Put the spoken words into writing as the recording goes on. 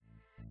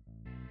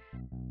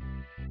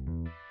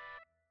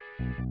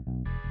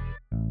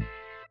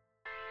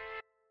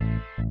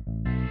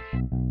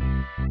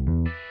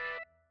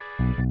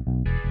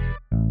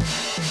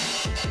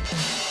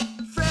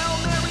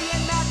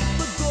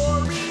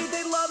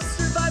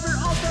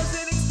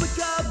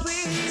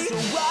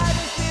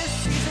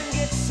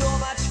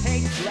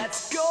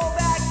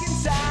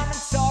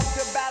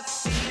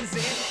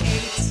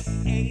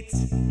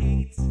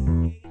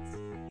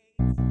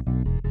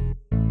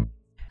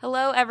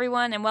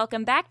everyone, and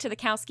welcome back to the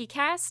Kowski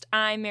Cast.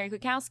 I'm Mary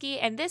Kwiatkowski,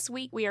 and this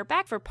week we are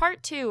back for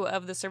part 2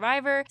 of the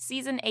Survivor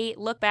Season 8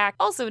 Look Back,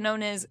 also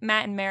known as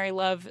Matt and Mary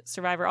Love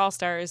Survivor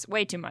All-Stars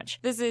way too much.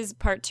 This is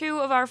part 2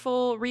 of our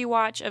full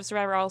rewatch of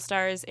Survivor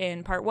All-Stars.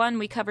 In part 1,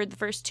 we covered the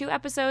first 2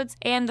 episodes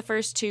and the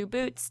first 2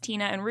 boots,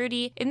 Tina and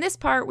Rudy. In this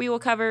part, we will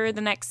cover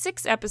the next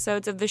 6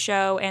 episodes of the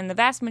show and the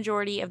vast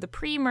majority of the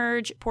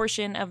pre-merge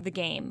portion of the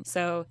game.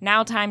 So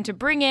now time to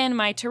bring in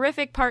my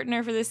terrific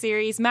partner for the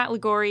series, Matt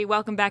Liguori.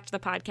 Welcome back to the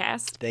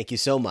podcast. Thank you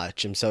so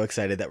much. I'm so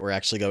excited that we're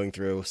actually going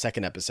through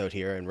second episode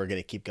here, and we're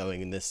going to keep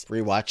going in this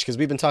rewatch because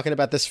we've been talking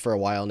about this for a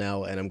while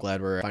now, and I'm glad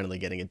we're finally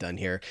getting it done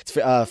here. It's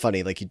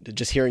funny, like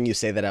just hearing you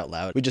say that out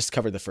loud. We just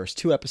covered the first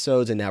 2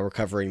 episodes, and now we're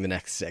covering the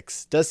next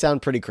 6. Does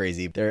sound pretty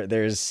crazy.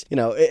 There's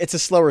it's a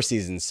slower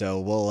season, so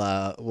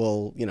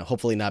we'll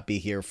hopefully not be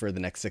here for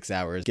the next 6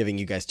 hours, giving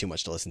you guys too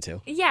much to listen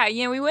to. Yeah,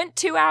 we went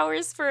 2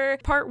 hours for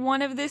part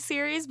 1 of this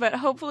series, but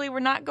hopefully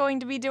we're not going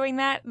to be doing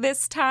that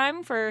this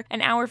time for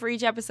an hour for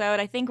each episode.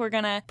 I think we're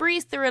gonna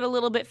breeze through it a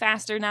little bit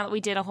faster now that we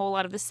did a whole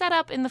lot of the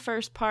setup in the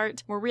first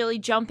part. We're really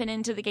jumping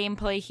into the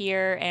gameplay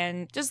here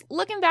and just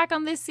looking back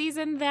on this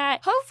season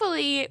that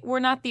hopefully we're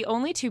not the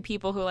only 2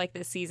 people who like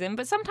this season,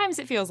 but sometimes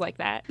it feels like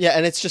that. Yeah,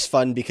 and it's just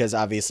fun because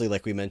obviously,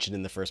 like we mentioned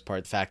in the first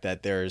part, the fact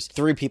that there's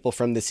 3 people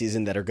from this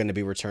season that are going to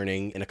be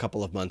returning in a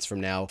couple of months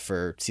from now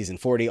for season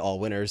 40, all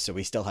winners. So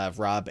we still have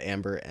Rob,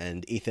 Amber,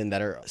 and Ethan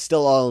that are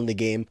still all in the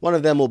game. One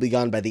of them will be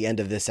gone by the end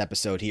of this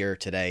episode here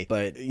today,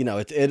 but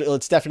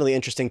it's definitely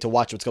interesting to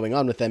watch what's going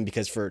on with them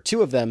because for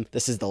 2 of them,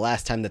 this is the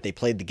last time that they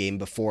played the game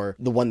before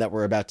the one that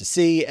we're about to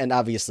see. And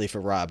obviously for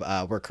Rob,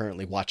 we're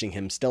currently watching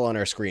him still on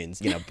our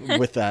screens,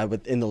 with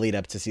in the lead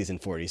up to season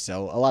 40.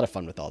 So a lot of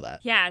fun with all that.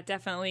 Yeah,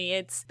 definitely.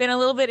 It's been a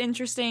little bit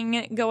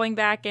interesting going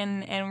back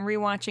and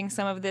rewatching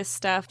some of this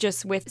stuff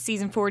just with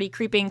season 40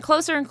 creeping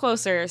closer and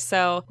closer.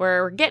 So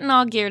we're getting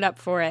all geared up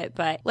for it.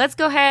 But let's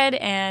go ahead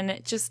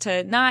and just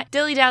to not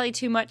dilly-dally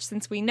too much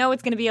since we know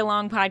it's going to be a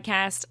long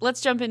podcast,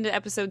 let's jump into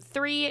episode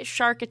 3,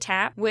 Shark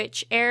Attack,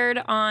 which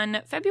aired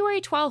on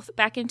February 12th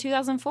back in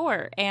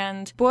 2004.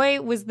 And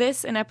boy, was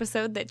this an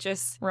episode that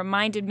just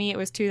reminded me it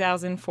was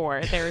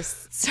 2004.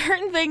 There's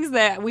certain things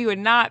that we would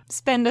not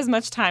spend as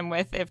much time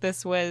with if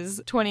this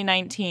was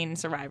 2019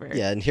 Survivor.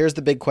 Yeah, and here's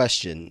the big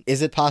question.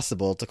 Is it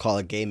possible to call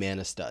a gay man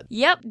a stud?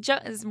 Yep,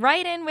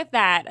 right in with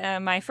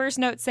that. My first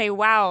notes say,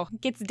 wow,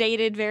 gets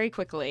dated very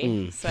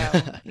quickly. So,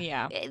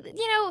 yeah.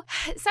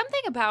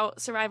 Something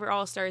about Survivor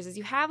All-Stars is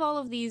you have all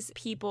of these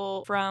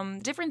people from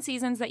different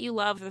seasons that you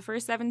love, the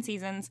first 7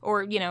 seasons,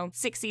 or,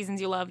 6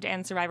 seasons you loved,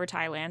 and Survivor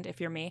Thailand, if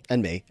you're me.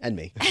 And me.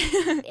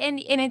 and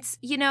it's,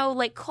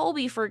 like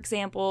Colby, for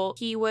example,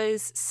 he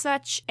was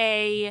such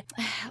a,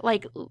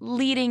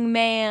 leading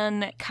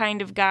man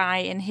kind of guy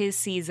in his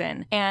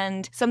season.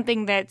 And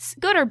something that's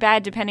good or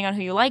bad, depending on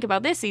who you like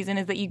about this season,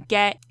 is that you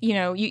get,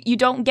 you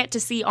don't get to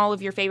see all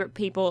of your favorite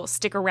people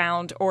stick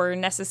around or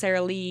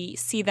necessarily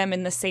see them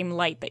in the same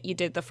light that you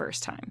did the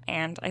first time.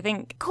 And I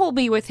think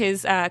Colby, with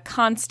his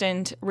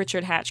constant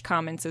Richard Hatch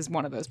comments, is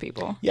one of those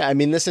people. Yeah, I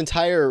mean, this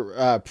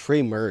entire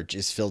pre-merge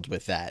is filled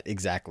with that,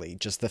 exactly.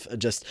 Just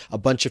a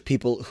bunch of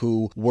people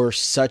who were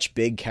such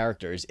big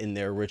characters in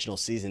their original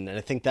season. And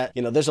I think that,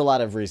 there's a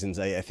lot of reasons,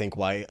 I think,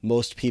 why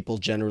most people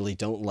generally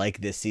don't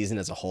like this season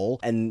as a whole.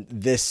 And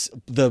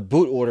the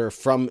boot order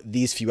from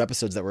these few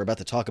episodes that we're about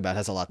to talk about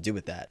has a lot to do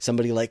with that.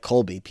 Somebody like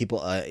Colby,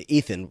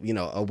 Ethan,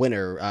 a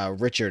winner,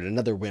 Richard,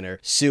 another winner,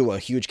 Sue, a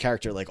huge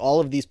character, like all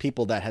of these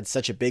people that had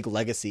such a big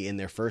legacy in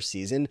their first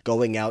season,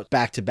 going out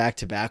back to back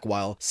to back,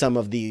 while some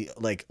of the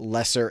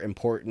lesser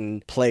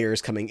important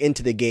players coming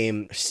into the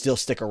game still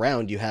stick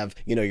around. You have,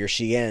 your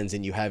Sheeans,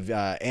 and you have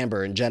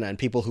Amber and Jenna, and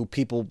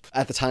people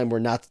at the time were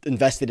not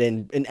invested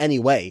in any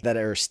way that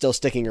are still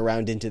sticking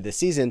around into this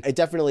season. I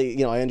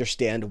definitely, I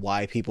understand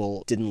why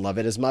people didn't love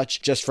it as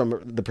much, just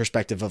from the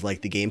perspective of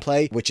the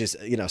gameplay, which is,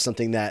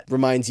 something that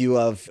reminds you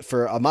of,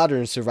 for a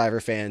modern Survivor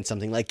fan,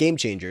 something like Game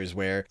Changers,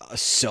 where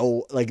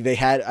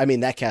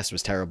that cast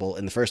was terrible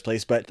in the first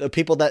place, but the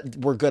people that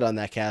were good on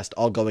that cast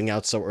all going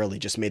out so early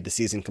just made the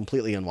season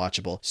completely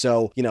unwatchable.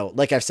 So,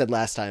 like I've said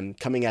last time,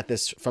 coming at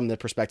this from the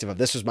perspective of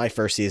this was my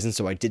first season,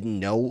 so I didn't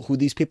know who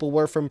these people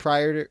were from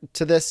prior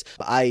to this.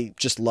 I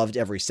just loved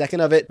every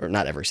second of it, or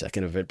not every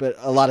second of it, but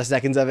a lot of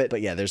seconds of it.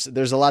 But yeah,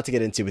 there's a lot to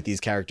get into with these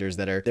characters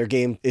that their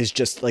game is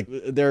just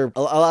a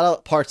lot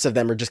of parts of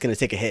them are just going to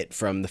take a hit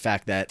from the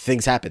fact that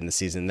things happen this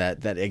season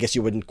that I guess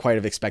you wouldn't quite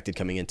have expected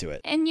coming into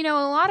it. And a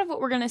lot of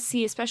what we're going to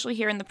see, especially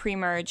here in the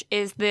pre-merge,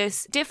 is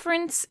this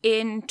difference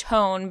in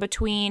tone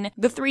between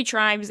the 3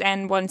 tribes,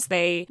 and once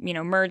they,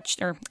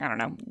 merged, or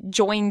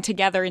joined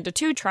together into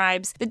 2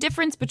 tribes, the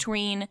difference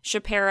between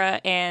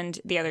Shapera and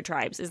the other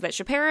tribes is that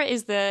Shapera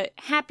is the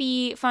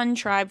happy, fun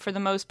tribe for the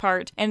most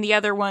part, and the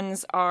other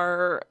ones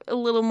are a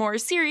little more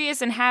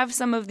serious and have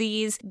some of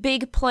these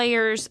big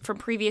players from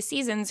previous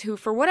seasons who,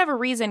 for whatever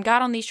reason,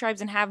 got on these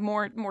tribes and have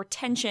more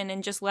tension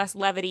and just less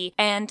levity,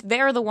 and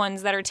they're the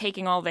ones that are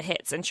taking all the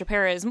hits, and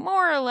Shapera is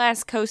more or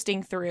less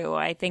coasting through.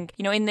 I think,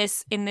 in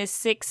this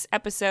 6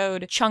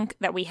 episode chunk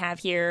that we have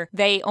here,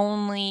 they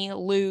only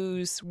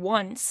lose those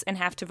once and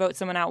have to vote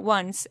someone out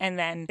once, and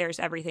then there's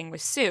everything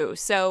with Sue.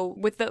 So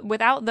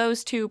without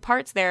those two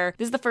parts there,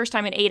 this is the first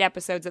time in 8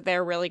 episodes that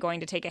they're really going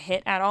to take a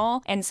hit at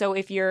all. And so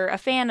if you're a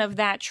fan of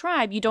that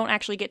tribe, you don't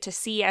actually get to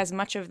see as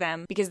much of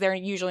them because they're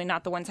usually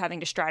not the ones having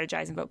to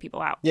strategize and vote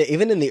people out. Yeah,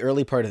 even in the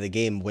early part of the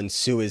game when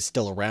Sue is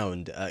still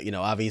around,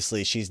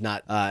 obviously she's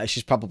not,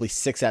 she's probably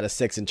 6 out of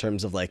 6 in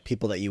terms of like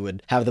people that you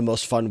would have the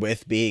most fun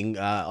with being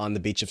on the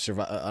beach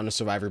on a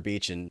Survivor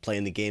beach and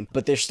playing the game,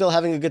 but they're still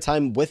having a good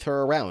time with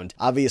her around.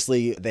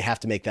 Obviously, they have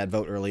to make that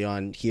vote early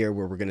on here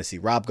where we're going to see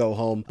Rob go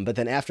home, but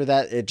then after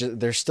that,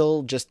 they're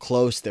still just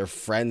close. They're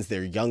friends.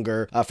 They're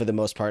younger for the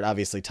most part.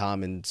 Obviously,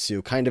 Tom and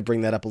Sue kind of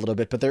bring that up a little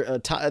bit, but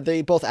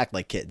they both act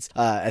like kids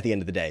at the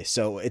end of the day.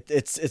 So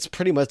it's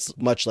pretty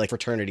much like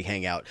fraternity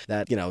hangout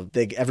that,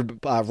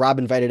 Rob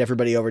invited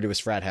everybody over to his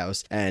frat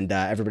house and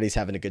everybody's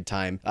having a good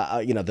time.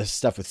 The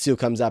stuff with Sue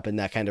comes up and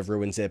that kind of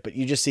ruins it, but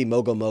you just see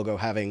Mogo Mogo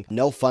having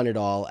no fun at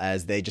all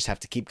as they just have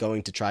to keep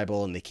going to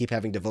tribal and they keep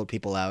having to vote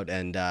people out,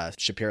 and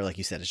Shapiro, like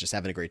you said, is just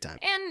having a great time.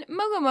 And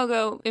Mogo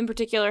Mogo in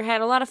particular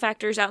had a lot of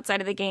factors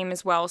outside of the game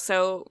as well.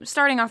 So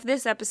starting off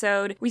this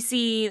episode, we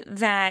see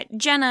that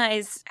Jenna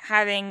is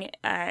having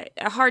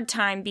a hard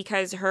time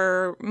because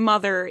her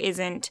mother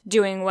isn't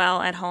doing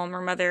well at home.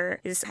 Her mother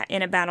is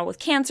in a battle with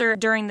cancer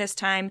during this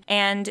time,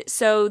 and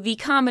so the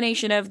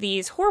combination of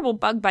these horrible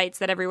bug bites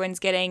that everyone's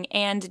getting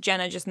and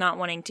Jenna just not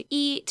wanting to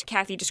eat,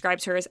 Kathy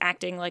describes her as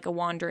acting like a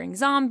wandering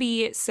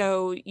zombie,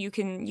 so you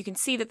can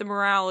see that the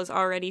morale is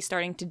already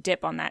starting to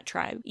dip on that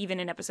tribe, even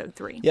in episode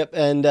 3. Yep,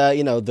 and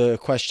the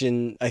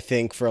question I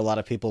think for a lot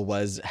of people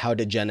was, how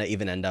did Jenna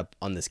even end up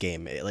on this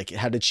game? Like,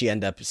 how did she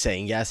end up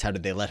saying yes? How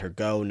did they let her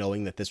go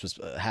knowing that this was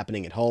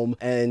happening at home?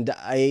 And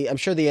I'm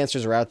sure the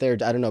answers are out there.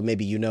 I don't know,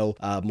 maybe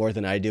more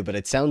than I do, but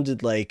it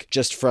sounded like,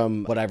 just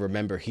from what I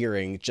remember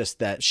hearing, just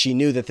that she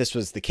knew that this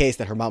was the case,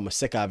 that her mom was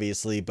sick,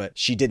 obviously, but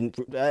she didn't,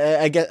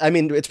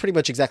 it's pretty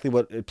much exactly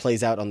what it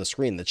plays out on the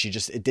screen, that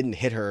it didn't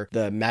hit her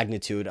the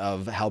magnitude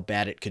of how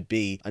bad it could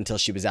be until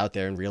she was out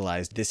there and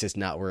realized this is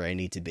not where I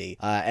need to be.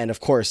 And of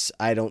course,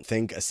 I don't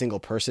think a single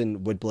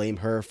person would blame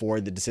her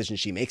for the decision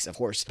she makes, of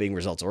course, being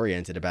results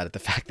oriented about it. The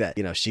fact that,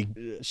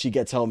 she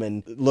gets home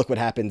and look what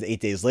happens 8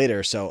 days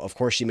later. So of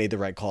course she made the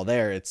right call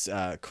there. It's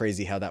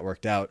crazy how that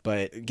worked out,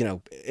 but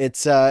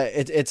it's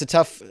a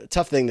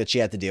tough thing that she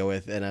had to deal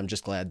with. And I'm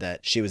just glad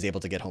that she was able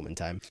to get home in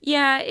time.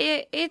 Yeah,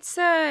 it's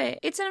an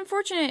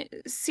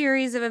unfortunate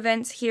series of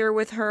events here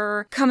with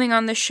her coming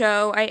on the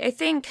show. I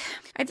think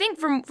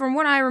from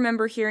what I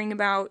remember hearing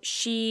about,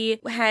 she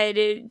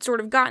had sort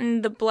of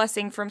gotten the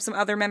blessing from some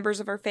other members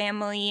of her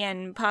family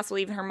and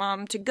possibly even her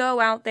mom to go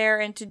out there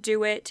and to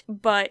do it,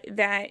 but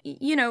that,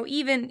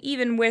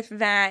 even with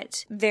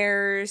that,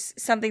 there's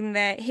something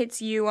that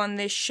hits you on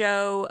this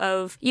show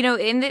of,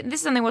 and this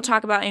is something we'll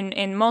talk about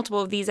in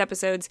multiple of these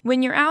episodes.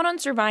 When you're out on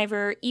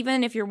Survivor,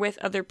 even if you're with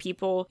other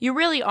people, you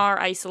really are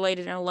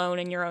isolated and alone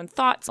in your own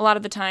thoughts a lot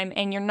of the time,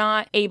 and you're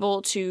not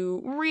able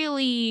to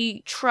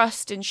really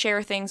trust and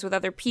share things with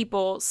other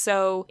people.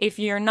 So if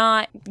you're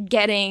not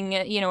getting,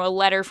 a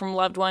letter from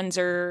loved ones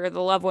or the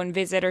loved one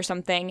visit or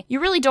something, you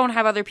really don't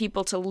have other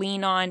people to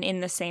lean on in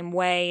the same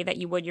way that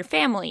you would your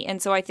family.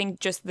 And so I think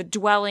just the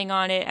dwelling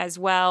on it as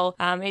well,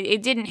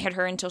 it didn't hit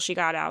her until she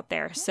got out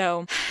there.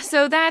 So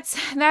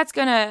that's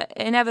gonna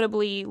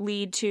inevitably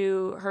lead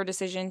to her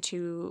decision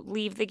to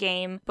leave the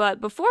game.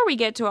 But before we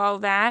get to all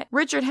that,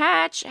 Richard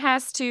Hatch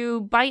has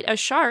to bite a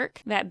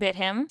shark that bit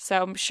him.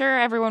 So I'm sure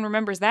everyone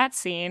remembers that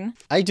scene.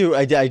 I do.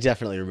 I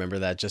definitely remember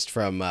that, just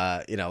from,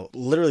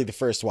 literally the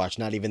first watch,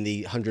 not even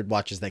the 100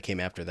 watches that came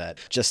after that.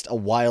 Just a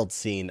wild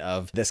scene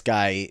of this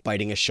guy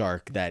biting a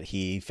shark that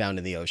he found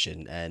in the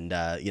ocean. And,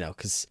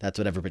 because that's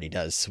what everybody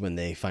does when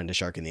they find a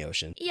shark in the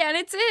ocean. Yeah, and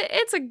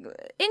it's a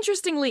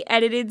interestingly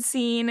edited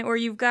scene where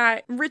you've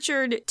got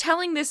Richard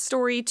telling this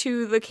story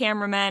to the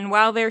cameraman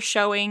while they're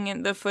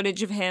showing the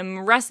footage of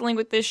him wrestling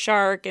with this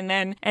shark and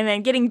then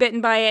getting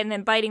bitten by it and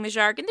then biting the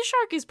shark. And the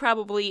shark is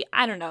probably,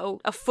 I don't know,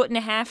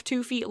 1.5 feet,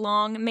 2 feet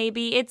long,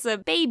 maybe. It's a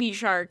baby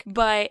shark,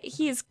 but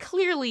he is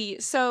clearly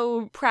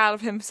so proud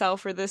of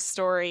himself for this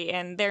story,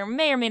 and there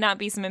may or may not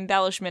be some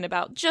embellishment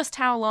about just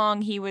how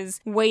long he was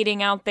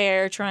waiting out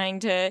there trying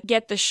to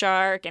get the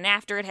shark and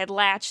after it had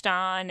latched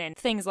on and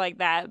things like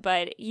that.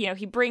 But,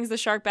 he brings the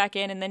shark back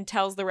in and then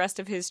tells the rest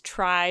of his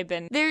tribe.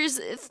 And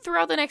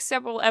throughout the next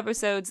several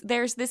episodes,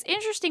 there's this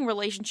interesting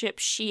relationship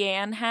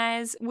Shianne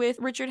has with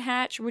Richard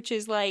Hatch, which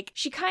is like,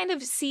 she kind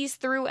of sees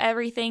through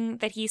everything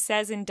that he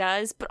says and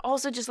does, but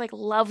also just like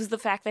loves the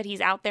fact that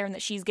he's out there and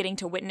that she's getting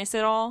to witness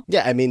it all.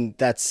 Yeah, I mean,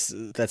 that's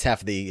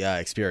half the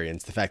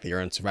experience. The fact that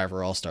you're on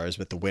Survivor All-Stars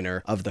with the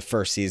winner of the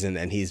first season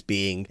and he's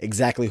being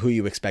exactly who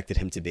you expected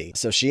him to be.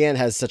 So Shianne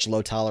has such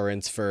low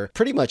tolerance for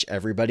pretty much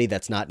everybody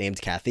that's not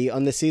named Kathy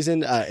on this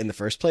season in the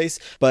first place.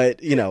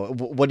 But,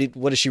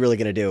 what is she really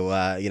going to do?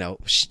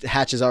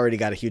 Hatch has already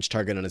got a huge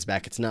target on his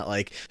back. It's not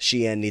like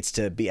Shianne needs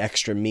to be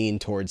extra mean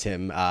towards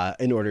him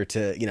in order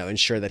to,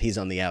 ensure that he's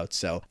on the out.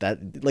 So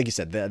that, like you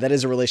said, that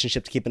is a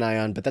relationship to keep an eye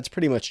on, but that's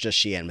pretty much just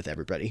Shianne with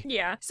everybody.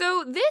 Yeah.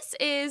 So this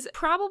is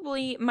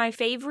probably my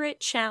favorite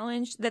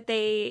challenge that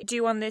they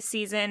do on this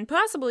season,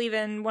 possibly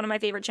even one of my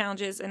favorite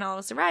challenges in all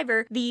of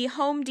Survivor, the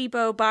Home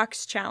Depot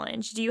box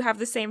challenge. Do you have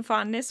the same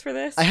fondness for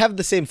this? I have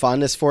the same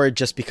fondness for it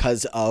just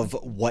because of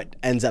what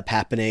ends up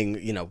happening,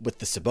 with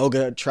the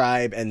Saboga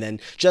tribe, and then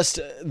just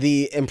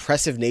the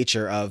impressive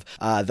nature of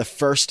the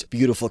first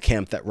beautiful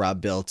camp that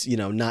Rob built,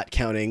 not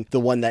counting the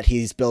one that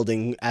he's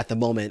building at the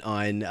moment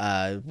on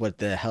what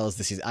the hell is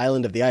this?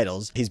 Island of the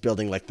Idols. He's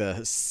building like the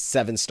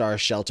 7-star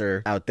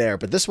shelter out there,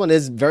 but this one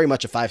is very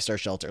much a 5-star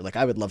shelter. Like,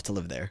 I would love to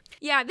live there.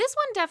 Yeah, this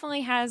one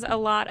definitely has a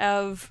lot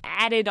of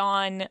added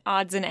on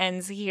odds and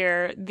ends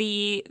here.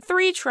 The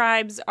 3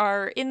 tribes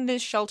are in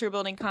this shelter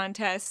building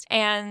contest,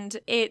 and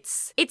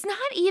it's not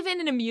even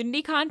an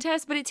immunity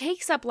contest, but it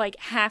takes up like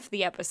half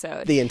the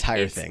episode. The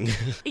entire thing.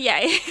 Yeah,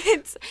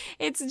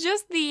 it's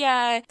just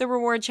the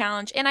reward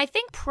challenge. And I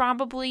think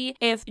probably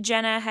if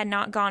Jenna had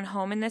not gone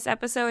home in this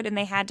episode and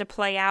they had to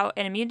play out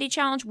an immunity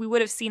challenge, we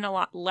would have seen a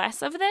lot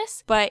less of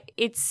this. But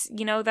it's,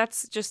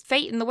 that's just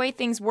fate and the way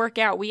things work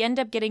out. We end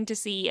up getting to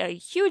see a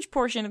huge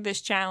portion of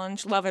this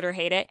challenge, love it or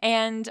hate it.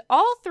 And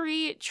all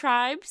 3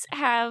 tribes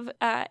have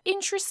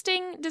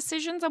interesting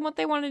decisions on what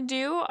they want to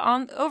do.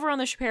 Over on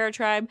the Shapiro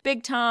tribe,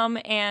 Big Tom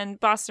and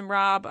Boston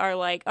Rob are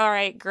like, all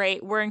right,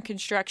 great, we're in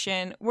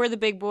construction. We're the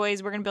big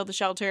boys. We're going to build the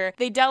shelter.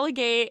 They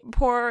delegate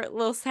poor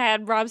little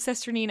sad Rob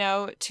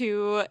Cesternino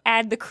to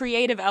add the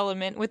creative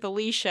element with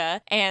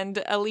Alicia,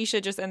 and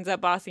Alicia just ends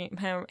up bossing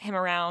him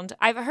around.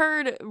 I've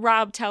heard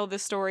Rob tell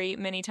this story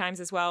many times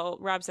as well,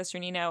 Rob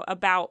Cesternino,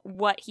 about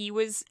what he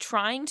was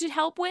trying to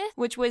help with,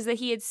 which was that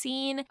he had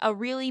seen a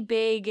really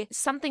big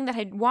something that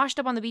had washed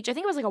up on the beach. I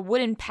think it was like a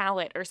wooden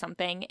pallet or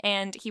something,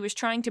 and he was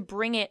trying to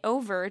bring it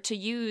over to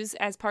use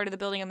as part of the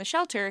building on the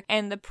shelter,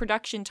 and the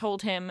production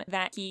told him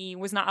that he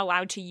was not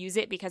allowed to use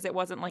it because it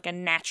wasn't like a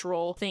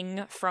natural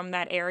thing from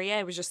that area.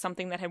 It was just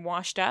something that had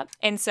washed up.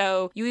 And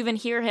so you even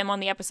hear him on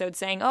the episode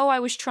saying, oh, I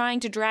was trying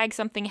to drag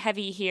something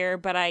heavy here,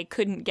 but I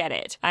couldn't get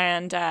it.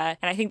 And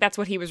I think that's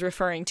what he was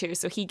referring to.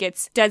 So he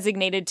gets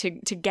designated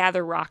to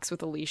gather rocks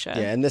with Alicia.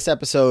 Yeah, and this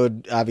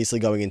episode, obviously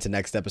going into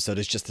next episode,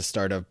 is just the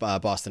start of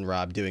Boston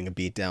Rob doing a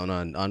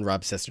beatdown on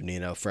Rob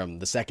Cesternino from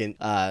the second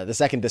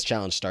this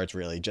challenge starts,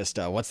 really. Just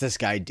what's this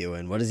guy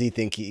doing? What does he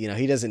think?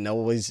 He doesn't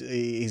know.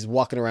 He's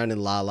walking around in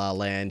La La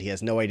Land. He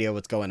has no idea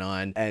what's going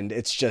on, and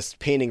it's just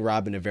painting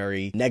Rob in a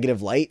very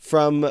negative light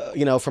from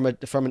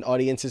an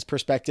audience's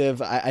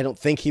perspective. I don't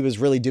think he was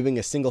really doing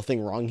a single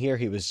thing wrong here.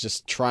 He was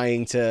just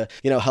trying to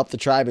help the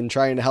tribe and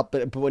trying to help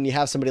it. But when you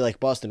have somebody like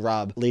Boston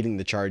Rob leading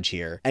the charge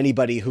here,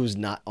 anybody who's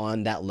not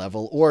on that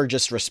level or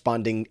just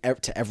responding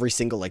to every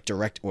single like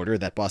direct order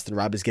that Boston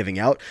Rob is giving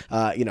out,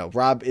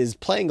 Rob is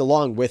playing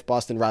along with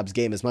Boston Rob's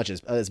game as much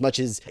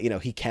as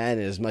he can,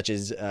 and as much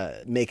as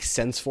makes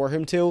sense for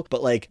him to.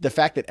 But like the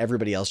fact that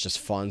everybody else just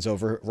fawns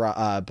over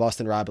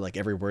Boston Rob, like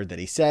every word that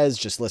he says,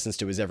 just listens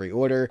to his every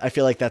order, I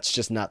feel like that's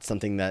just not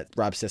something that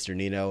Rob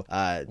Cesternino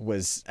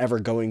was ever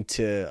going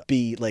to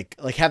be like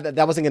have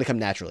that wasn't going to come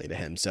naturally to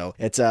him. So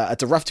it's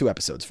a rough 2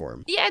 episodes for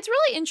him. Yeah, it's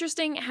really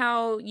interesting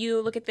how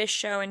you look at this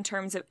show in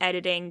terms of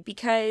editing,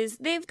 because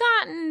they've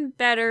gotten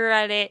better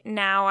at it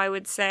now, I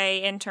would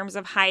say, in terms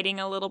of hiding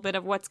a little bit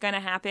of what's going to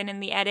happen in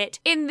the edit.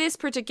 In this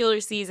particular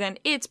season,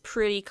 it's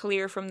pretty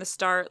clear from the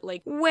start,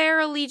 like, where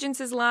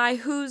allegiances lie,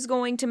 who's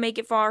going to make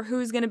it far,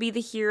 who's going to be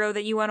the hero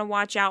that you want to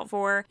watch out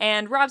for.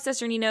 And Rob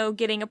Cesternino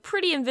getting a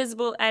pretty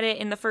invisible edit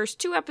in the first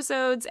 2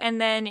 episodes, and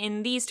then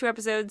in these 2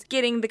 episodes,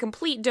 getting the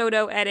complete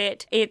Dodo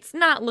edit. It's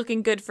not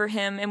looking good for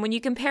him. And when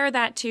you compare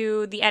that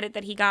to the edit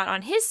that he got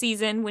on his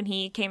season when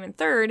he came in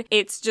 3rd,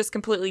 it's just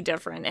completely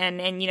different.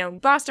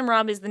 And Boston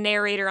Rob is the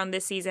narrator on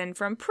this season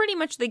from pretty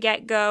much the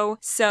get-go,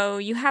 so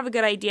you have a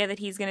good idea that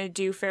he's going to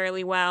do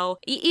fairly well.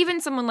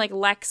 Even someone like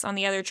Lex on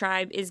the other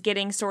tribe is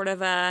getting sort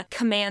of a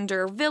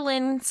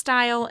commander-villain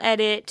style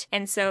edit,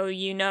 and so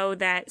you know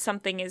that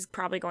something is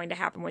probably going to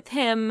happen with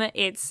him.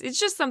 It's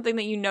just something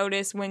that you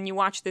notice when you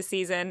watch the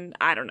season,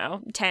 I don't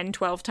know, 10,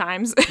 12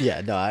 times.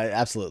 Yeah, no,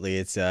 absolutely.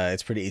 It's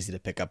pretty easy to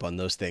pick up on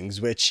those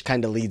things, which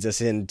kind of leads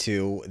us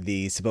into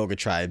the Saboga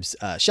tribe's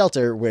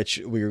shelter, which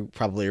we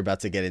probably are about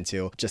to get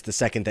into. Just the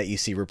second that you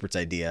see Rupert's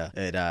idea,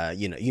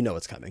 you know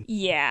it's coming.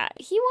 Yeah,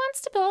 he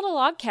wants to build a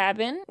log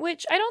cabin,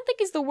 which I don't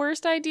think is the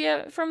worst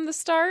idea from the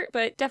start,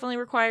 but definitely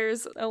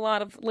requires a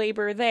lot of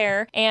labor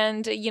there.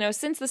 And,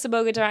 since the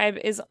Saboga tribe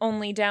is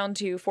only down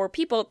to 4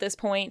 people at this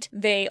point,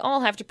 they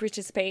all have to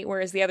participate,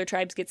 whereas the other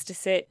tribes gets to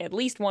sit at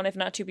least 1, if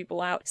not 2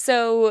 people out.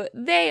 So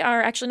they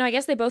are actually, no, I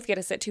guess they both get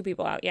to sit 2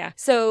 people out, yeah.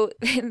 So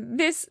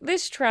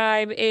this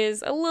tribe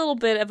is a little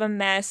bit of a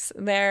mess.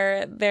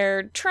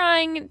 They're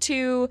trying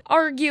to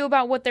argue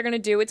about what they're going to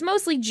do. It's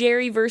mostly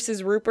Jerry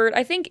versus Rupert.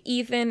 I think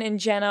Ethan and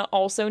Jenna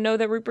also know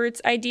that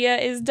Rupert's idea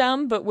is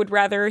dumb, but would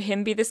rather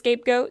him be the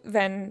scapegoat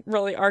than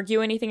really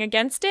argue anything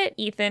against it.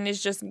 Ethan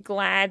is just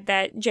glad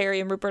that Jerry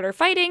and Rupert are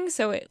fighting,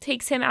 so it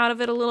takes him out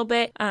of it a little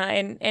bit.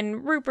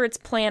 And Rupert's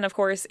plan, of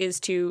course, is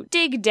to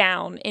dig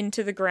down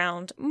into the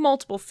ground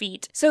multiple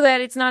feet so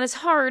that it's not as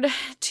hard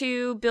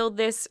to build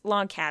this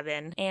log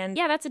cabin. And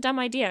yeah, that's a dumb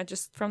idea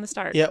just from the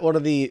start. Yeah, one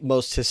of the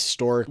most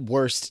historic,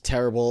 worst most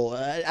terrible,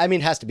 I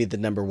mean, it has to be the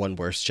number one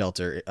worst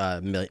shelter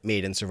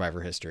made in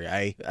Survivor history.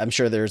 I'm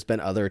sure there's been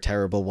other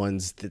terrible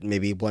ones, that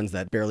maybe ones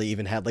that barely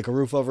even had like a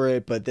roof over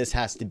it, but this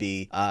has to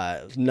be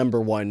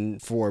number one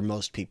for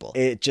most people.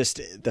 It just,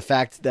 the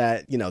fact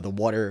that, you know, the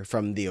water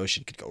from the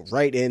ocean could go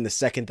right in the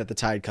second that the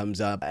tide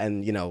comes up,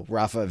 and, you know,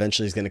 Rafa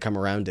eventually is going to come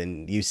around,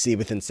 and you see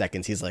within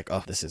seconds, he's like,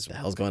 oh, this is, what the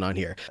hell's going on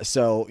here?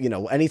 So, you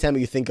know, anytime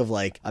you think of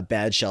like a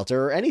bad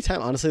shelter, or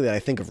anytime, honestly, that I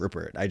think of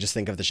Rupert, I just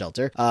think of the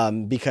shelter,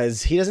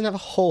 because he doesn't have a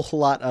whole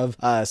lot of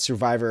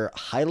Survivor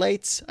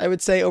highlights, I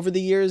would say, over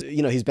the years.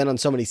 You know, he's been on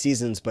so many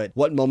seasons, but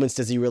what moments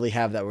does he really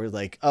have that were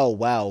like, oh,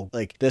 wow,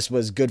 like this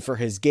was good for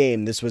his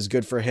game, this was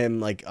good for him,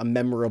 like a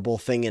memorable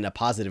thing in a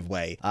positive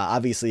way?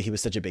 Obviously, he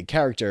was such a big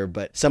character,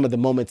 but some of the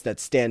moments that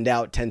stand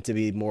out tend to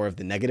be more of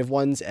the negative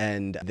ones,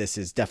 and this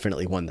is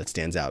definitely one that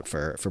stands out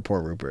for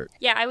poor Rupert.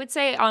 Yeah, I would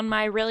say on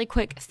my really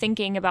quick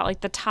thinking about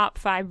like the top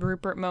 5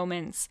 Rupert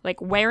moments,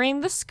 like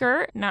wearing the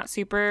skirt, not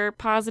super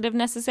positive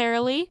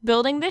necessarily.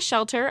 Building the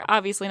shelter,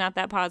 obviously not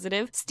that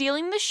positive.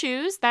 Stealing the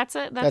shoes, that's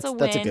a win.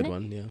 That's a good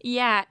one, yeah.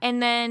 Yeah,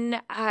 and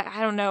then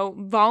I don't know,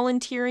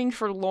 volunteering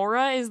for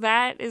Laura, is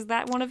that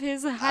one of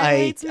his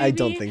highlights? I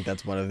don't think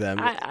that's one of them.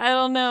 I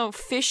don't know.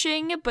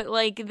 Fishing, but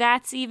like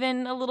that's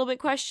even a little bit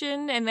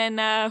questioned. And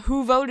then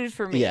who voted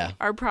for me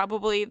are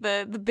probably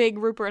the big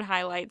Rupert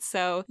highlights.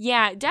 So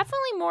yeah,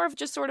 definitely more of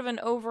just sort of an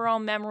overall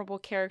memorable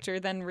character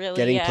than really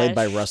getting played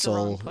by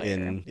Russell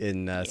in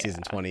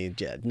season 20.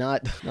 Yeah,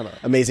 not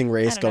Amazing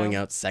Race going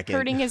out second,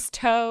 hurting his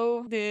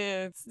toe.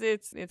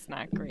 It's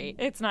not great.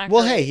 It's not.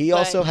 Well, great, hey, he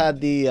also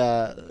had the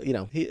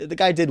the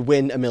guy did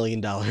win $1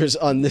 million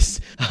on this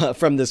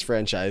from this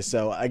franchise,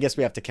 so I guess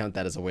we have to count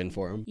that as a win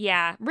for him.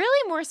 Yeah,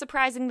 really more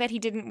surprising that he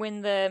didn't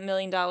win the $1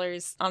 million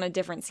on a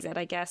different season.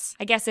 I guess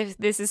if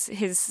this is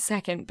his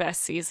second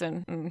best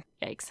season,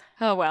 yikes.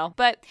 Oh well.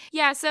 But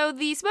yeah, so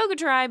the Smogo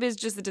tribe is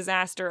just a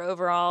disaster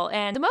overall,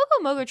 and the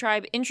Mogo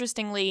tribe,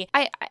 interestingly,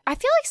 I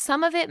feel like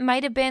some of it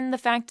might have been the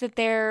fact that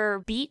their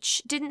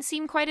beach didn't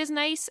seem quite as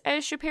nice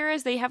as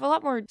Shapira's. They have a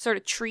lot more sort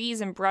of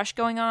trees and brush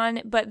going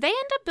on, but they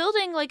end up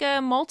building like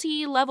a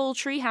multi-level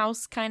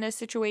treehouse kind of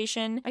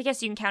situation. I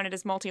guess you can count it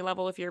as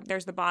multi-level if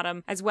there's the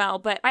bottom as well,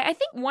 but I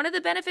think one of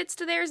the benefits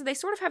to theirs, they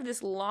sort of have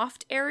this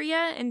loft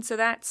area, and so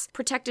that's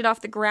protected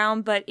off the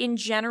ground, but in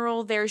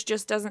general, theirs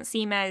just doesn't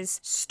seem as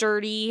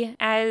sturdy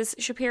as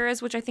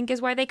Shapira's, which I think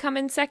is why they come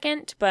in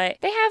second. But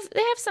they have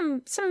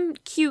some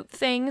cute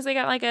things. They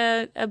got like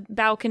a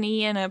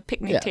balcony and a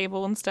picnic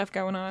table and stuff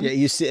going on. Yeah,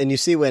 you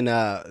see when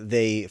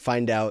they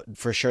find out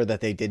for sure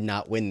that they did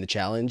not win the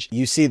challenge,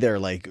 you see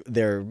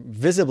they're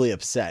visibly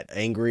upset,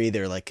 angry,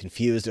 they're like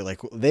confused, they're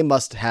like, they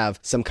must have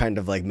some kind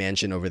of like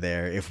mansion over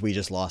there if we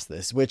just lost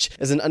this, which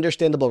is an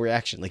understandable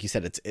reaction. Like you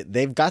said,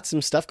 they've got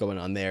some stuff going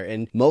on there,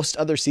 and most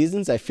other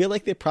seasons I feel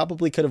like they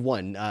probably could have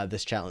won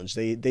this challenge.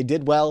 They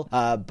did well,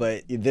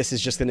 but this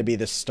is just going to be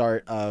the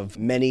start of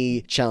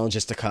many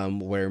challenges to come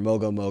where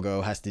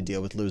Mogo has to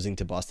deal with losing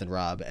to Boston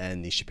Rob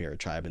and the Shapira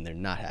tribe, and they're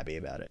not happy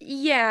about it.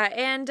 Yeah,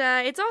 and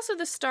it's also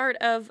the start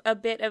of a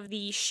bit of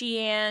the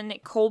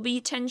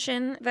Shiann-Colby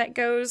tension that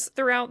goes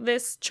throughout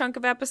this chunk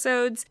of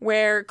episodes,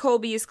 where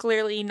Colby is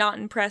clearly not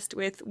impressed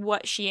with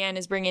what Shiann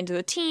is bringing to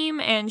the team,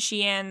 and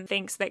Shiann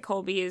thinks that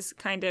Colby is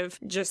kind of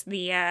just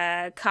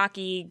the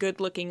cocky,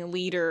 good-looking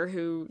leader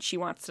who she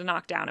wants to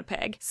knock down a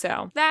peg.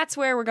 So that's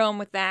where we're going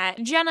with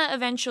that. Jenna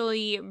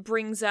eventually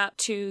brings up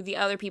to the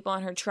other people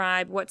on her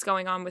tribe what's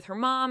going on with her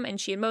mom, and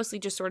she had mostly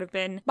just sort of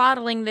been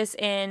bottling this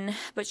in,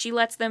 but she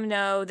lets them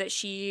know that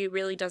she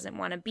really doesn't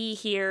want to be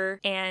here,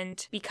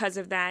 and because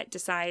of that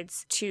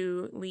decides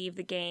to leave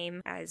the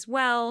game as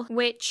well,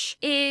 which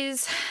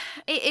is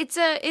it's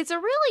a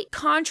really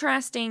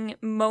contrasting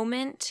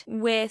moment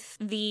with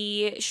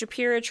the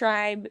Shapira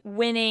tribe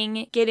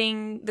winning,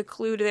 getting the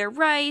clue to their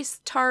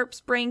rice,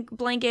 tarps,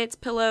 blankets,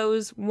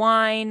 pillows,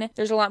 wine.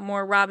 There's a lot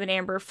more Rob and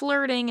Amber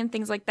flirting and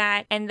things like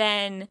that, and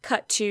then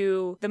cut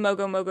to the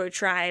Mogo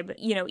tribe,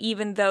 you know,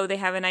 even though they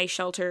have a nice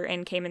shelter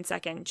and came in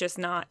second, just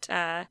not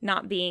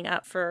being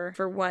up for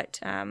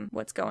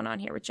what's going on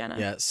here with Jenna.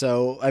 Yeah,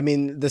 so I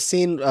mean, the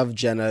scene of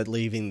Jenna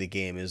leaving the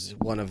game is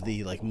one of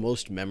the like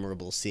most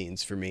memorable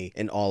scenes for me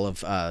in all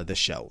of the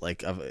show,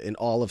 like in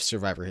all of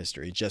Survivor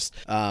history. Just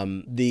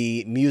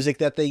the music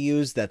that they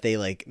use, that they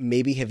like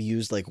maybe have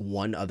used like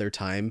one other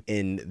time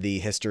in the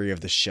history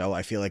of the show.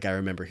 I feel like I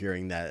remember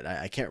hearing that.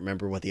 I can't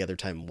remember what the other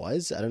time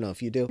was. I don't know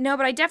if you do. No,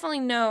 but I definitely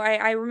know.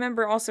 I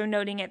remember also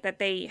noting it that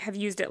they have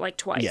used it like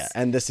twice. Yeah,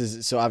 and this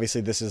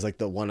is like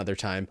the one other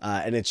time,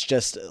 and it's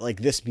just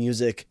like this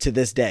music to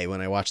this day.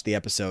 When I watch the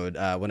episode,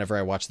 whenever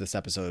I watch this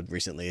episode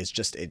recently, it's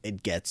just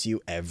it gets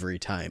you every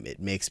time. It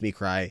makes me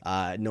cry.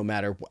 No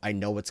matter, I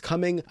know what's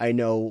coming. I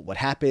know what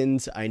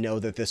happened. I know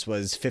that this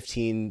was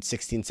 15,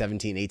 16,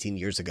 17, 18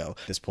 years ago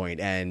at this point,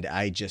 and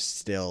I just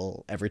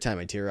still every time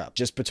I tear up.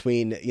 Just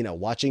between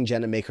watching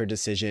Jenna make her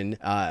decision,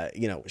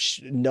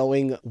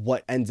 knowing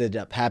what ended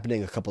up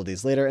happening a couple of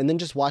days later, and then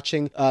just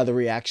watching the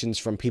reactions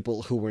from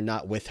people who were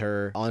not with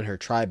her on her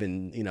tribe,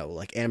 and, you know,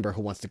 like Amber,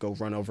 who wants to go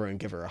run over and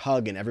give her a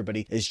hug, and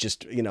everybody is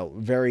just, you know,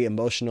 very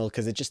emotional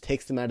because it just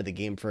takes them out of the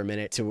game for a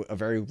minute to a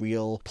very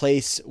real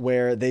place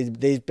where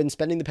they've been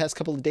spending the past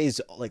couple of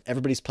days. Like,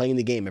 everybody's playing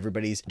the game,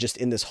 everybody's just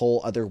in this whole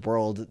other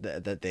world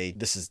that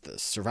this is the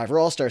Survivor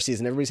All-Star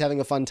season, everybody's having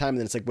a fun time, and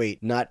then it's like,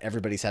 wait, not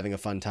everybody's having a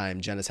fun time.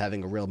 Jenna's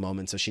having a real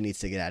moment, so she needs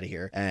to get out of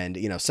here. And,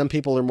 you know, some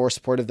people are more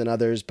supportive than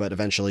others, but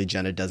eventually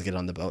Jenna does get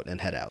on the boat and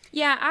head out.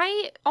 Yeah,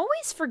 I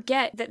always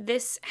forget that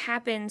this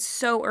happens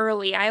so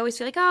early. I always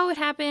feel like, oh, it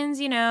happens,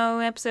 you know,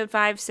 episode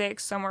 5,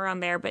 6, somewhere around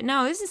there. But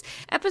no, this is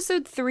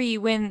episode 3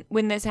 when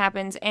this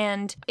happens,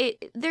 and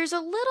there's a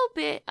little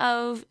bit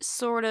of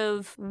sort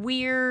of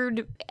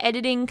weird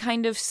editing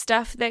kind of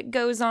stuff that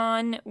goes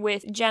on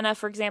with Jenna,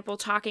 for example,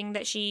 talking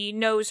that she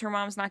knows her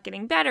mom's not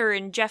getting better,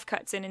 and Jeff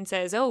cuts in and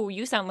says, oh,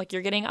 you sound like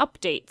you're getting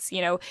updates,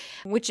 you know,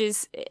 which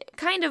is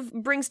kind of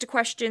brings to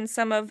question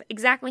some of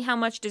exactly how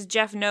much does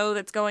Jeff know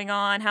that's going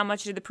on, how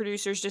much did the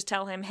producers just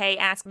tell him, hey,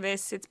 ask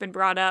this, it's been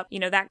brought up, you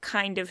know, that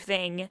kind of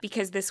thing,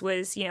 because this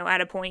was, you know,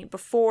 at a point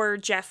before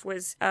Jeff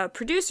was a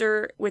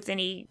producer with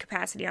any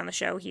capacity on the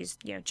show. He's,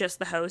 you know, just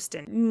the host,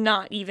 and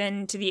not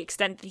even to the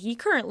extent that he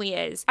currently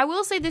is. I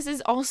will say this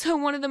is also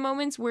one of the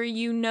moments where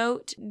you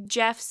note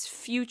Jeff's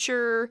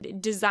future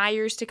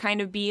desires to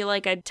kind of be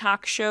like a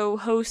talk show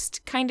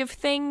host kind of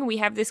thing. We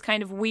have this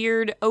kind of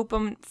weird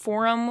open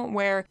forum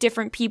where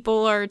different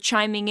people are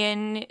chiming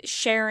in,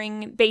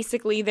 sharing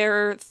basically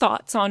their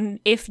thoughts on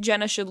if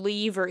Jenna should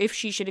leave or if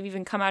she should have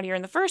even come out here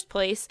in the first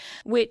place,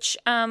 which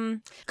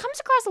comes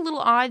across a little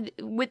odd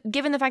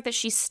given the fact that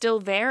she's still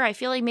there. I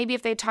feel like maybe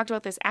if they had talked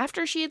about this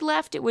after she had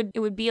left, it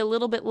would be a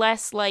little bit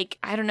less like,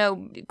 I don't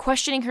know,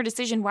 questioning her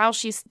decision while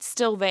she's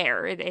still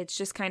there. It's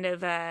just kind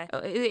of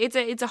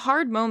it's a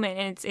hard moment,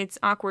 and it's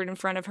awkward in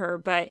front of her,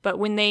 but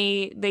when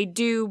they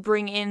do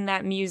bring in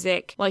that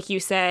music, like you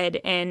said,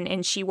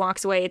 and she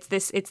walks away, it's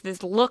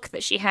this look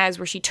that she has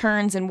where she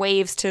turns and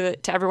waves to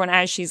everyone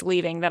as she's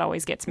leaving that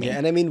always gets me. Yeah,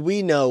 and I mean,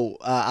 we know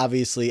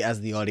obviously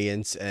as the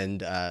audience,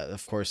 and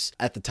of course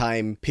at the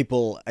time,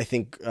 people I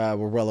think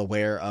were well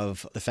aware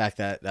of the fact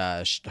that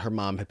her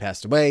mom had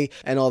passed away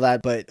and all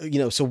that, but you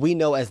know, so we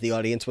know as the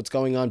audience what's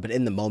going on, but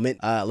in the moment,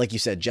 like you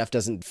said, Jeff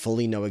doesn't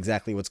fully know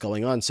exactly what's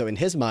going on. So in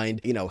his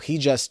mind, you know, he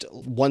just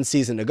one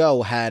season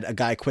ago had a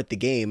guy quit the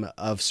game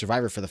of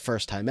Survivor for the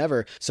first time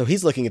ever. So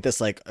he's looking at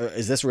this like,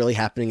 is this really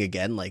happening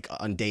again? Like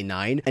on day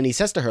 9? And he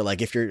says to her,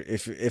 like, if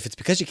it's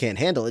because you can't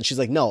handle it, she's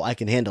like, no, I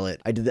can handle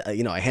it. I did,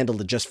 you know, I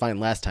handled it just fine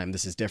last time.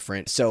 This is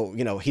different. So,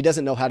 you know, he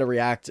doesn't know how to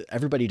react.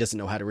 Everybody doesn't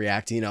know how to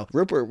react. You know,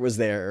 Rupert was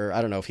there, or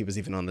I don't know if he was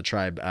even on the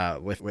tribe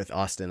with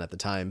Austin at the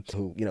time,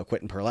 who, you know,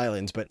 quit in Pearl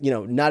Islands, but you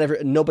know,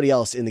 nobody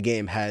else in the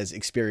game has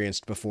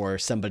experienced before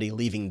somebody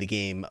leaving the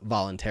game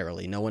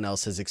voluntarily. No one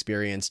else has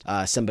experienced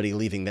somebody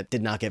leaving that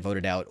did not get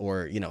voted out,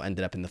 or, you know,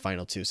 ended up in the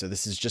final 2. So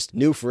this is just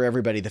new for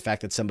everybody, the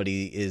fact that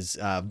somebody is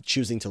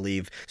choosing to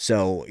leave.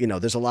 So, you know,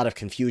 there's a lot of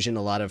confusion,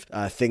 a lot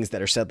of things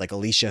that are said, like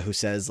Alicia, who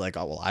says like,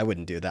 oh, well, I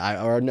wouldn't do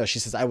that. Or no, she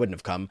says, I wouldn't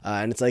have come.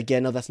 And it's like, yeah,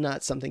 no, that's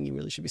not something you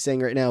really should be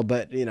saying right now.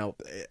 But, you know,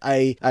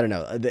 I don't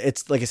know.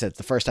 It's like I said, it's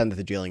the first time that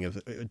they're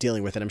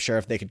dealing with it. I'm sure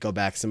if they could go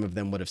back, some of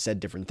them would have said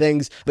different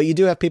things. But you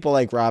do have people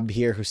like Rob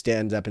here who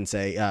stands up and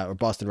say, or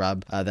Boston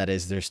Rob, that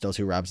is, there's still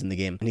 2 Robs in the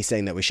game. And he's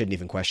saying that we shouldn't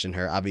even question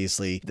her.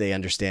 Obviously, they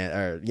understand,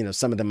 or, you know,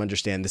 some of them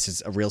understand this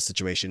is a real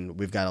situation.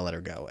 We've got to let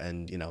her go.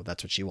 And, you know,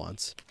 that's what she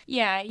wants.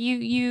 Yeah,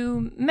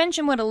 you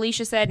mentioned what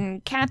Alicia said,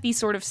 and Kathy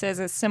sort of says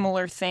a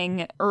similar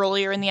thing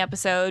earlier in the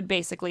episode,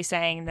 basically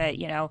saying that,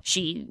 you know,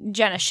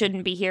 Jenna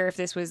shouldn't be here if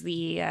this was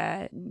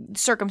the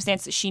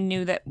circumstance that she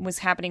knew that was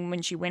happening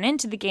when she went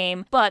into the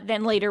game. But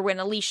then later, when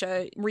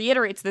Alicia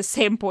reiterates the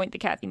same point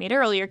that Kathy made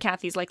earlier,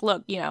 Kathy's like,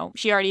 look, you know,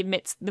 she already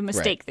admits the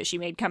mistake that she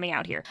made coming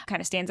out here.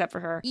 Kind of stands up for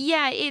her.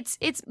 Yeah, it's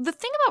the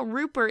thing about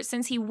Rupert,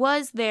 since he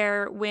was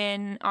there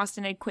when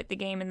Austin had quit the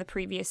game in the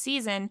previous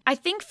season, I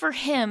think for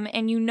him,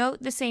 and you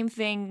note the same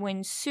thing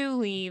when Sue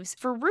leaves,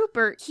 for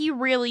Rupert, he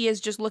really is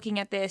just looking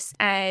at this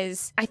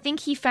as, I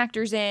think he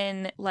factors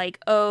in like,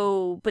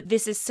 oh, but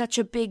this is such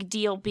a big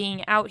deal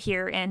being out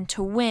here and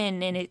to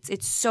win, and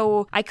it's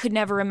so, I could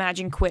never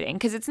imagine quitting,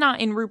 because it's not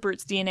in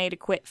Rupert's DNA to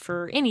quit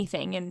for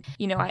anything. And,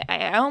 you know,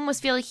 I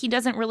almost feel like he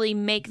doesn't really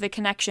make the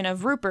connection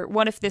of, Rupert,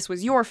 what if this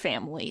was your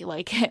family?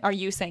 Like, are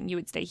you saying you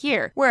would stay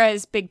here?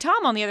 Whereas Big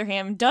Tom, on the other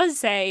hand, does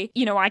say,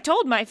 you know, I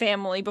told my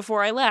family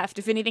before I left,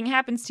 if anything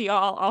happens to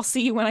y'all, I'll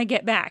see you when I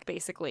get back,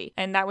 basically.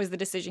 And that was the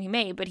decision he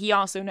made. But he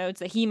also notes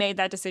that he made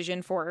that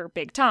decision for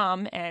Big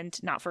Tom and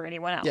not for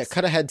anyone else. Yeah,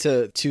 cut ahead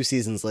to 2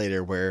 seasons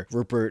later, where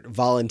Rupert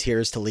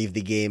volunteers to leave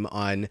the game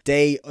on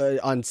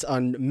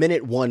on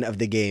minute 1 of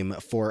the game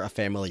for a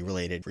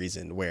family-related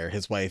reason, where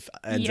his wife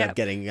ends up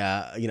getting,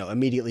 you know,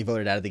 immediately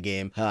voted out of the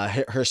game.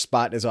 Her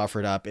spot is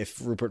offered up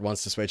if Rupert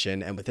wants to switch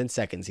in, and within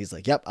seconds, he's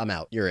like, yep, I'm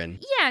out. You're in.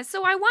 Yeah,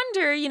 so I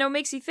wonder, you know,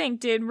 makes you think,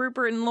 did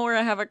Rupert and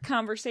Laura have a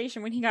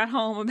conversation when he got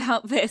home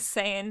about this,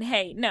 saying,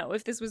 hey, no,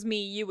 if this was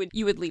me, you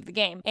would leave the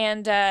game.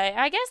 And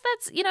I guess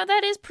that's, you know,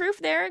 that is proof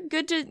there.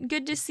 Good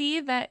good to see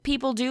that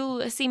people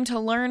do seem to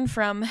learn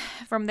from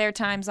their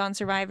times on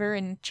Survivor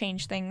and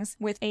change things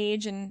with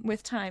age and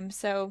with time.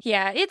 So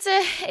yeah, it's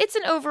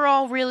an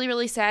overall really,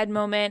 really sad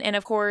moment. And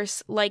of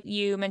course, like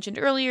you mentioned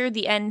earlier,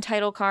 the end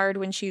title card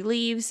when she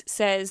leaves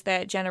says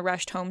that Jenna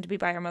rushed home to be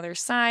by her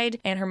mother's side,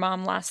 and her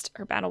mom lost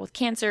her battle with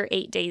cancer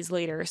 8 days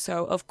later.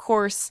 So of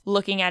course,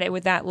 looking at it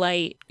with that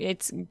light,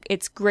 it's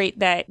great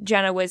that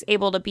Jenna was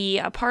able to be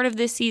a part of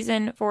this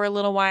season for a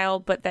little while,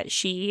 but that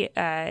she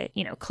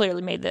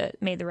clearly made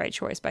the right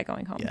choice by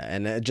going home. Yeah,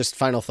 and just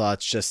final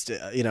thoughts, just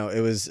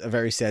it was a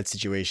very sad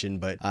situation,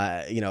 but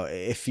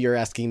if you're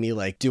asking me,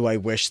 like, do I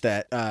wish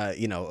that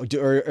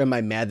or am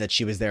I mad that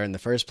she was there in the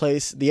first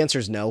place? The answer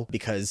is no,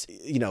 because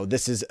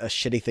this is a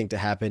shitty thing to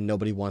happen.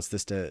 Nobody wants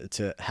this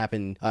to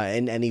happen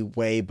in any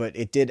way, but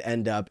it did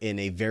end up in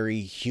a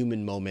very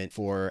human moment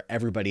for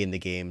everybody in the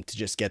game to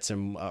just get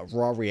some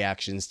raw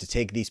reactions, to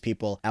take these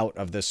people out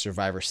of the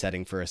Survivor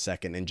setting for a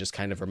second and just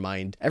kind of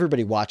remind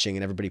everybody watching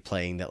and everybody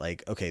playing that,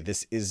 like, okay,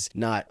 this is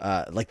not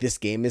like, this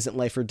game isn't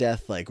life or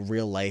death, like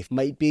real life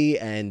might be,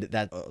 and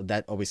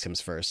that always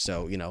comes first.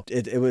 So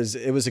it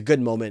was a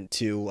good moment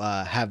to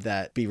have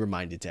that be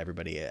reminded to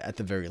everybody, at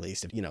the very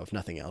least, if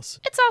nothing else.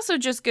 It's also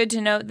just good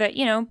to note that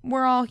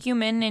we're all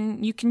human,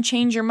 and you can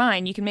change your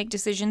mind. You can make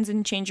decisions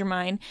and change your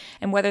mind,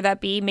 and whether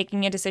that be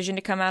making a decision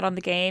to come out on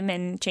the game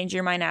and change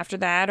your mind after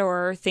that,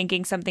 or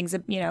thinking something's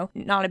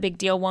not a big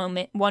deal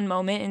one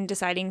moment and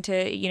deciding to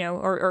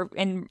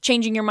and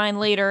changing your mind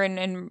later,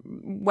 and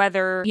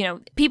whether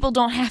people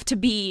don't have to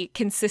be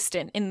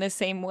consistent in the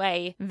same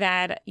way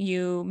that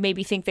you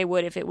maybe think they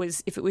would if it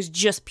was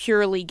just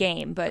purely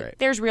game, but right.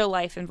 There's real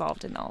life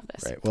involved in all of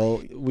this. Right.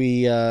 Well,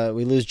 we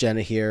lose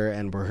Jenna here,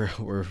 and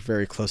we're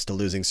very close to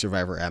losing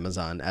Survivor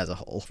Amazon as a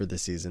whole for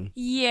this season.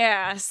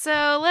 Yeah.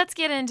 So let's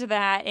get into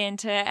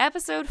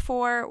episode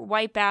 4,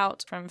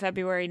 Wipeout, from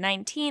February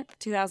 19th,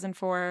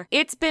 2004.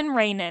 It's been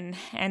raining,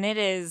 and it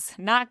is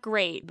not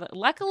great. But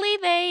luckily,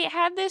 they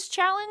had this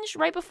challenge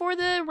right before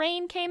the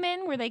rain came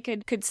in, where they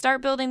could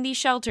start building these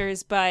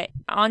shelters. But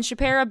on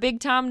Shapira, Big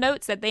Tom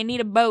notes that they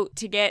need a boat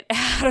to get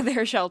out of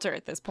their shelter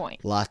at this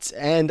point. Lots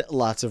and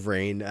lots of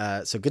rain.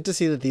 So good to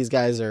see that these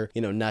guys are,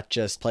 not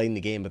just playing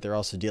the game, but they're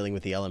also dealing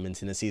with the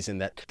elements in a season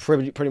that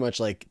pretty much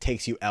like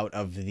takes you out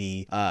of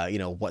the,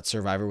 what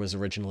Survivor was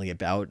originally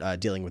about,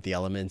 dealing with the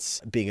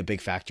elements being a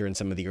big factor in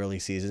some of the early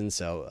seasons.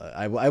 So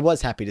I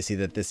was happy to see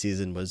that this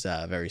season was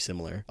very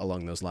similar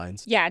along those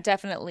lines. Yeah,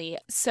 definitely.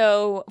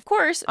 So, of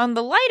course, on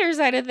the lighter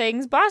side of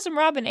things, Boston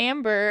Rob and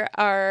Amber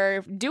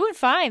are doing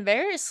fine.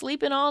 They're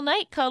sleeping all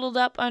night, cuddled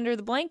up under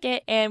the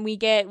blanket, and we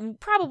get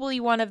probably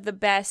one of the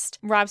best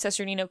Rob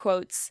Cesternino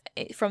quotes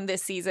from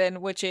this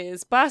season, which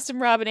is, Boston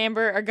Rob and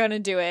Amber are gonna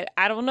do it.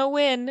 I don't know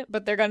when,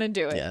 but they're gonna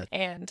do it. Yeah.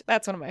 And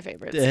that's one of my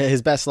favorites.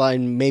 His best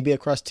line, maybe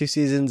across 2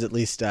 seasons, at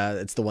least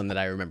it's the one that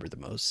I remember the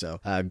most. So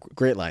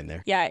great line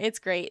there. Yeah, it's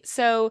great.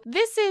 So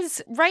this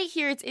is right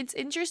here. It's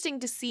interesting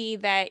to see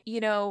that,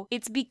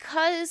 it's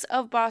because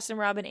of Boston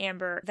Rob and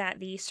Amber that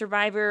the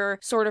Survivor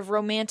sort of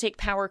romantic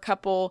power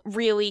couple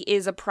really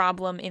is a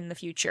problem in the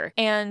future.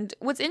 And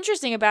what's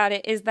interesting about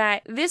it is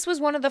that this was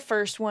one of the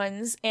first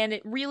ones, and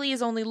it really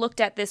is only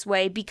looked at this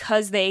way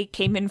because they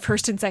came in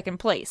first and second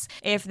place.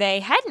 If they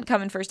hadn't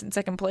come in first and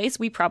second place,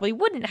 we probably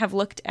wouldn't have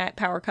looked at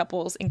power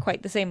couples in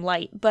quite the same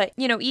light. But,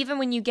 even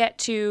when you get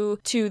to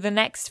the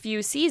next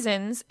few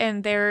seasons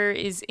and there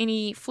is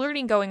any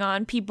flirting going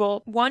on,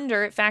 people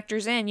wonder, it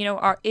factors in,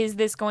 is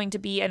this going to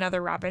be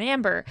another Rob and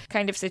Amber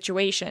kind of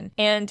situation?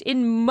 And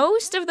in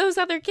most of those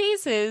other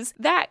cases,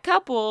 that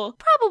couple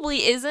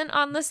probably isn't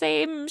on the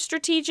same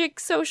strategic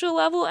social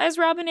level as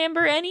Rob and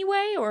Amber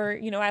anyway, or,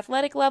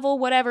 athletic level,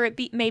 whatever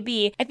it may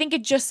be. I think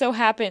it just so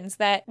happens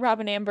that Rob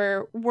and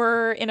Amber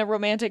were in a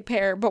romantic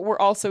pair, but were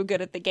also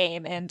good at the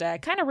game, and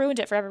kind of ruined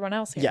it for everyone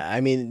else here. Yeah, I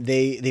mean,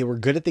 they were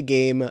good at the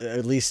game,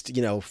 at least,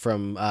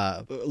 from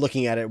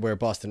looking at it, where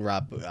Boston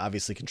Rob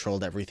obviously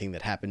controlled everything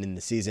that happened in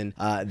the season.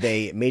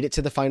 They made it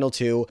to the final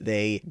 2.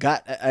 They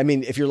got, I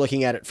mean, if you're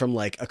looking at it from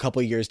like a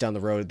couple years down the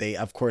road,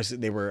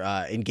 they were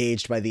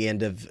engaged by the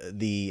end of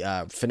the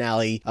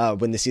finale.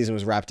 When the season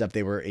was wrapped up,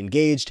 they were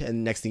engaged,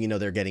 and next thing you know,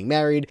 they're getting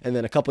married, and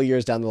then a couple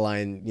years down the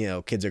line,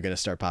 kids are going to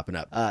start popping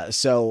up.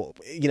 So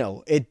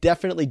it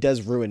definitely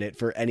does ruin it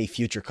for any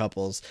future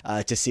couples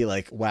to see,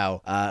 like,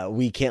 wow,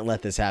 we can't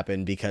let this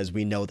happen because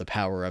we know the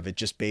power of it,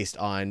 just based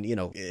on,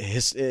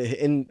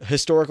 in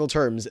historical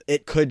terms,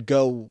 it could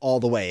go all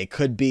the way. It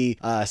could be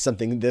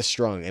something this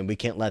strong, and we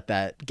can't let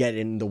that get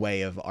in the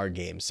way of our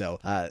game. So,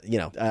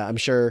 I'm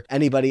sure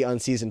anybody on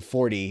season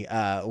 40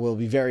 will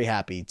be very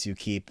happy to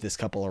keep this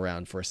couple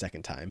around for a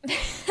second time.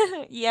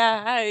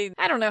 Yeah,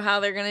 I don't know how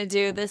they're gonna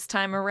do this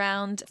time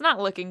around. It's not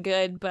looking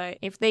good, but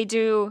if they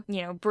do,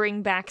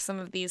 bring back some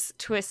of these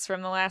twists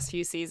from the last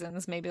few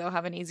seasons, maybe they'll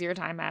have an easier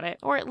time at it.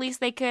 Or at least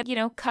they could,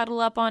 cuddle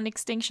up on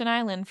Extinction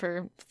Island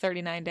for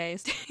 39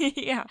 days.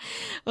 Yeah,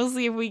 we'll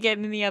see if we get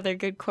any other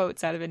good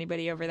quotes out of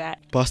anybody over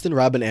that. Boston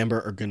Rob and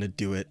Amber are gonna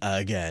do it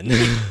again.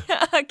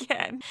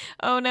 Again. time.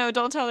 Oh no,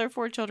 don't tell her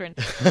 4 children.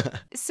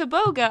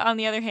 Saboga, on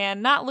the other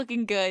hand, not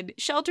looking good.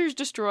 Shelter's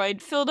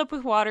destroyed, filled up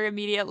with water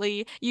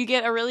immediately. You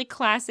get a really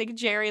classic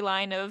Jerry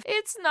line of,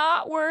 it's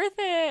not worth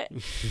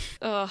it.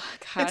 Oh,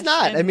 gosh. It's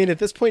not. I mean, at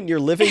this point, you're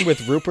living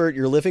with Rupert,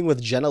 you're living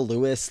with Jenna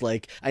Lewis.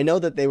 Like, I know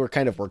that they were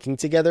kind of working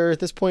together at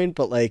this point,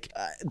 but like,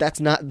 that's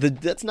not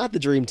the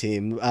dream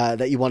team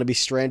that you want to be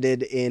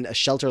stranded in a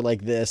shelter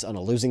like this on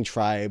a losing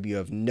tribe. You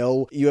have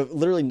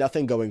literally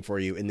nothing going for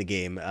you in the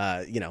game.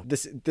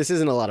 This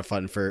isn't a lot of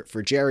fun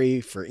for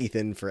Jerry, for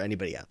Ethan, for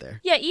anybody out there.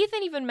 Yeah,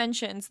 Ethan even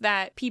mentions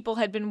that people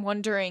had been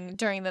wondering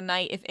during the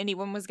night if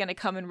anyone was going to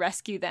come and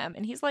rescue them.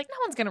 And he's like, no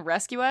one's going to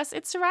rescue us.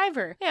 It's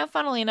Survivor. Yeah,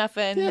 funnily enough,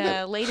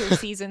 in later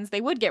seasons,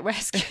 they would get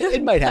rescued.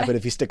 It might happen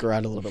if you stick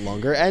around a little bit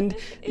longer. And,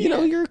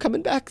 you're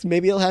coming back.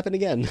 Maybe it'll happen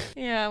again.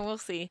 Yeah, we'll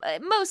see.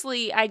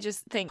 Mostly, I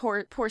just think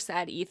poor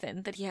sad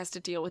Ethan that he has to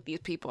deal with these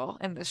people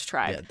in this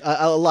tribe. Yeah,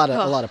 a lot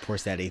of poor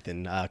sad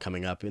Ethan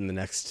coming up in the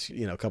next,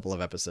 couple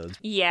of episodes.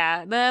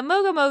 Yeah, the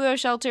Mogo Mogo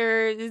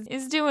shelter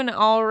is doing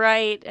all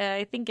right.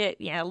 I think it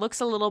looks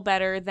a little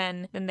better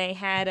than they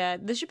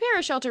had. The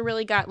Shapiro shelter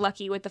really got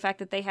lucky with the fact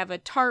that they have a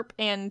tarp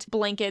and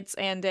blankets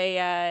and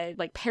a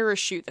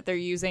parachute that they're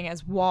using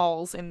as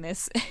walls in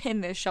this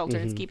shelter.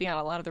 It's keeping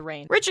out a lot of the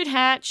rain. Richard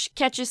Hatch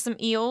catches some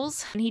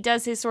eels, and he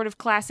does his sort of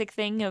classic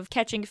thing of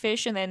catching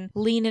fish and then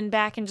leaning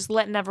back and just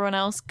letting everyone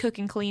else cook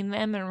and clean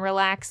them and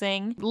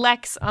relaxing.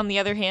 Lex, on the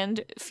other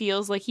hand,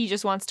 feels like he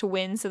just wants to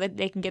win so that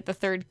they can get the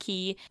 3rd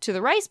key to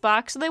the rice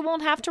box so they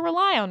won't have to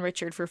rely on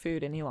Richard for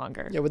food any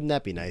longer. Yeah, wouldn't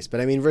that be nice?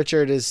 But I mean,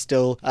 Richard is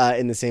still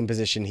in the same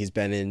position he's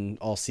been in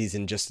all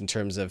season, just in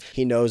terms of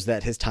he knows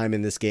that his time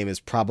in this game is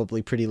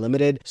probably pretty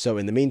limited. So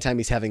in the meantime,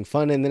 he's having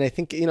fun. And then I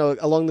think,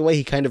 along the way,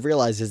 he kind of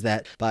realizes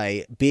that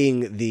by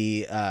being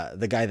the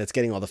guy that's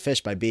getting all the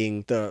fish, by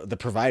being the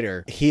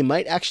provider, he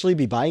might actually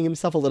be buying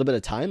himself a little bit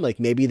of time. Like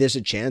maybe there's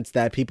a chance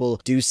that people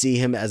do see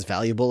him as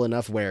valuable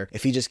enough where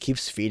if he just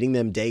keeps feeding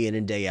them day in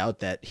and day out,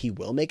 that he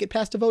will make it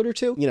past a vote or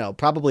two.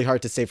 Probably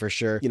hard to say for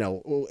sure,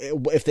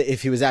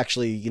 if he was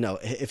actually,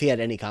 if he had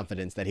any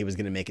confidence that he was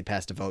going to make it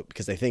past a vote,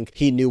 because I think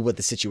he knew what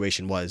the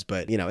situation was.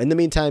 But, in the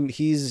meantime,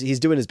 he's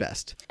doing his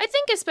best. I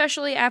think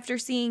especially after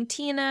seeing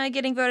Tina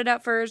getting voted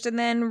out first and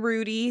then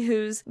Rudy,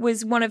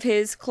 was one of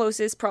his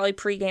closest, probably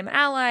pregame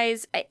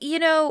allies,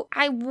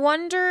 I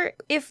wonder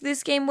if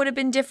this game would have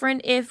been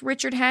different if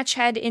Richard Hatch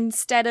had,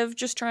 instead of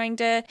just trying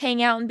to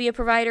hang out and be a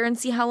provider and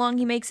see how long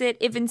he makes it,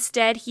 if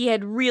instead he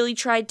had really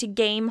tried to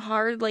game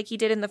hard like he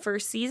did in the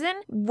first season.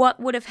 What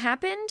would have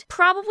happened?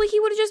 Probably he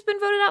would have just been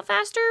voted out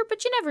faster,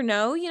 but you never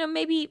know.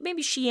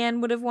 Maybe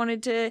Sheehan would have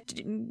wanted to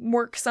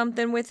work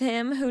something with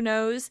him. Who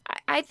knows?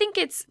 I think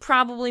it's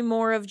probably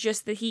more of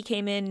just that he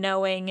came in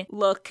knowing,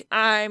 look,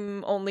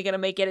 I'm only going to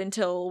make it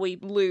until we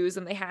lose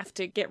and they have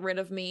to get rid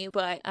of me.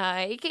 But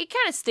it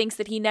kind of stinks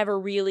that he never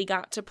really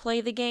got to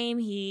play the game.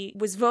 He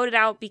was voted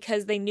out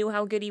because they knew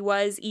how good he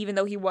was, even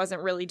though he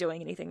wasn't really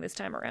doing anything this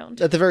time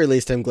around. At the very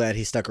least, I'm glad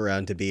he stuck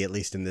around to be at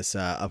least in this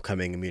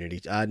upcoming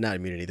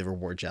the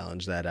reward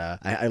challenge that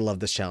I love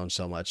this challenge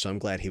so much. So I'm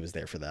glad he was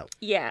there for that.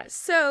 Yeah.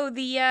 So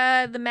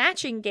the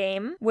matching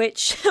game,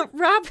 which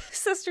Rob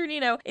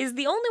Cesternino is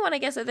the only one, I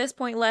guess, at this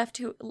point left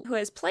who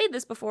has played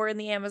this before in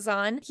the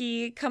Amazon.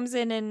 He comes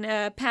in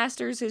and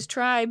pastors his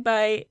tribe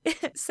by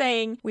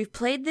saying, we've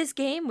played this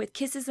game with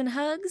kisses and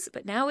hugs,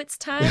 but now it's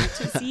time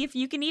to see if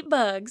you can eat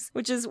bugs,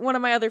 which is one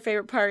of my other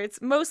favorite parts,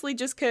 mostly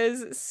just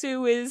because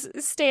Sue is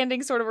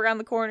standing sort of around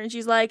the corner and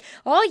she's like,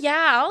 oh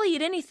yeah, I'll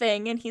eat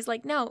anything. And he's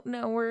like, no,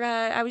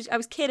 I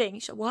was kidding.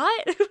 She's like,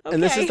 what? Okay.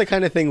 And this is the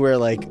kind of thing where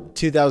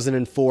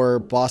 2004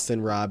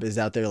 Boston Rob is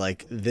out there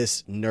like,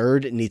 this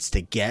nerd needs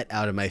to get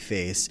out of my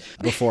face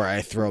before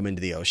I throw him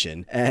into the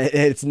ocean. And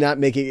it's not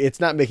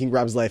making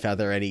Rob's life out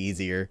there any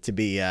easier to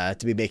be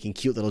making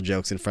cute little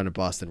jokes in front of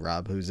Boston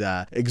Rob, who's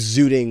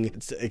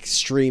exuding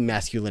extreme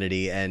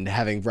masculinity, and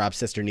having Rob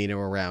Cesternino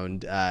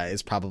around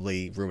is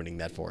probably ruining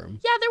that for him.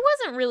 Yeah, there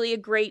wasn't really a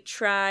great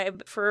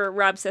tribe for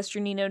Rob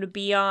Cesternino to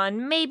be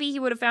on. Maybe he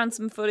would have found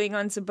some footing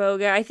on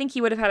Saboga. I think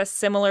he would have had a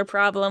similar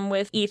problem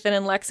with Ethan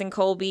and Lex and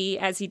Colby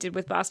as he did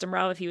with Boston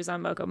Rob if he was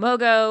on Mogo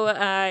Mogo.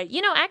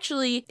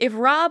 Actually, if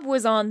Rob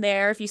was on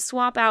there, if you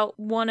swap out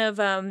one of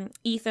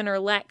Ethan or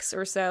Lex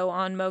or so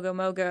on Mogo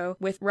Mogo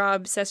with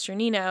Rob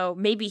Cesternino,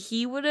 maybe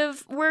he would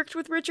have worked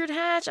with Richard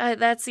Hatch.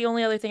 That's the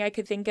only other thing I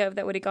could think of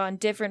that would have gone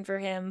different for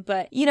him.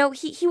 But,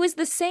 he was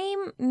the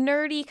same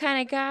nerdy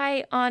kind of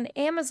guy on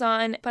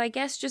Amazon, but I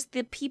guess just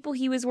the people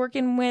he was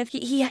working with,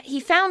 he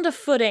found a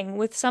footing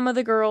with some of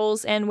the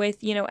girls and with,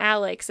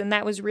 Alex, and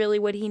that was really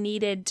what he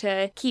needed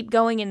to keep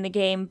going in the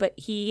game. But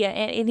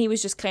he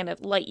was just kind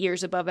of light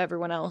years above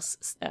everyone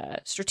else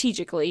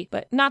strategically,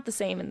 but not the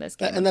same in this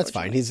game. And that's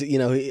fine. He's,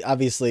 he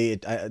obviously,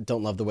 I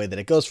don't love the way that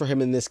it goes for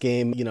him in this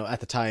game. At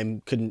the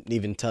time, couldn't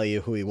even tell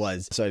you who he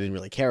was, so I didn't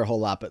really care a whole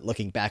lot. But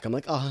looking back, I'm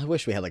like, oh, I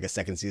wish we had a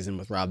second season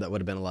with Rob. That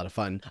would have been a lot of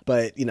fun.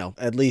 But,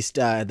 at least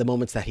the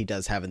moments that he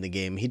does have in the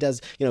game, he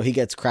does, he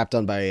gets crapped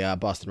on by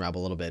Boston Rob a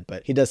little bit,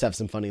 but he does have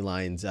some funny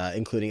lines,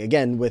 including,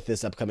 again, with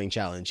this upcoming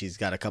challenge. He's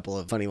got a couple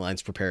of funny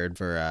lines prepared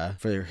for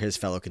his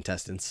fellow contestants.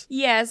 contestants.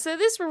 Yeah, so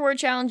this reward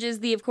challenge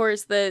is of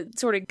course, the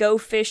sort of Go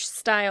Fish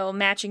style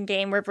matching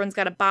game where everyone's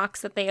got a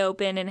box that they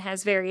open and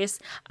has various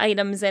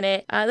items in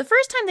it. The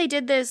first time they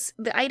did this,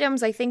 the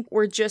items I think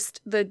were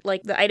just the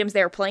items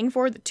they were playing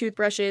for, the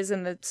toothbrushes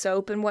and the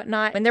soap and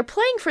whatnot. And they're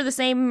playing for the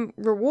same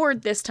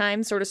reward this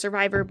time, sort of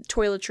Survivor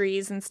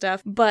toiletries and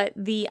stuff, but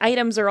the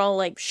items are all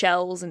like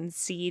shells and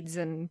seeds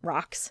and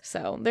rocks.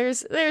 So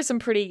there's some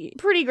pretty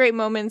great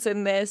moments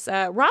in this.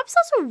 Rob's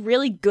also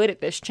really good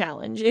at this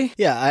challenge.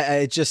 Yeah,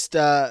 I just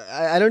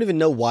I don't even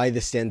know why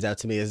this stands out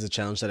to me as a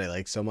challenge that I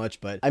like so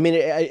much, but I mean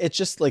it's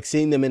just like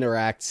seeing them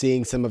interact,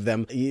 seeing some of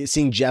them,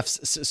 seeing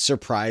Jeff's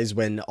surprise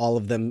when all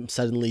of them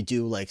suddenly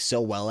do like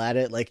so well at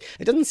it. Like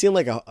it doesn't seem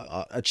like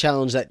a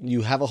challenge that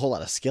you have a whole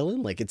lot of skill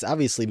in. Like it's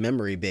obviously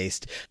memory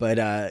based, but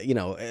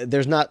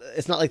it's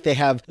not like they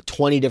have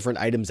 20 different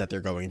items that they're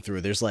going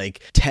through. There's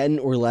like 10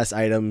 or less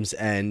items,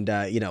 and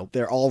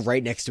they're all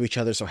right next to each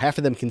other, so half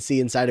of them can see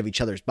inside of each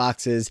other's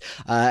boxes,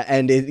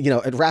 and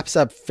it wraps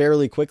up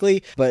fairly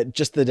quickly, but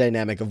just the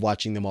dynamic of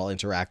watching them all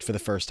interact for the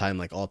first time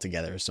like all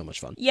together is so much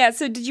fun. Yeah,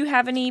 so did you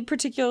have any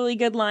particularly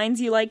good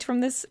lines you liked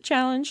from this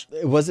challenge?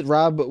 Was it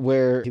Rob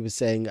where he was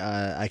saying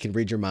I can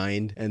read your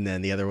mind, and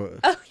then the other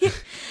Oh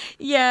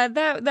yeah,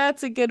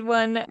 that's a good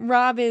one.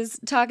 Rob is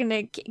talking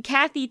to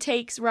Kathy,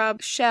 takes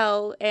Rob's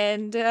shell,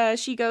 and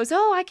she goes,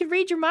 "Oh, I can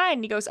read your mind."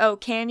 And he goes, "Oh,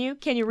 can you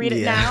read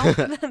it now?"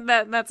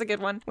 That's a good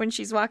one. When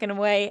she's walking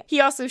away,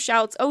 he also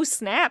shouts, "Oh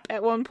snap!"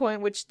 at one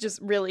point, which just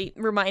really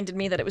reminded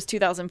me that it was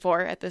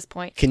 2004 at this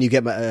point. Can you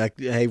get my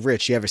hey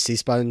Rich, you have a sea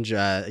sponge?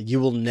 You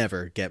will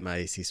never get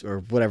my sea or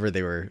whatever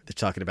they're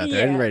talking about there.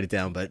 Yeah. I didn't write it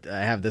down, but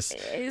I have this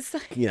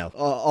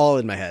all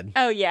in my head.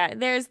 Oh yeah,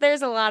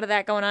 there's a lot of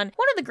that going on.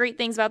 One of the great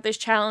things about this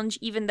challenge,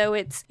 even though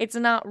it's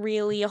not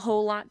really a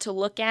whole lot to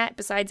look at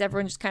besides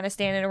everyone just kind of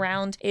standing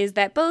around, is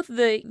that both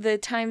the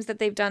times that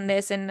they've done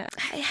this, and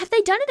have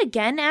they done it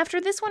again after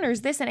this one, or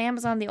is this and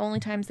Amazon the only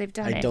times they've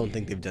done it? I don't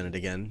think they've done it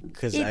again,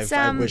 because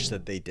I wish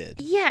that they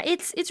did. Yeah,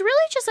 it's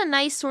really just a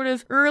nice sort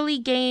of early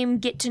game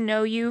get to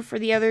know you for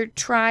the other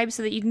tribes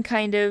so that you can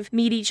kind of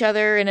meet each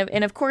other,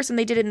 and of course when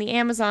they did it in the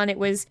Amazon, it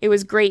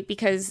was great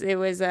because it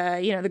was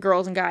the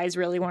girls and guys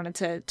really wanted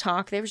to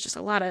talk. There was just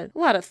a lot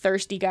of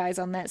thirsty guys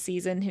on that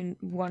season who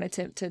wanted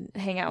to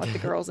hang out with the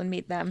girls and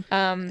meet them.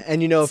 And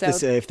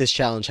if this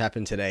challenge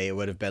happened today, it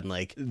would have been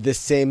like the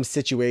same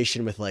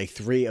situation with like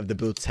 3 of the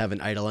booths have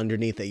an idol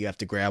underneath that you have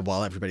to grab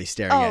while everybody's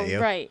staring at you.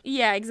 Oh, right.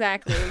 Yeah,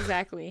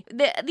 exactly.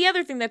 The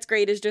other thing that's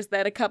great is just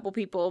that a couple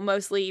people,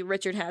 mostly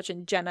Richard Hatch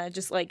and Jenna,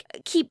 just like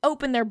keep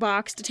open their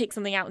box to take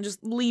something out and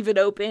just leave it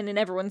open and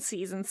everyone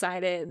sees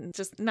inside it, and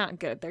just not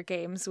good at their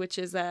games, which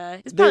is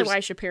probably why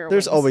Shapiro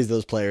There's wins. always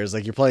those players,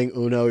 like you're playing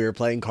Uno, you're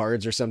playing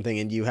cards or something,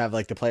 and you have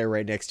like the player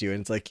right next to you,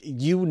 and it's like,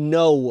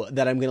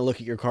 that I'm going to look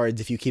at your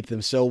cards if you keep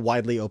them so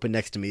widely open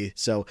next to me.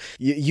 So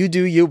you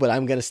do you, but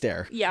I'm going to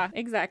stare. Yeah,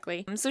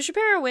 exactly. So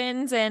Shapiro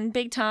wins, and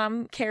Big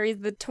Tom carries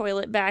the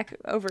toilet back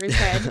over his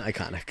head.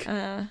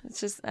 Iconic. It's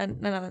just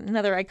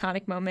another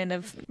iconic moment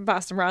of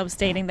Boston Rob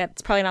stating that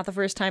it's probably not the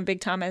first time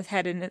Big Tom has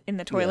head in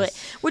the toilet,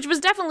 yes. Which was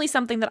definitely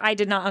something that I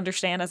did not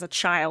understand as a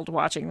child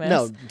watching this.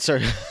 No,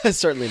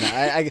 certainly not.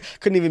 I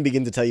couldn't even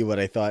begin to tell you what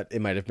I thought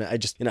it might have been. I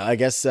just, I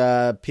guess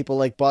people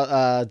like,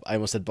 I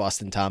almost said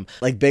Boston Tom,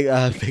 like Big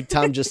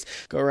Tom just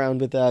go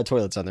around with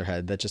toilets on their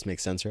head. That just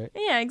makes sense, right?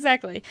 Yeah,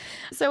 exactly.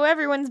 So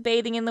everyone's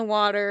bathing in the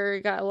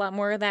water, got a lot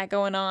more of that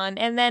going on.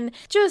 And then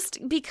just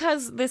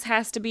because this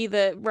has to be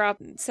the Rob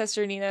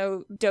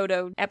Cesternino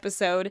Dodo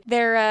episode,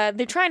 they're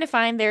trying to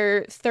find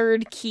their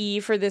third key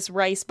for this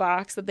rice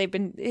box that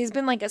has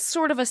been like a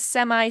sort of a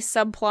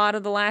semi-subplot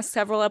of the last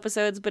several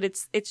episodes, but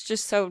it's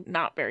just so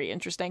not very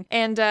interesting.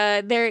 And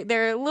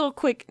their little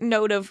quick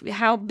note of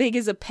how big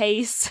is a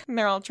pace.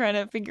 They're all trying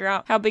to figure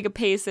out how big a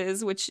pace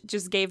is, which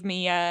just gave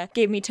me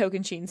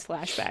Tocantins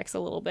flashbacks a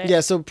little bit.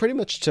 Yeah, so pretty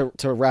much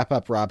to wrap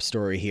up Rob's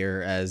story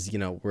here, as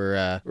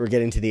we're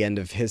getting to the end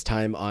of his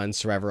time on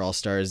Survivor All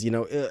Stars.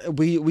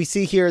 We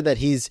see here that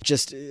he's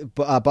just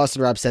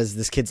Boston Rob says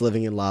this kid's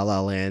living in La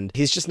La Land.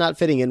 He's just not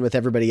fitting in with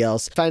everybody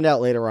else. Find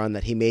out later on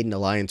that he made an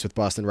alliance with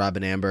Boston Rob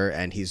and Amber,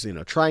 and he's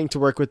trying to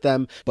work with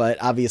them, but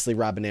obviously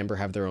Rob and Amber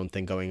have their own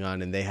thing going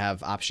on, and they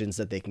have options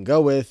that they can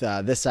go with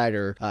this side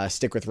or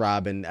stick with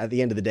Rob. And at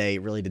the end of the day,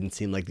 it really didn't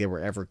seem like they were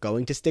ever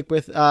going to stick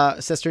with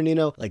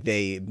Cesternino. Like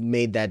they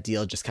made that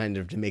deal just kind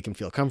of to make him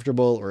feel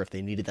comfortable, or if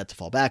they needed that to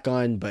fall back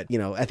on. But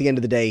at the end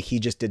of the day, he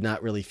just did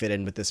not really fit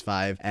in with this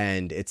 5,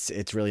 and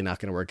it's really not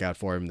going to work out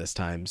for him this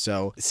time.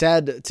 So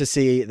sad to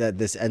see that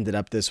this ended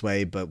up this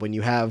way. But when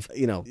you have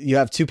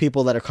 2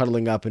 people that are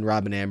cuddling up in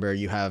Rob and Amber,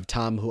 you have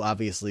Tom, who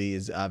obviously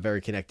is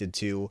very connected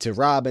to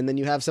Rob, and then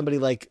you have somebody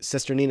like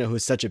Cesternino,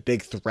 who's such a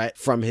big threat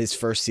from his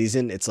first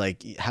season. It's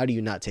like, how do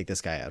you not take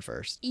this guy out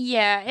first?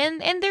 Yeah,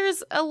 and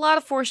there's a lot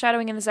of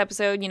foreshadowing in this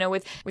episode,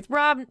 with with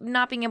Rob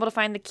not being able to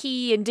find the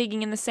key and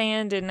digging in the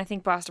sand. And I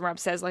think Boston Rob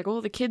says like,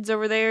 oh, the kids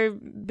over there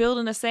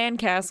building a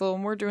sandcastle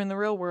and we're doing the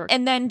real work.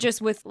 And then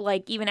just with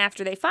like, even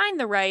after they find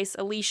the rice,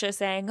 Alicia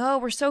saying, oh,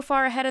 we're so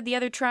far ahead of the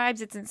other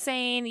tribes. It's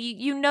insane.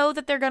 You know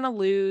that they're going to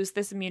lose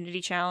this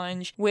immunity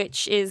challenge,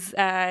 which is,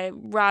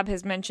 Rob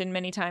has mentioned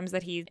many times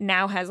that he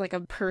now has like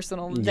a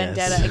personal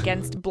vendetta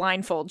against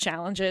blindfold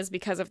challenges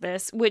because of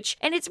this,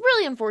 and it's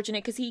really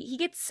unfortunate because he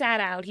gets sat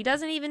out. He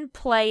doesn't even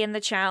play in the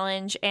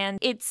challenge. And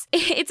it's a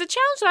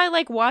challenge that I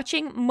like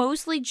watching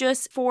mostly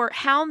just for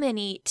how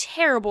many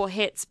terrible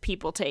hits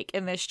people take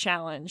in this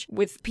challenge,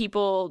 with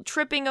people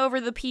tripping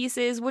over the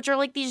pieces, which are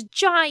like these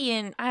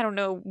giant, I don't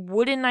know,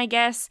 wooden, I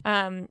guess,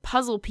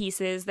 puzzle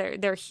pieces.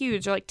 They're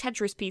huge. They're like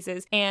Tetris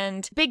pieces.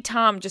 And Big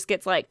Tom just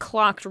gets like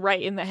clocked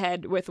right in the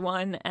head with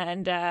one.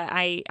 And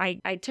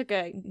I took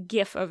a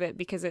gif of it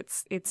because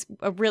it's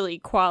a really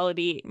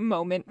quality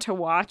moment to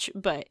watch,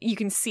 but you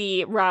can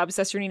see Rob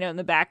Cesternino in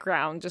the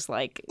background just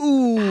like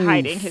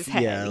hiding his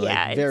head.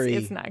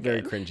 It's not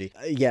good. Very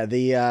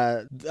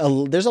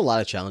cringy. There's a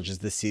lot of challenges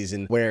this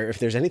season where if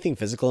there's anything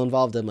physical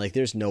involved, I'm like,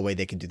 there's no way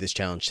they can do this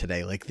challenge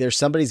today. Like,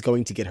 somebody's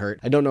going to get hurt.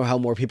 I don't know how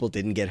more people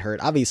didn't get hurt.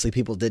 Obviously,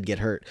 people did get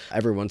hurt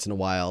every once in a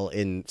while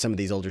in some of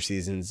these older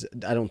seasons.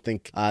 I don't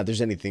think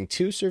there's anything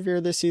too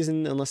severe this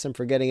season, unless I'm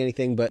forgetting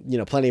anything, but,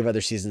 plenty of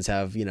other seasons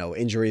have,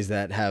 injuries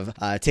that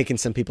have taken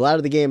some people out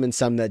of the game and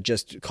some that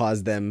just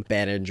cause them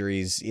bad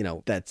injuries,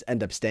 that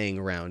end up staying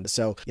around.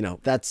 So,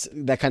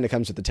 that kind of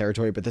comes with the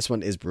territory, but this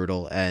one is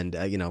brutal. And,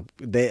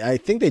 I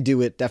think they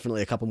do it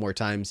definitely a couple more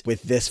times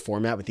with this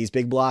format, with these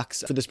big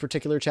blocks for this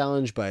particular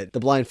challenge, but the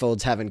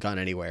blindfolds haven't gone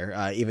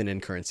anywhere. Even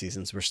in current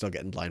seasons, we're still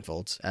getting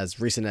blindfolds as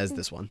recent as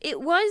this one.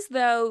 It was,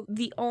 though,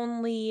 this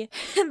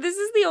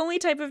is the only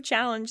type of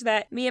challenge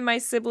that me and my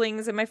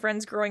siblings and my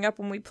friends growing up,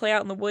 when we play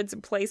out in the woods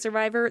and play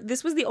Survivor,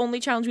 this was the only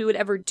challenge we would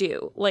ever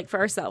do, like for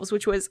ourselves,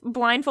 which was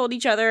blindfold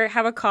each other,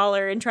 have a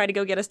collar, and try to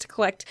go get us to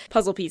collect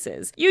puzzle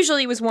pieces.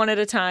 Usually it was one at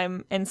a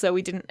time, and so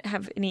we didn't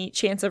have any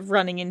chance of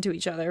running into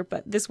each other,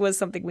 but this was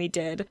something we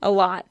did a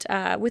lot,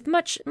 with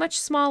much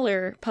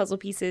smaller puzzle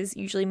pieces,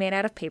 usually made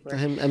out of paper.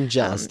 I'm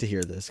jealous to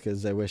hear this,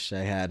 because I wish I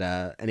had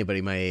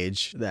anybody my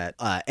age that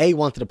A,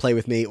 wanted to play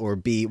with me, or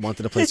B,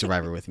 wanted to play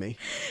Survivor with me.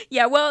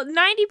 Yeah, well,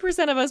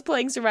 90% of us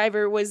playing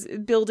Survivor was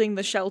building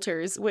the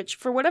shelters, which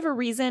for whatever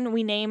reason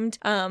we named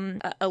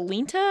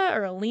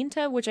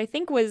Alinta, which I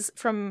think was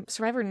from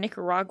Survivor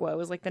Nicaragua. It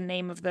was like the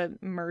name of the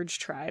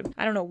merged tribe.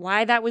 I don't know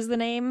why that was the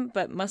name,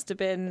 but must have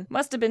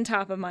been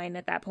top of mind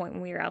at that point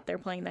when we were out there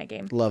playing that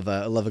game. Love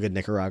a good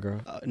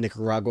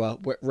Nicaragua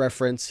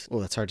reference. Oh,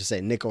 that's hard to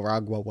say.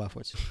 Nicaragua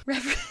reference.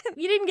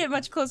 You didn't get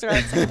much closer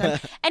on second time.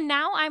 And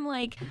now I'm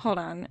like, hold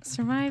on,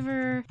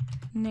 Survivor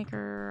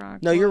Nicaragua.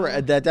 No, you're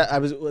right. That I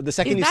was the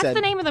second you said. That's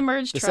the name of the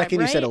merged tribe. The second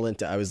right? you said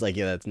Alinta, I was like,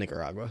 yeah, that's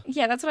Nicaragua.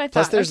 Yeah, that's what I thought.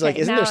 Plus, there's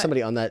isn't there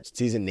somebody on that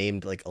season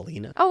named like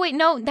Alina? Oh wait,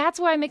 no, that's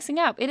why I'm mixing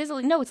up. It is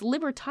it's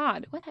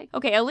Libertad. What?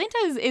 Okay,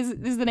 Alinta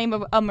is the name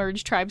of a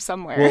merged tribe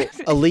somewhere.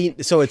 Well,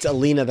 so it's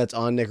Alina that's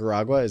on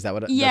Nicaragua. Is that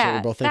what? Yeah, that's what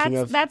we're both thinking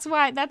of. That's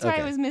why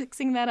I was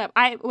mixing that up.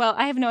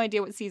 I have no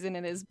idea what season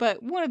it is,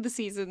 but one of the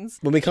seasons.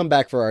 When we come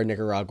back for our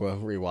Nicaragua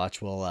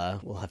rewatch,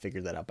 we'll have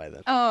figured that out by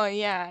then. Oh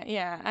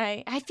yeah.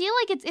 I feel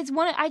like it's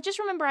one. I just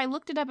remember I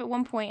looked it up at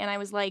one point and I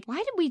was like, why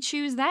did we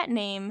choose that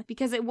name?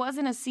 Because it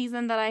wasn't a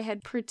season that I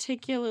had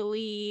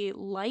particularly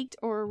liked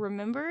or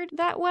remembered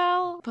that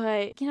well.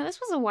 But this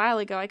was a while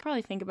ago. I could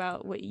probably think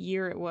about what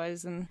year it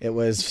was. And it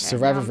was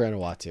Survivor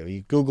Vanuatu.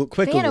 You Google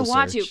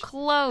Vanuatu, search.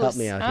 close. Help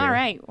me out here. All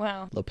right,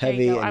 well,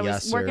 Lopevi and I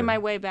was working my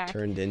way back.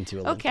 Turned into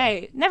Alinta.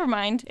 Okay, never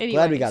mind. Anyway,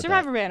 glad we got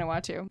Survivor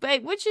Vanuatu,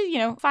 but which is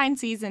fine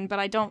season, but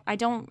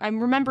I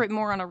remember it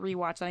more on a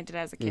rewatch than I did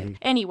as a kid. Mm-hmm.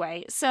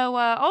 Anyway, so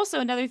also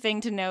another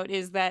thing to note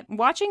is that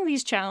watching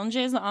these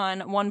challenges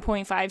on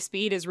 1.5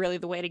 speed is really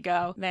the way to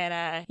go.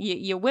 That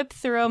you whip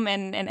through them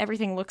and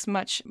everything looks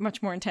much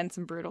more intense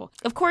and brutal.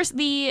 Of course,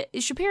 the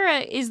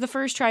Shapira is the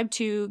first tribe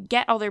to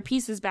get all their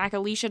pieces back.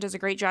 Alicia does a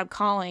great job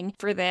calling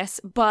for this,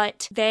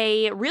 but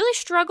they really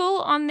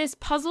struggle on this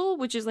puzzle,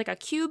 which is like a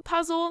cube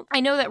puzzle. I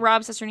know that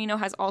Rob Cesternino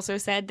has also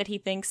said that he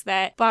thinks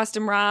that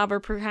Boston Rob or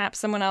perhaps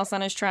someone else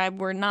on his tribe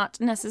were not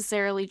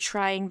necessarily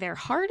trying their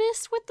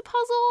hardest with the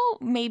puzzle,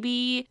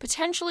 maybe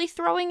potentially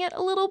throwing it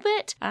a little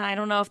bit. I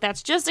don't know if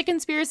that's just a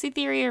conspiracy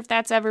theory or if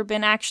that's ever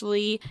been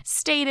actually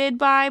stated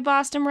by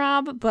Boston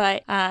Rob,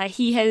 but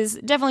he has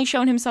definitely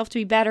shown himself to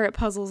be better at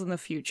puzzles in the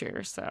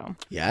future. So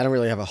yeah, I don't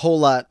really have a whole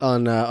lot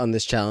on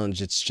this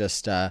challenge. It's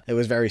just it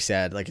was very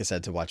sad, like I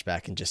said, to watch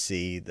back and just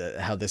see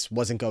how this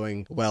wasn't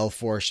going well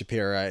for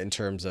Shapira in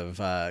terms of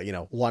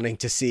wanting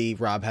to see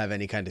Rob have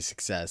any kind of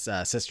success.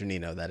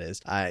 Cesternino, that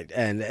is.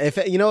 And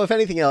if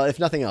anything else, if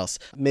nothing else,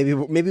 maybe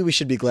we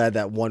should be glad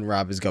that one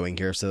Rob is going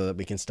here so that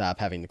we can stop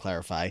having to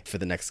clarify for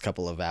the next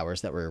couple of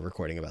hours that we're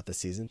recording about this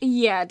season.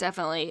 Yeah,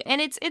 definitely.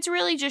 And it's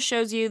really just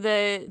shows you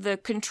the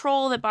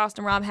control that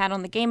Boston Rob had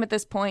on the game at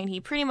this point. He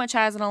pretty much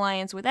has an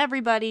alliance with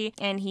everybody,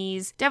 and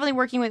he's definitely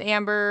working with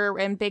Amber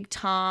and Big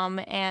Tom.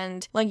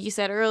 And like you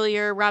said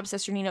earlier, Rob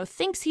Cesternino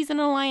thinks he's in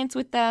an alliance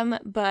with them,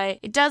 but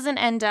it doesn't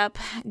end up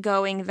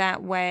going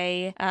that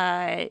way.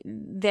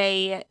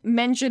 They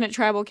mention at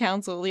Tribal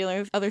Council, the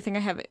only other thing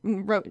I have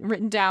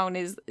written down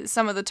is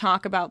some of the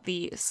talk about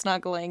the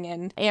snuggling,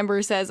 and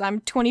Amber says,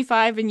 I'm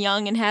 25 and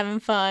young and having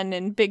fun,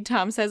 and Big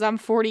Tom says, I'm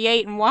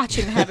 48 and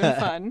watching having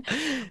fun,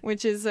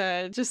 which is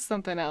just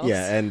something else.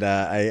 Yeah, and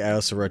I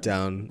also wrote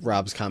down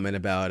Rob's comment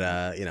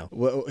about,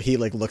 he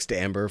like looks to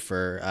Amber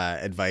for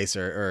advice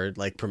or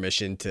like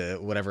permission to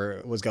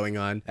whatever was going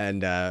on,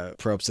 and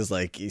Probst is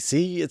like, you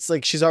see, it's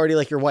like she's already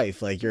like your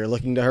wife, like you're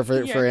looking to her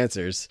for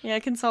answers. Yeah,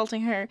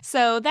 consulting her.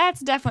 So that's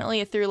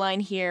definitely a through line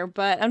here,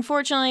 but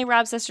unfortunately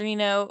Rob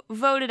Cesternino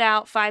voted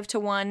out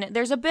 5-1.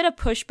 There's a bit of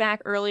pushback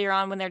earlier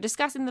on when they're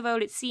discussing the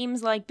vote. It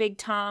seems like Big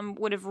Tom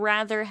would have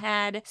rather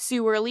had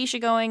Sue or Alicia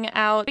going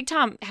out. Big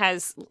Tom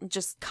has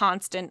just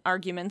constant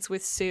arguments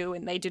with Sue,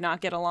 and they do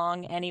not get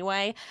along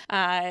anyway.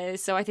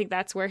 So I think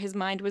that's where his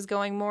mind was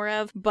going more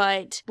of.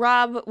 But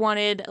Rob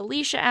wanted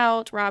Alicia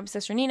out, Rob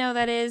Cesternino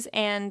that is,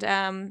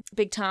 and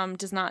Big Tom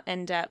does not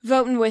end up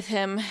voting with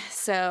him.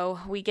 So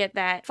we get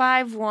that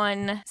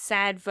 5-1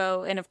 sad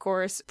vote, and of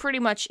course, pretty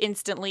much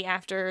instantly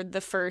after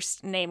the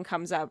first name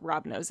comes up,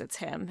 Rob knows it's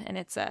him, and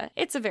it's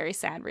a very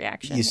sad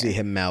reaction. You see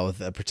him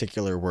mouth a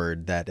particular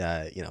word that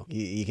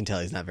you can tell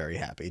he's not very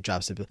happy. He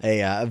drops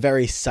a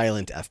very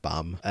silent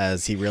F-bomb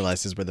as he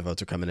realizes where the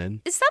votes are coming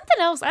in. It's something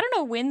else. I don't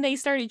know when they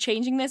started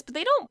changing this, but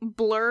they don't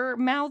blur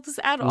mouths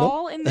at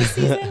all in this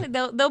season.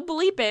 They'll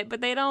bleep it,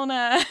 but they don't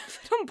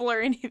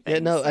blur anything. Yeah,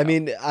 no, so. I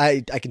mean,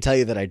 I can tell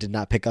you that I did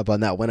not pick up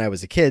on that when I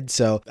was a kid.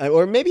 So,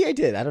 or maybe I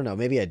did. I don't know.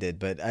 Maybe I did,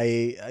 but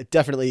I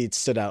definitely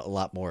stood out a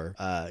lot more.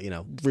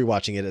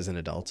 Rewatching it as an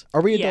adult.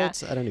 Are we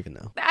adults? I don't even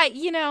know.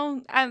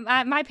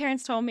 My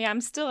parents told me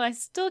I'm still a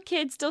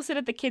kid, still sit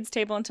at the kids'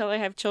 table until I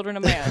have children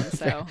of my own.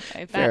 So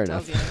if that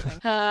tells you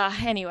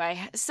anything. Anyway,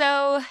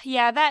 so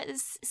yeah, that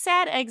is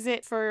sad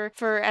exit for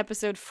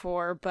episode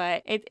 4,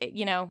 but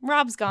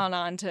Rob's gone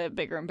on to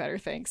bigger and better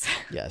things.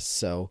 Yes.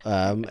 So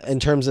in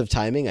terms of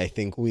timing, I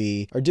think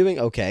we are doing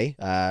okay.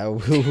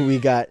 We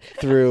got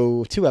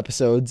through 2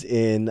 episodes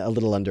in a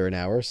little under an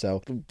hour.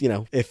 So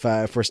if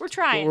we're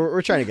trying,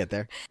 we're trying to get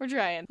there. We're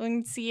trying. We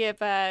can see if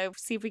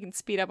we can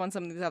speed up on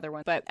some of these other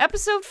ones. But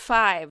episode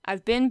 5,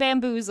 I've Been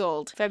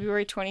Bamboozled,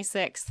 February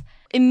 26th.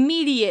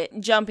 Immediate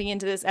jumping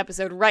into this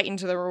episode right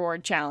into the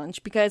reward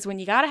challenge, because when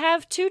you gotta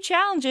have 2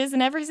 challenges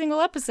in every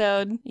single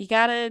episode, you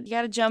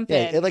gotta jump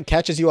in. It like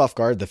catches you off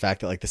guard, the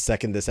fact that like the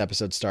second this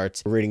episode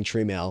starts, we're reading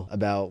Tree Mail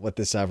about what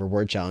this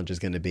reward challenge is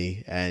going to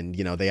be, and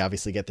they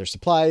obviously get their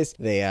supplies.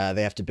 They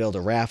have to build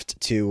a raft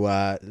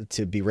to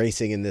be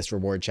racing in this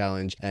reward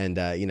challenge, and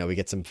we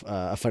get some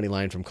a funny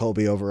line from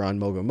Colby over on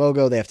Mogo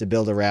Mogo. They have to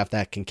build a raft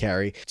that can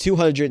carry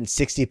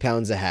 260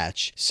 pounds a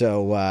hatch.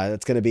 So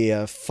that's going to be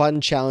a fun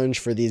challenge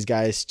for these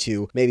guys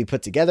to maybe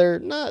put together.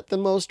 Not the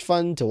most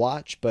fun to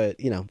watch, but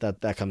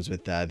that comes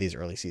with these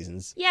early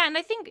seasons. Yeah, and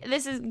I think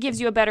this gives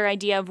you a better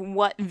idea of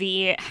what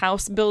the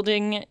house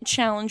building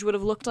challenge would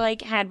have looked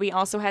like had we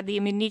also had the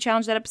immunity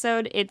challenge that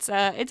episode. It's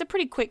a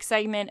pretty quick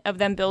segment of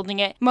them building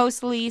it.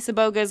 Mostly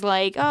Saboga's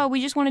like, oh,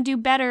 we just want to do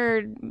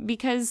better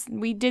because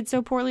we did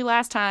so poorly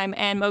last time,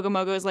 and Mogo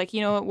Mogo is like,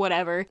 you know what,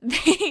 whatever.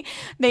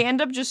 They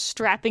end up just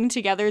strapping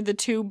together the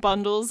 2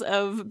 bundles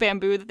of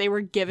bamboo that they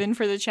were given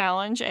for the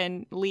challenge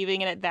and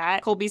leaving it at that.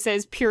 Colby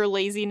says pure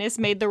laziness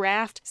made the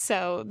raft,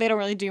 so they don't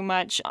really do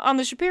much. On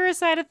the Shapiro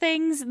side of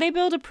things, they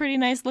build a pretty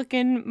nice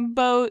looking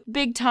boat.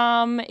 Big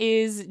Tom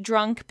is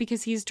drunk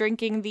because he's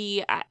drinking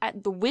the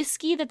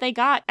whiskey that they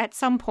got at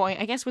some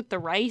point, I guess with the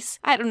rice.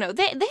 I don't know.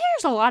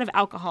 There's a lot of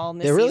alcohol in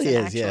this season, really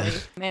is,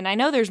 actually. yeah. And I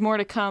know there's more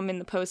to come in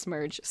the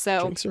post-merge.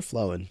 So drinks are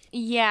flowing.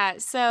 Yeah,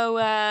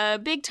 so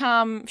Big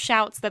Tom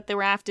shouts that the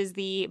raft is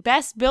the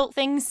best built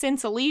thing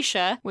since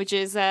Alicia, which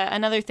is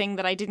another thing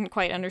that I didn't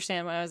quite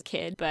understand when I was a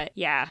kid, but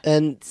yeah.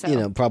 And,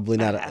 probably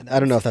not, I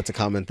don't know if that's a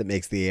comment that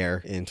makes the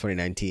air in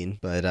 2019,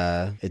 but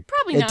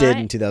it did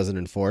in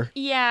 2004.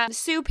 Yeah,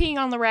 Sue peeing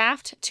on the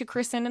raft to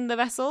christen the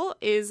vessel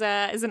is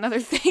another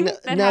thing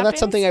that happens. That's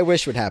something I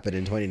wish would happen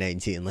in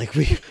 2019. Like,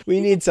 we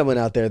need someone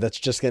out there that's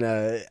just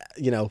gonna,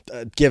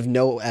 give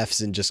no Fs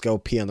and just go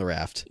pee on the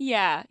raft.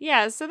 Yeah,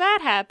 so that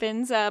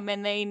happens,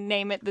 and they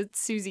name it the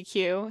Susie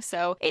Q.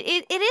 So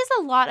it is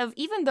a lot of,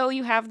 even though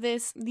you have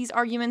these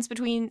arguments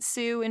between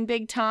Sue and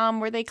Big Tom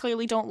where they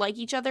clearly don't like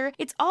each other,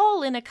 it's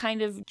all in a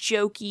kind of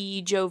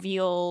jokey,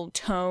 jovial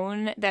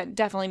tone that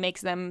definitely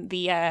makes them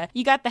the,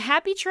 you got the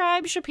happy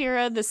tribe,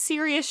 Shapira, the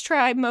serious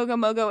tribe, Mogo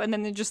Mogo, and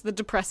then just the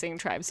depressing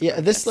tribe.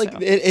 Yeah, this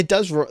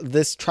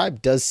this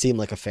tribe does seem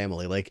like a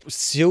family. Like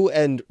Sue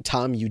and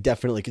Tom, you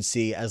definitely could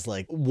see as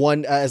like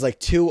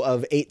two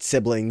of 8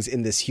 siblings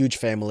in this huge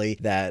family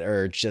that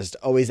are just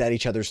always at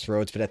each other's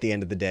throats. But at the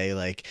end of the day,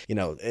 like, you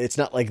know, it's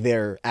not like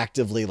they're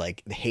actively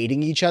like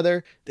hating each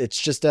other. It's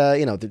just,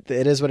 you know,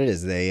 it is what it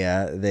is.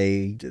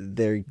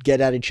 They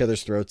get at each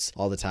other's throats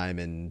all the time.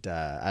 And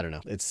I don't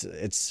know.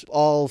 It's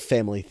all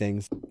family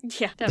things.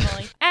 Yeah,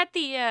 definitely. At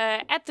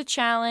the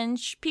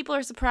challenge, people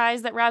are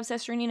surprised that Rob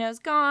Cesternino is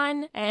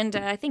gone. And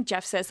I think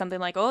Jeff says something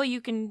like, oh,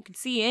 you can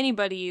see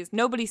anybody.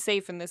 Nobody's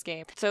safe in this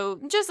game. So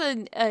just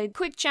a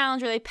quick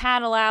challenge where they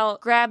paddle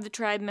out, grab the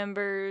tribe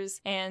members,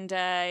 and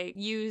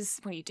use,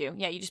 what do you do?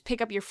 Yeah, you just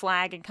pick up your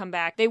flag and come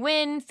back. They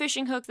win,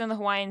 fishing hooks, then the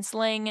Hawaiian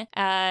sling.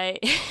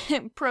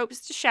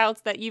 Probst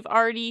shouts that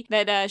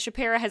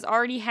Shapira has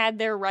already had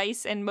their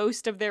rice and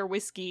most of their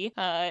whiskey.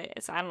 So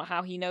I don't know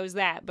how he knows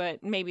that,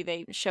 but maybe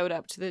they showed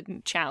up to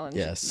the challenge.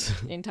 Yes.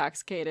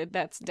 Intoxicated.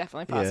 That's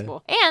definitely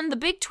possible. Yeah. And the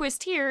big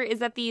twist here is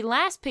that the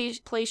last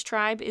place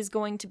tribe is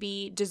going to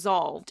be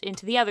dissolved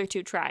into the other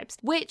 2 tribes,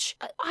 which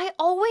I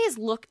always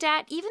looked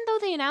at, even though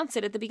they announced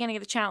it at the beginning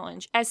of the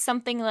challenge, as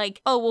something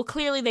like, oh, well,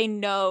 clearly they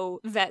know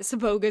that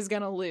Saboga's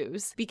gonna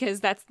lose because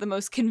that's the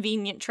most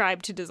convenient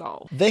tribe to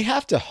dissolve. They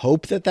have to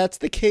hope that that's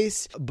the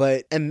case,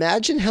 but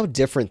imagine how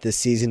different this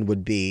season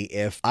would be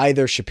if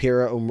either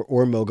Shapira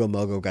or Mogo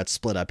Mogo got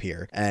split up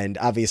here. And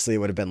obviously it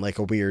would have been like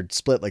a weird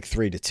split, like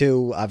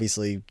 3-2,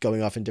 obviously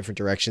going off in different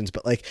directions.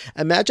 But like,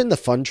 imagine the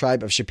fun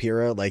tribe of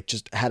Shapira, like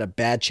just had a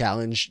bad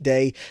challenge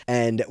day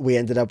and we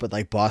ended up with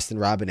like Boston,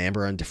 Rob, and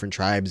Amber on different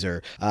tribes,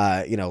 or,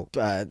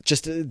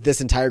 just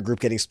this entire group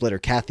getting split, or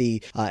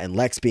Kathy and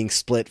Lex being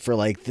split for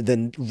like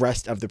the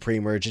rest of the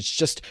pre-merge. It's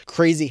just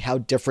crazy how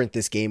different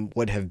this game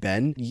would have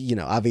been. You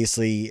know,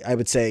 obviously I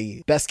would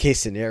say best case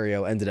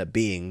scenario ended up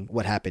being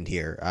what happened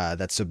here,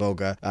 that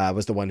Saboga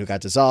was the one who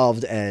got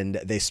dissolved and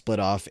they split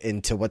off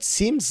into what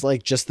seems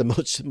like just the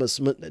most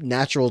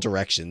natural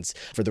directions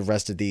for the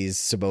rest of these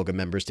Saboga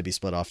members to be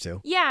split off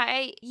to. Yeah,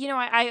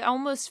 I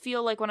almost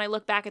feel like when I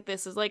look back at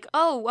this is like,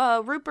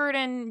 oh, Rupert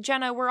and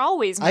Jenna were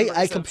always members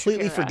I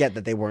completely forget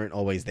that they weren't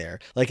always there.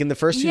 Like in the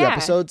first few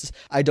episodes,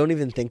 I don't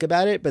even think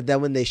about it, but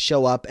then when they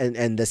show up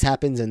and this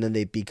happens and then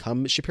they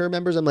become Shapira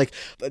members, I'm like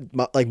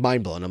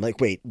mind blown. I'm like,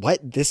 wait, what?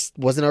 This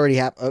wasn't already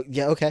happening? Oh,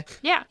 yeah, okay.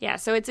 Yeah.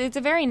 So it's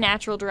a very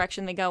natural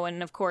direction they go in.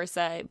 And of course,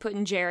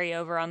 putting Jerry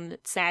over on the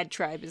sad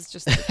tribe is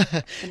just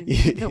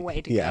the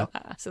way to go.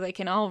 So they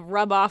can all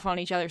rub off on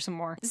each other some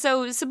more.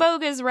 So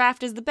Saboga's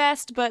raft is the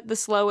best, but the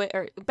slowest,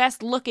 or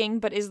best looking,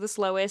 but is the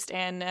slowest,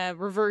 and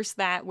reverse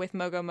that with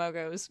Mogo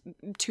Mogo's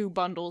 2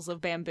 bundles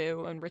of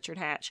bamboo and Richard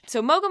Hatch.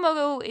 So Mogo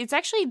Mogo, it's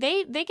actually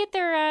they get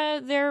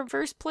their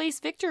first place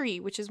victory,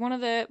 which is one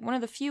of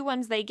the few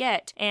ones they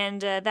get,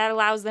 and that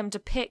allows them to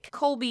pick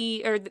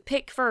Colby, or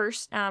pick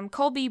first.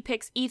 Colby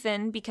picks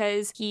Ethan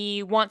because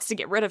he wants to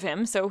get rid of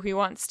him, so he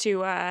wants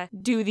to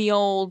do the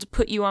old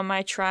put you on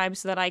my tribe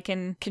so that I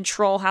can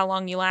control how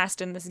long you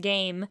last in this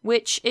game,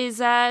 which is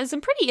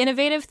some pretty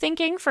innovative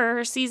thinking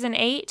for season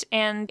 8,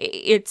 and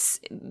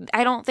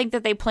I don't think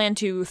that they plan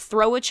to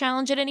throw a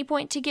challenge at any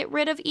point to get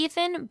rid of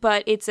Ethan,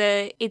 but it's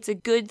a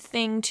good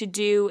thing to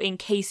do in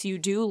case you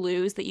do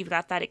lose, that you've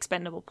got that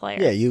expendable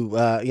player.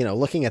 Yeah,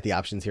 looking at the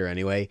options here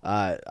anyway,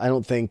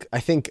 I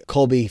think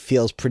Colby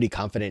feels pretty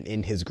confident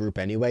in his group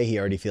anyway. He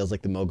already feels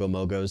like the Mogo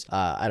Mogos,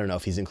 I don't know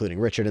if he's including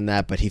Richard in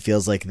that, but he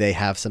feels like they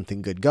have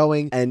something good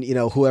going, and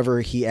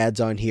whoever he adds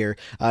on here,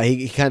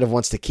 he kind of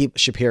wants to keep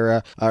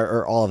Shapira,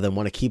 or all of them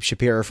want to keep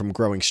Shapira from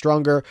growing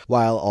stronger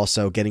while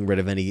also getting rid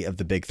of any of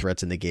the big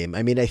threats in the game.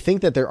 I mean, I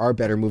think that there are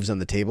better moves on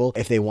the table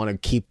if they want to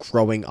keep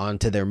growing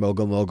onto their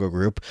Mogo Mogo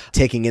group.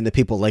 Taking in the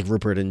people like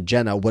Rupert and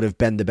Jenna would have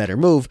been the better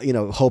move.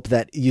 Hope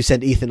that you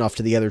send Ethan off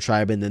to the other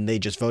tribe and then they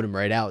just vote him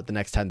right out the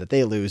next time that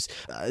they lose.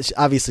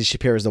 Obviously,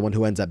 Shapira is the one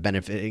who ends up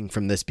benefiting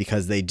from this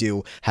because they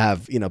do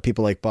have,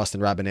 people like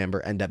Boston, Rob, and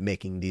Amber end up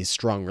making these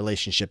strong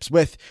relationships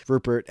with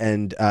Rupert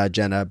and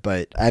Jenna.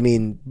 But I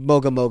mean,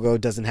 Mogo Mogo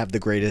doesn't have the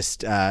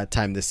greatest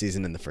time this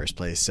season in the first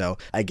place. So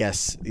I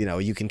guess,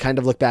 you can kind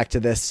of look back to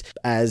this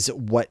as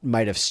what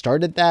might have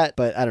started that.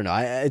 But I don't know.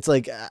 It's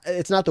like,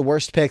 it's not the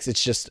worst picks.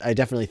 It's just, I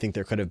definitely think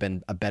there could have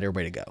been a better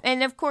way to go.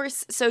 And of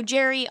course, so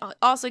Jerry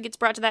also gets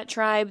brought to that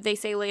tribe, they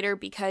say later,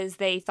 because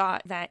they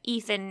thought that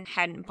Ethan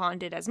hadn't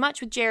bonded as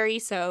much with Jerry.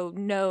 So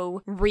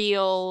no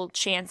real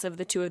chance of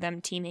the 2 of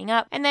them teaming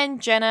up. And then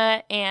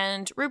Jenna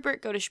and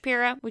Rupert go to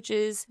Shapira, which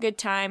is a good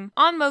time.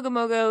 On Mogo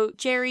Mogo,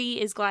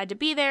 Jerry is glad to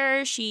be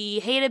there. She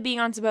hated being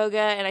on Saboga,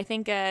 and I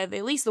think at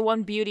least the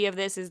one beauty of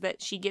this is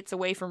that she gets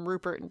away from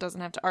Rupert and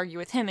doesn't have to argue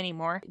with him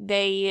anymore.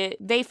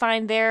 They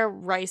find their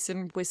rice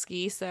and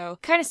whiskey, so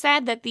kind of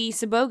sad that the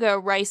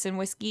Saboga rice and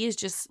whiskey is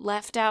just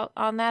left out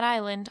on that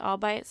island all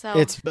by itself.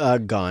 It's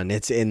gone.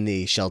 It's in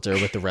the shelter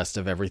with the rest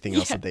of everything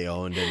else that they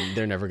owned, and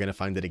they're never going to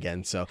find it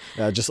again. So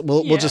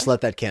we'll just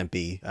let that camp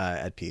be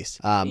at peace.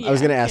 I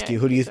was going to ask you,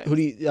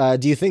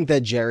 do you think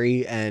that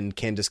Jerry and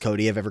Candace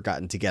Cody have ever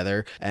gotten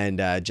together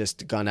and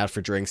just gone out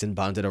for drinks and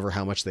bonded over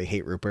how much they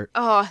hate Rupert?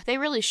 Oh, they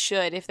really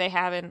should if they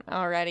haven't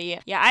already.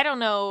 Yeah, I don't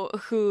know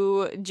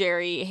who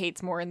Jerry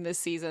hates more in this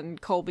season,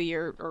 Colby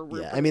or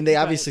Rupert. Yeah, I mean, they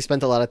obviously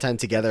spent a lot of time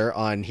together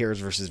on Heroes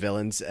versus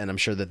Villains, and I'm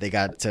sure that they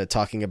got to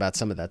talking about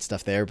some of that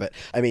stuff there. But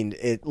I mean,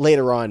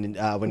 later on,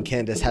 when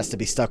Candace has to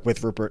be stuck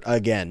with Rupert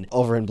again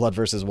over in Blood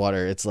versus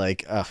Water, it's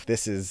like,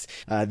 this is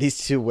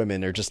these two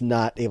women are just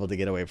not able to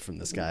get away from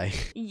this guy.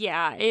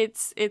 Yeah,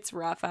 it's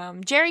rough.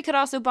 Jerry could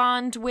also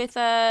bond with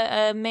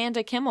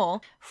Amanda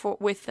Kimmel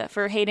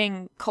for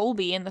hating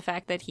Colby and the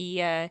fact that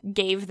he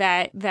gave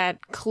that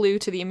clue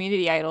to the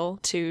immunity idol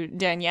to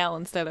Danielle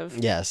instead of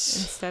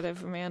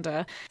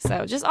Amanda.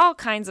 So just all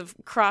kinds of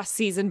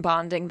cross-season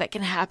bonding that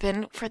can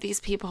happen for these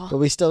people. But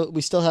we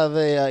still have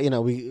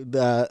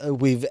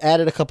we've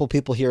added a couple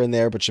people here and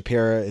there, but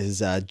Shapira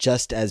is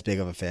just as big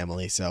of a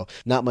family, so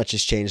not much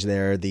has changed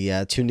there.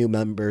 The two new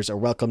members are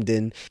welcomed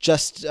in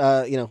just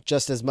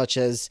as much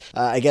as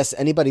I guess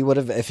anybody would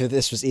have if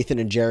this was Ethan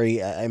and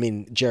Jerry. I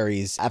mean,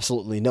 Jerry's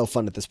absolutely no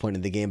fun at this point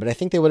in the game, but I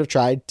think they would have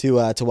tried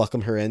to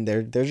welcome her in.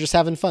 They're just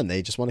having fun.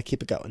 They just want to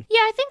keep it going. Yeah,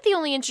 I think the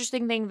only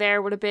interesting thing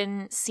there would have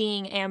been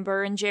seeing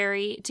Amber and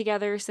Jerry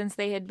together since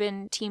they had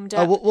been teamed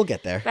up. Oh, we'll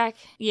get there.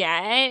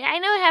 I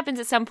know it happens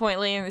at some point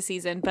later in the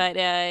season, but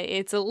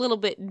it's a little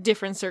bit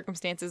different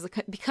circumstances.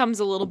 It becomes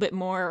a little bit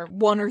more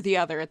one or the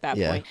other at that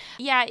point.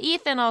 Yeah,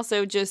 Ethan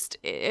also just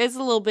is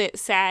a little bit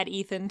sad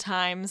Ethan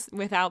times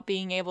without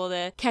being able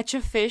to catch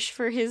a fish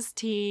for his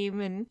team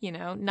and,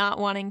 not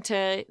wanting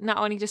to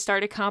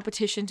start a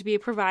competition to be a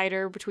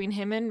provider between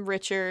him and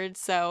Richard.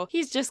 So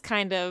he's just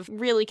kind of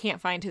really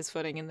can't find his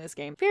footing in this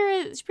game.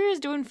 Shapira's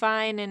doing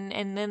fine,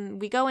 and then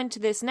we go into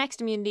this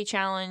next immunity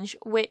challenge,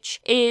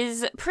 which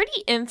is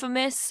pretty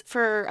infamous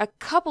for a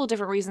couple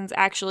different reasons,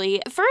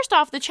 actually. First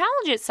off, the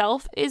challenge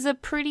itself is a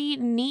pretty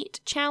neat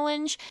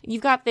challenge.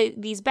 You've got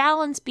these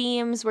balance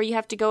beams where you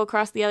have to go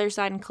across the other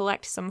side and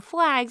collect some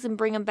flags and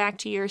bring them back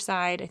to your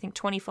side. I think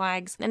 20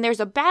 flags. And there's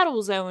a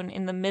battle zone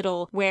in the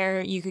middle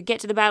where you could get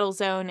to the battle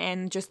zone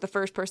and just the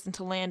first person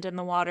to land in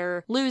the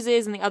water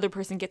loses and the other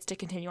person gets to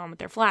continue on with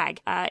their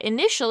flag.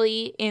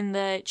 Initially in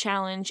the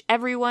challenge,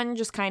 everyone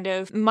just kind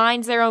of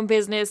minds their own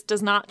business,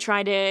 does not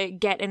try to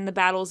get in the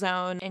battle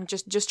zone and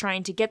just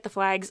trying to get the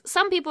flags.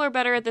 Some people are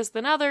better at this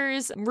than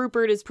others.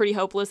 Rupert is pretty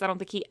hopeless. I don't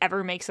think he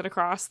ever makes it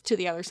across to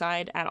the other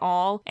side at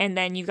all. And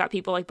then you've got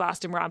people like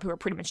Boston Rob who are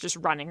pretty much just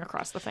running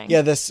across the thing.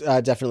 Yeah, this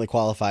definitely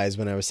qualifies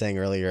when I was saying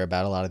earlier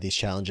about a lot of these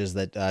challenges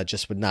that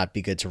just would not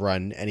be good to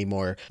run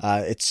anymore.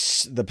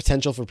 It's the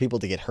potential for people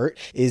to get hurt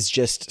is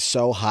just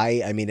so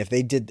high. I mean, if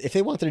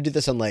they wanted to do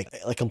this on like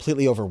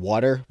completely over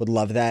water, would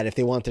love that. If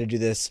they wanted to do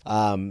this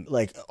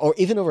or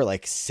even over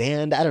like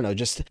sand, I don't know,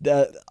 just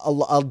a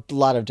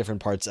lot of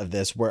different parts of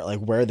this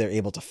where they're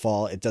able to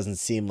fall, it doesn't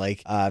seem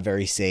like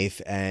very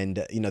safe.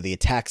 And the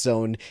attack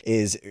zone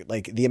is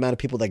like the amount of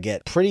people that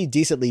get pretty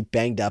decently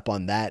banged up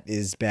on that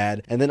is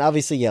bad. And then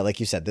obviously, yeah, like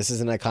you said, this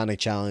is an iconic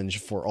challenge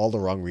for all the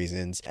wrong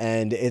reasons,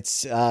 and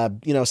it's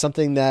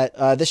something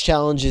that this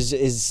challenge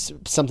is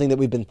something that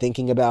we've been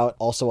thinking about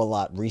also a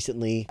lot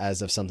recently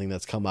as of something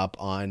that's come up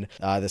on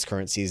this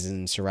current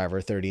season,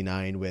 Survivor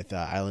 39, with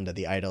Island of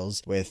the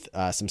Idols, with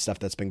some stuff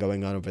that's been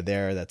going on over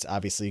there that's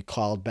obviously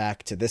called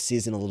back to this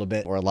season a little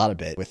bit, or a lot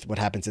of it, with what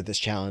happens at this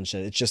challenge.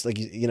 It's just like,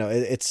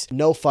 it's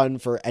no fun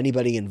for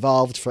anybody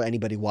involved, for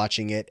anybody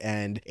watching it,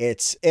 and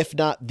it's, if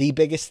not the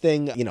biggest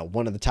thing,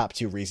 one of the top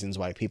two reasons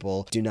why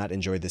people do not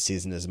enjoy this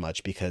season as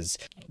much, because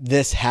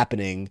this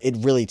happening, it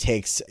really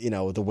takes,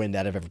 the wind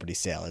out of everybody's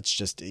sail. It's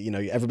just,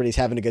 everybody's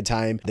having a good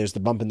time. There's the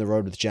bump in the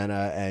road with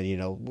Jenna,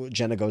 and,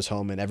 Jenna goes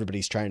home and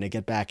everybody's trying to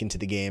get back into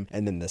the game,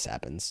 and then this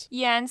happens.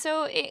 Yeah, and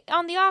so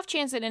on the off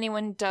chance that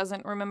anyone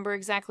doesn't remember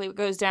exactly what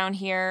goes down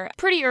here,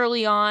 pretty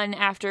early on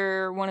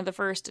after one of the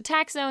first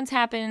attack zones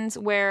happens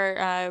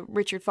where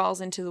Richard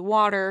falls into the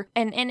water,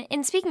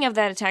 and speaking of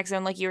that attack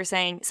zone, like you were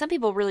saying, some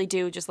people really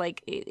do just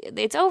like,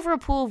 it's over a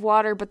pool of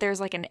water, but there's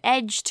like an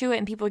edge to it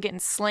and people are getting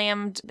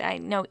slammed. I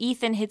know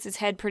Ethan hits his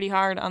head pretty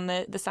hard on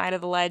the side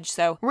of the ledge,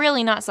 so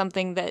really not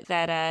something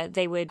that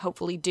they would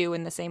hopefully do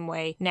in the same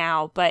way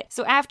now. But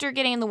so after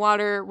getting in the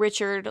water,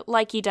 Richard,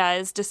 like he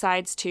does,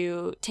 decides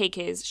to take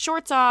his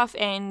shorts off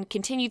and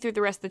continue through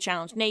the rest of the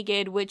challenge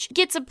naked, which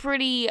gets a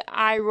pretty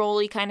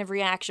eye-rolly kind of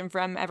reaction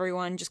from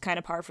everyone, just kind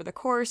of par for the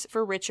course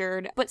for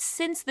Richard. But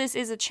since this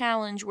is a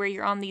challenge where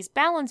you're on these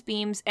balance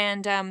beams,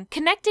 and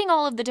connecting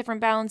all of the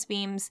different balance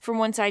beams from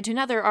one side to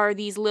another are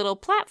these little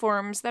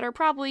platforms that are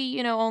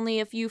probably, only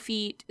a few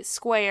feet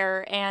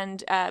square,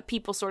 and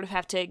people sort of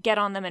have to get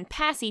on them and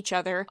pass each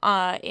other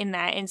in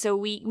that. And so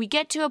we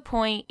get to a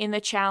point in in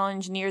the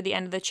challenge, near the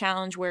end of the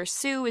challenge, where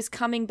Sue is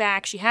coming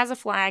back. She has a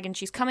flag and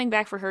she's coming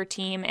back for her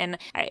team, and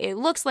it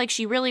looks like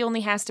she really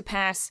only has to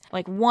pass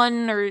like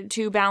 1 or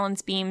 2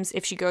 balance beams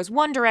if she goes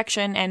one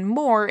direction and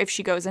more if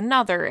she goes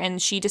another,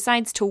 and she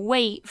decides to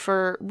wait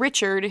for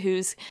Richard,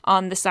 who's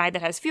on the side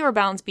that has fewer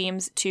balance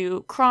beams,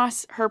 to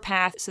cross her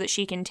path so that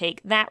she can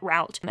take that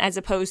route as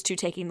opposed to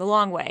taking the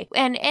long way.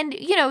 And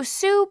you know,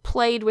 Sue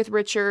played with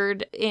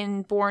Richard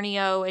in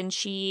Borneo, and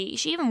she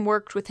even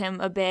worked with him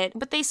a bit,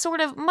 but they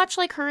sort of, much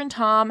like her and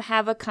Tom,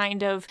 have a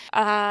kind of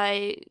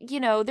you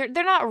know, they're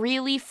not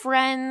really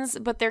friends,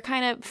 but they're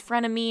kind of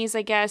frenemies,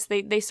 I guess.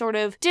 They sort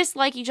of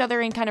dislike each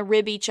other and kind of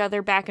rib each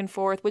other back and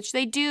forth, which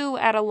they do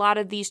at a lot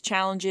of these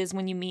challenges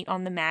when you meet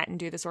on the mat and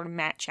do the sort of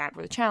mat chat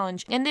for the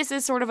challenge. And this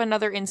is sort of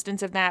another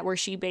instance of that, where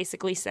she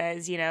basically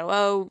says, you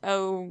know,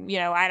 you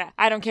know,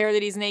 I don't care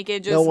that he's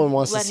naked. Just no one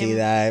wants to see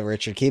that,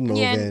 Richard. Keep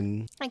moving. Yeah,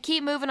 and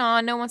keep moving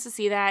on. No one wants to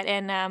see that.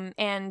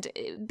 And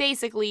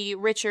basically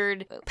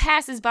Richard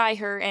passes by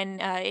her,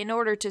 and in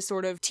order to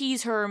sort of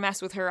tease her or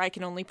mess with her, I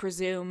can only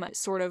presume,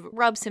 sort of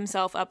rubs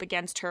himself up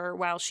against her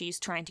while she's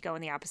trying to go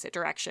in the opposite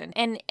direction.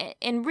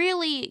 And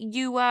really,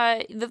 you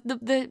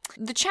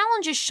the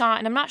challenge is shot,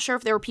 and I'm not sure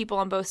if there were people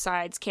on both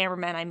sides,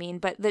 cameramen I mean,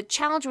 but the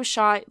challenge was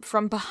shot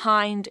from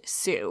behind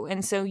Sue,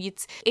 and so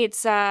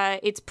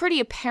it's pretty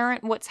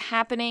apparent what's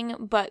happening,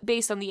 but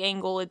based on the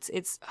angle,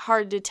 it's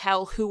hard to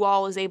tell who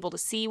all is able to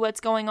see what's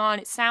going on.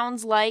 It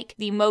sounds like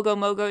the Mogo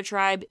Mogo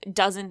tribe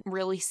doesn't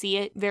really see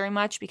it very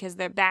much because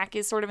their back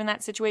is sort of in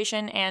that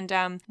situation,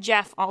 and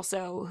Jeff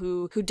also,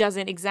 who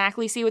doesn't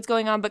exactly see what's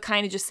going on, but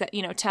kind of just,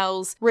 you know,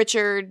 tells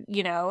Richard,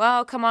 you know,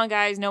 oh, come on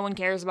guys, no one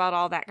cares about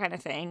all that kind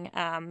of thing,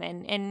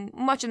 and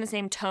much in the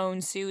same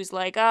tone, Sue's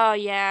like, oh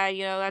yeah,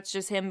 you know, that's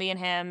just him being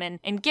him,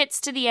 and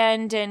gets to the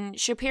end, and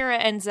Shapira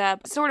ends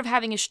up sort of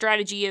having a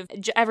strategy of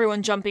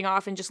everyone jumping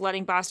off and just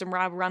letting Boston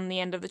Rob run the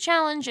end of the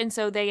challenge, and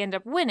so they end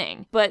up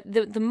winning. But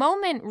the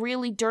moment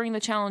really during the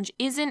challenge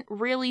isn't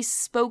really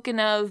spoken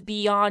of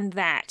beyond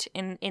that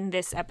in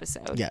this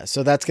episode. Yeah,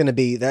 so that's going to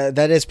be, that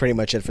is pretty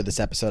much it for this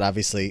episode.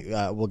 Obviously,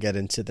 we'll get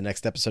into the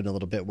next episode in a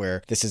little bit,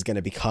 where this is going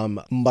to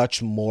become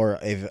much more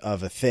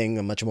of a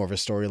thing, much more of a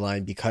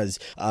storyline because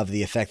of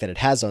the effect that it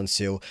has on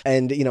Sue.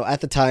 And, you know,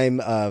 at the time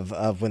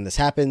of when this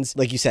happens,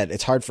 like you said,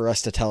 it's hard for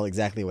us to tell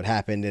exactly what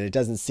happened, and it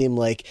doesn't seem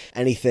like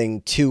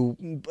anything too,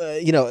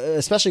 you know,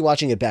 especially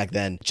watching it back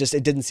then, just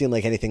it didn't seem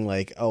like anything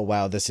like, oh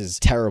wow, this is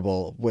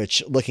terrible,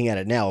 which looking at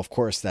it now, of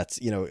course,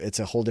 that's, you know, it's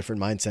a whole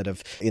different mindset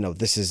of, you know,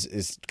 this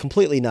is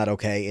completely not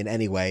okay in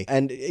any way.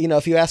 And, you know,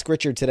 if you ask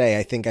Richard today,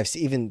 I think I've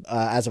seen, even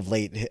as of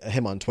late,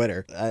 him on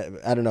Twitter,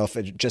 I don't know if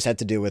it just had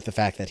to do with the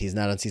fact that he's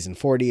not on season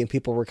 40 and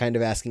people were kind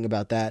of asking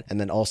about that. And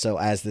then also,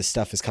 as this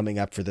stuff is coming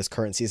up for this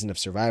current season of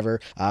Survivor,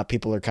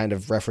 people are kind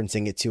of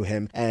referencing it to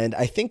him. And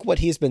I think what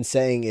he's been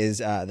saying is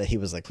that he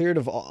was like cleared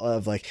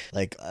of like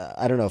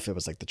I don't know if it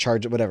was like the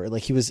charge or whatever,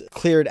 like he was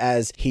cleared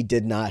as he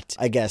did not,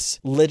 I guess,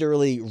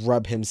 literally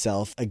rub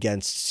himself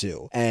against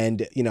Sue.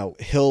 And, you know,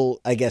 he'll,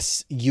 I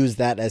guess, use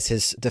that as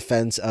his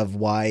defense of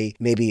why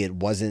maybe it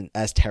wasn't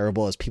as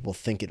terrible as people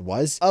think it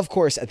was. Of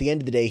course, at the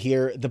end of the day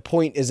here, the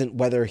point isn't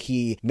whether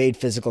he made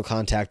physical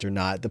contact or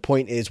not. The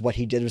point is what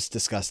he did was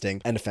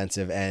disgusting and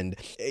offensive. And,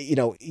 you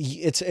know,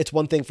 it's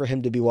one thing for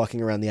him to be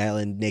walking around the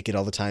island naked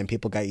all the time.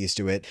 People got used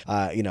to it.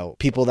 You know,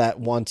 people that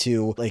want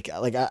to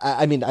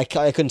I mean, I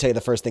couldn't tell you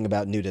the first thing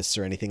about nudists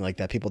or anything like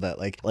that. People that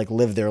like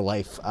live their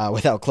life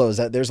without clothes.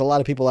 There's a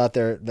lot of people out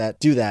there that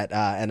do that.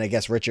 And I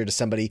guess Richard is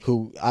somebody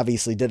who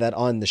obviously did that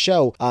on the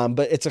show.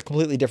 But it's a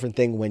completely different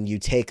thing when you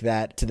take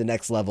that to the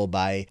next level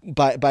by,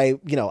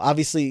 you know,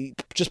 obviously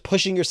just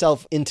pushing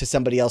yourself into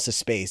somebody else's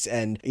space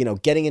and, you know,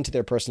 getting into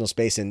their personal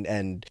space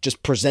and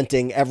just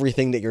presenting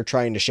everything that you're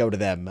trying to show to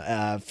them,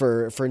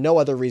 for no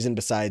other reason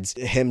besides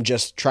him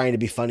just trying to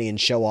be funny and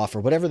show off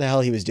or whatever the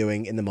hell he was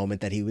doing in the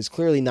moment that he was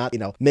clearly not, you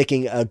know,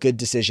 making a good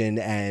decision.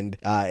 And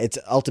it's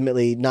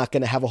ultimately not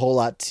going to have a whole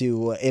lot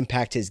to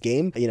impact his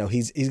game. You know,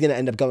 he's going to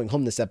end up going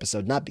home this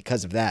episode, not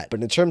because of that,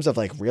 but in terms of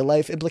like real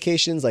life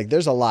implications, like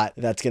there's a lot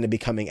that's going to be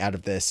coming out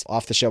of this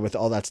off the show with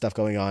all that stuff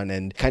going on,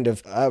 and kind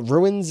of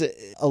ruins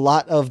a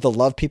lot of the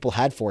love people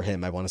had for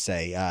him, I want to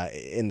say,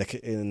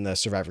 in the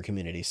Survivor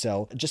community.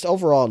 So just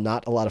overall,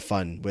 not a lot of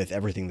fun with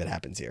everything that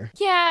happens here.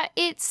 Yeah,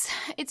 it's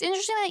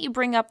interesting that you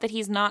bring up that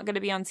he's not going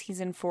to be on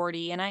season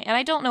 40, and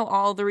I don't know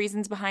all the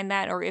reasons behind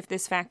that or if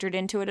this factored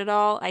into it at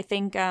all. I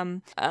think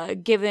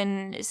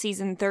given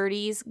season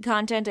 30's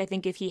content, I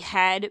think if he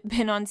had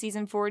been on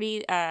season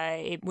 40,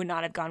 it would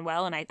not have gone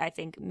well, and I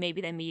think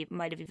maybe they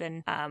might have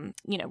even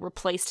you know,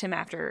 replaced him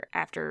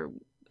after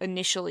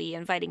initially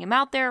inviting him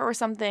out there or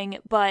something.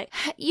 But,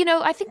 you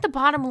know, I think the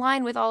bottom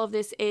line with all of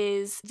this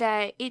is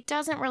that it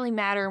doesn't really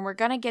matter, and we're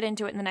going to get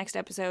into it in the next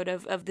episode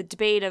of the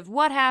debate of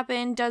what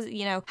happened, does,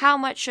 you know, how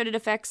much should it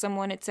affect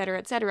someone, etc.,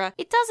 etc.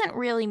 It doesn't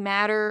really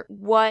matter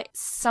what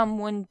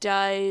someone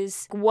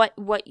does, what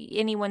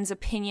anyone's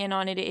opinion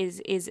on it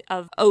is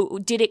of, oh,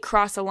 did it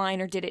cross a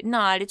line or did it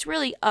not? It's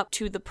really up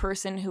to the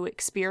person who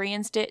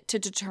experienced it to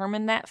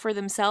determine that for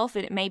themselves,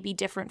 and it may be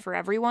different for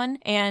everyone.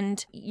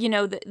 And, you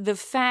know, the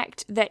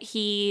fact that that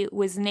he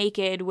was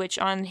naked, which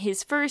on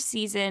his first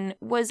season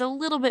was a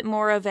little bit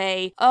more of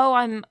a, oh,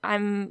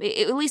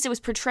 at least it was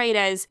portrayed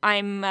as,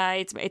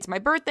 it's my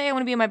birthday, I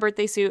want to be in my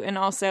birthday suit, and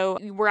also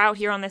we're out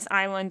here on this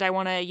island, I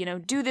want to,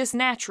 do this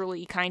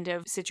naturally kind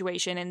of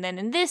situation. And then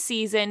in this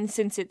season,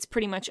 since it's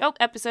pretty much,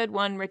 episode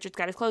 1, Richard's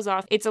got his clothes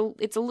off, it's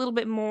a little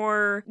bit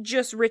more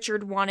just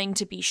Richard wanting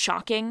to be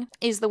shocking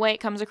is the way it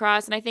comes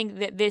across. And I think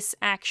that this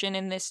action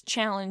and this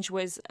challenge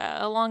was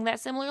along that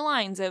similar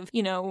lines of,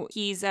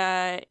 he's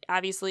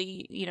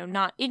obviously,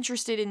 not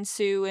interested in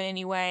Sue in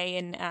any way,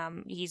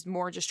 and he's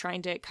more just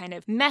trying to kind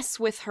of mess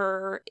with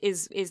her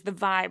is the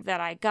vibe that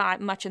I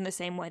got, much in the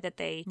same way that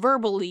they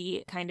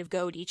verbally kind of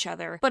goad each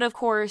other. But of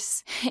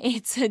course,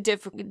 it's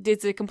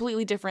a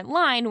completely different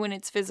line when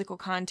it's physical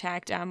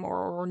contact,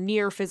 or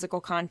near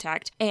physical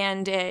contact,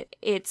 and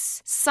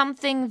it's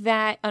something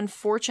that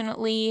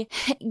unfortunately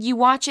you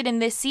watch it in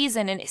this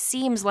season and it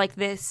seems like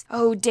this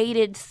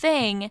dated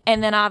thing,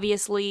 and then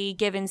obviously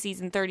given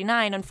season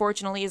 39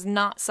 unfortunately is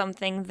not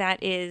something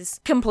that is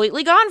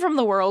completely gone from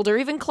the world or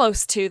even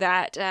close to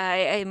that.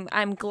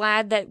 I'm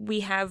glad that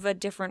we have a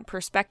different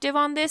perspective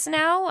on this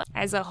now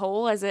as a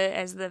whole, as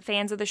the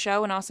fans of the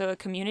show and also a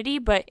community,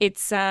 but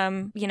it's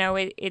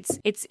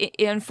it's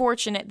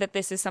unfortunate that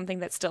this is something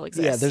that still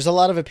exists. Yeah, there's a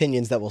lot of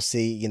opinions that we'll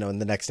see, in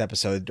the next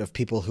episode of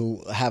people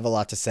who have a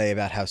lot to say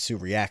about how Sue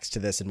reacts to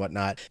this and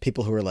whatnot.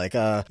 People who are like,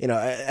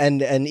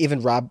 and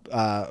even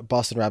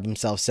Boston Rob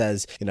himself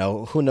says,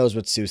 who knows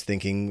what Sue's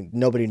thinking?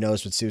 Nobody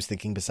knows what Sue's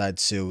thinking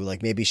besides Sue.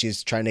 Like, maybe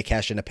she's trying to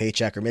cash in a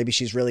paycheck, or maybe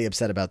she's really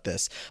upset about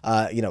this.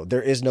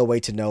 There is no way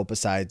to know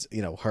besides,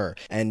 her.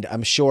 And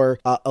I'm sure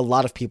a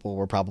lot of people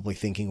were probably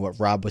thinking what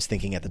Rob was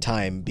thinking at the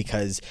time,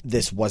 because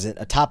this wasn't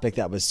a topic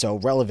that was so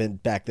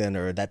relevant back then,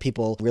 or that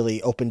people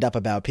really opened up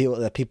about,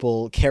 that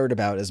people cared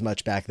about as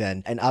much back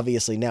then. And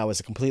obviously now is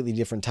a completely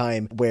different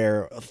time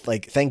where,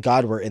 like, thank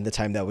God we're in the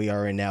time that we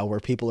are in now, where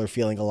people are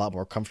feeling a lot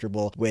more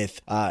comfortable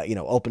with,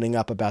 opening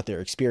up about their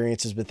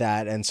experiences with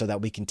that. And so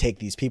that we can take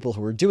these people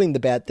who are doing the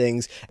bad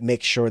things,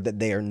 make sure that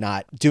they are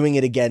not doing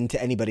it again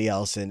to anybody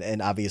else.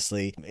 And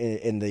obviously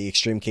in the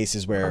extreme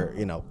cases where,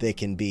 they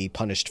can be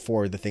punished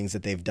for the things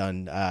that they've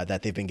done,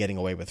 that they've been getting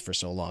away with for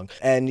so long.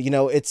 And,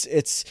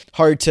 it's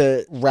hard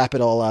to wrap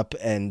it all up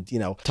and,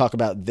 talk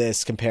about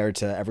this compared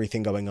to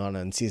everything going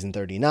on season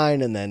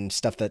 39, and then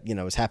stuff that,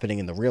 is happening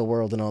in the real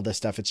world and all this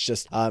stuff. It's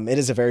just, it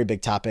is a very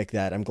big topic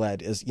that I'm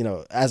glad is,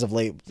 as of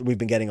late, we've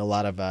been getting a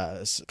lot of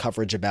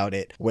coverage about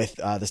it with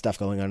the stuff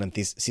going on in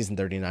season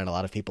 39. A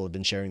lot of people have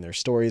been sharing their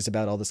stories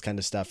about all this kind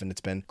of stuff, and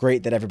it's been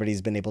great that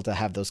everybody's been able to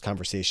have those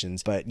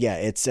conversations. But yeah,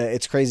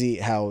 it's crazy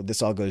how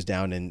this all goes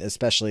down, and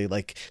especially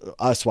like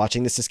us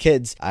watching this as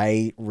kids,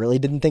 I really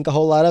didn't think a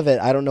whole lot of it.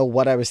 I don't know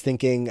what I was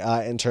thinking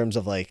in terms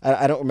of like,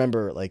 I don't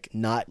remember I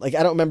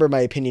don't remember my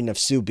opinion of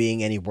Sue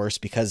being any worse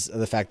because of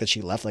the fact that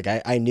she left. Like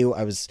I knew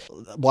I was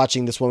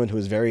watching this woman who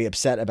was very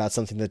upset about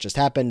something that just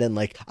happened, and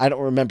like I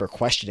don't remember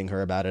questioning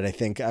her about it. I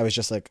think I was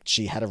just like,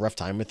 she had a rough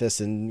time with this,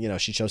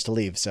 and she chose to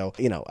leave. So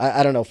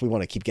I don't know if we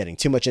want to keep getting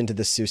too much into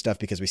this Sue stuff,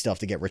 because we still have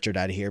to get Richard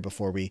out of here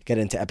before we get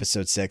into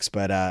episode 6,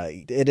 but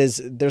there's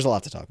a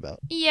lot to talk about.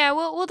 Yeah,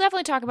 we'll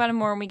definitely talk about it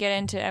more when we get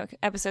into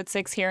episode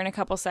 6 here in a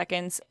couple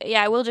seconds.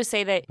 Yeah, I will just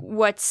say that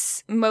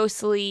what's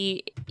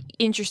mostly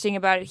interesting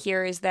about it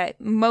here is that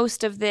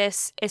most of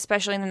this,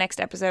 especially in the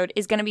next episode,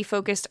 is going to be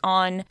focused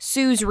on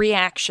Sue's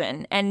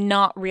reaction and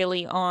not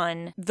really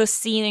on the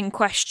scene in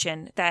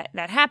question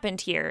that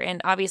happened here.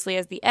 And obviously,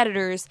 as the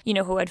editors,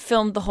 who had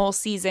filmed the whole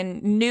season,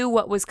 knew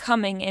what was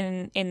coming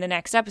in the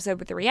next episode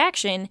with the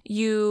reaction,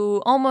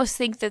 you almost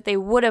think that they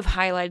would have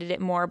highlighted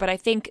it more. But I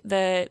think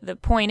the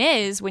point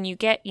is, when you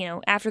get,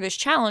 after this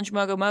challenge,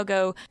 Mogo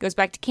Mogo goes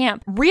back to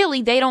camp,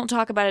 really, they don't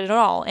talk about it at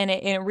all. And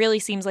it really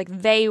seems like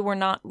they were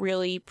not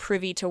really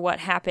privy to what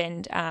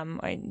happened,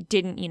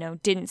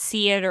 didn't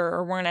see it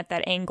or weren't at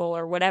that angle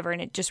or whatever.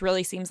 And it just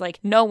really seems like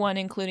no one,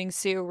 including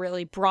Sue,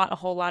 really brought a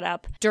whole lot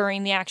up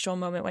during the actual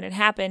moment when it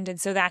happened. And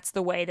so that's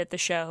the way that the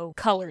show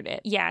colored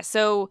it. Yeah,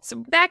 so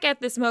back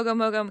at this Mogo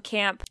Mogo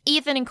camp,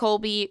 Ethan and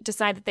Colby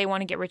decide that they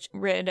want to get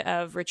rid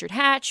of Richard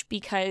Hatch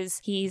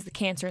because he's the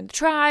cancer in the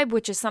tribe,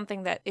 which is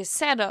something that is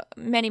said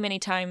many, many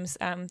times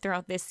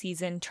throughout this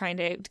season, trying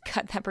to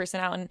cut that person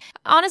out. And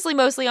honestly,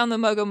 mostly on the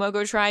Mogo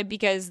Mogo tribe,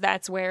 because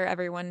that's where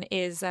everyone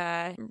is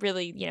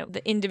really,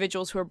 the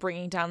individuals who are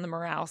bringing down the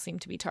morale seem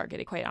to be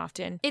targeted quite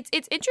often. It's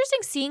interesting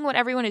seeing what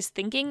everyone is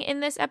thinking in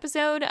this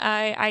episode.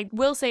 I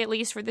will say, at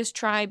least for this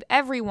tribe,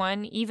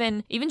 everyone,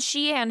 even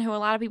Shian, who a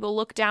lot of people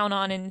look down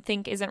on and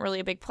think isn't really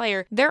a big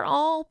player, they're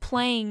all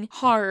playing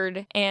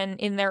hard and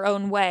in their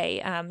own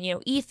way.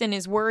 Ethan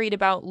is worried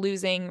about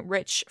losing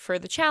Rich for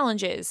the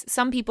challenges.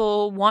 Some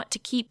people want to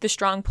keep the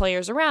strong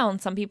players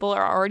around. Some people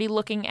are already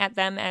looking at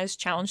them as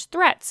challenge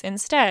threats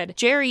instead.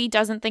 Jerry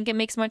doesn't think it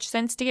makes much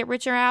sense wants to get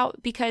Richard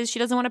out because she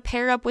doesn't want to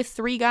pair up with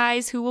 3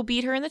 guys who will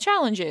beat her in the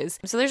challenges.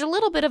 So there's a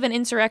little bit of an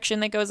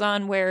insurrection that goes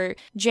on where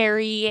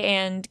Jerry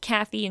and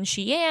Kathy and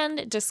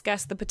Sheehan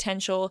discuss the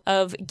potential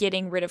of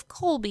getting rid of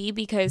Colby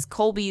because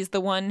Colby's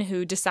the one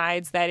who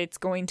decides that he's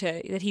going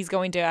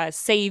to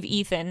save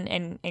Ethan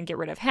and get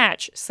rid of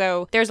Hatch.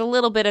 So there's a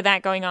little bit of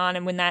that going on,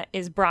 and when that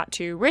is brought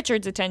to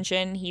Richard's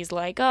attention, he's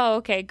like, oh,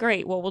 okay,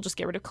 great, well, we'll just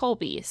get rid of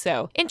Colby.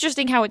 So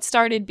interesting how it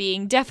started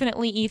being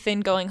definitely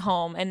Ethan going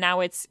home, and now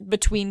it's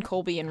between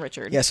Colby and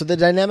Richard. Yeah, so the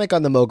dynamic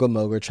on the Mogo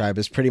Mogo tribe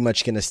is pretty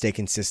much going to stay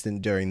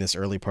consistent during this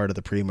early part of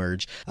the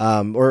pre-merge,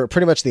 or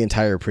pretty much the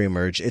entire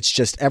pre-merge. It's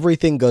just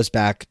everything goes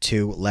back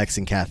to Lex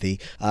and Kathy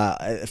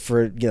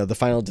for the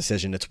final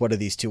decision. It's what do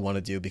these two want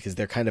to do, because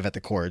they're kind of at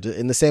the core.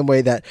 In the same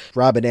way that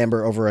Rob and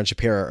Amber over on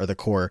Shapira are the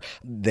core,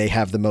 they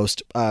have the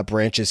most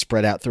branches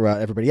spread out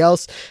throughout everybody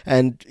else,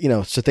 and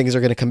so things are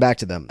going to come back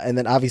to them. And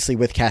then obviously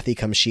with Kathy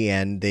comes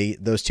Sheehan.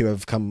 Those two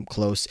have become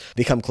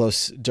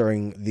close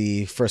during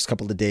the first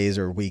couple of days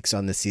or weeks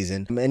on this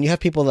season. And you have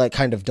people that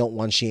kind of don't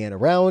want Sheehan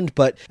around,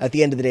 but at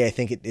the end of the day, I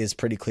think it is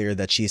pretty clear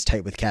that she's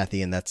tight with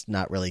Kathy, and that's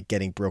not really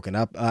getting broken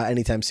up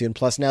anytime soon.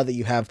 Plus, now that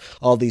you have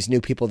all these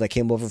new people that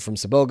came over from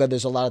Saboga,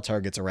 there's a lot of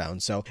targets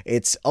around. So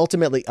it's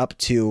ultimately up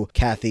to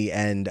Kathy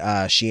and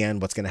Sheehan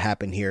what's going to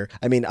happen here.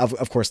 I mean,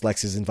 of course,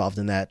 Lex is involved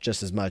in that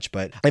just as much,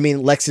 but I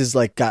mean, Lex is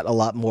got a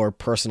lot more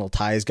personal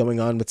ties going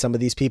on with some of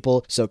these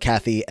people. So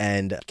Kathy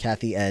and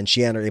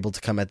Sheehan are able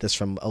to come at this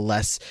from a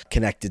less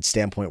connected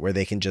standpoint where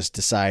they can just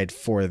decide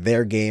for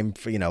their game,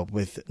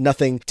 with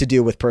nothing to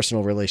do with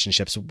personal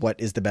relationships, what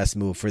is the best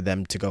move for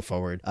them to go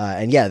forward.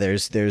 And yeah,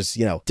 there's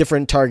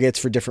different targets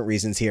for different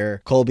reasons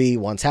here. Colby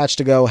wants Hatch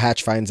to go.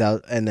 Hatch finds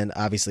out, and then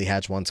obviously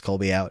Hatch wants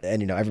Colby out.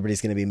 And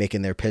everybody's going to be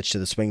making their pitch to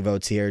the swing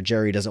votes here.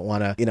 Jerry doesn't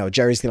want to,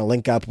 Jerry's going to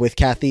link up with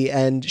Kathy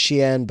and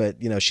Sheehan, but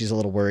she's a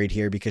little worried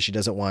here because she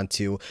doesn't want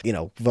to,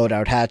 vote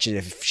out Hatch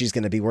if she's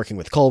going to be working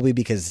with Colby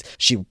because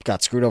she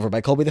got screwed over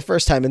by Colby the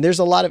first time. And there's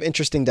a lot of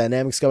interesting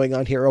dynamics going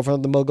on here over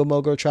on the Mogo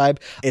Mogo tribe.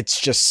 It's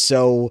just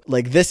so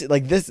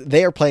this,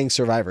 they are playing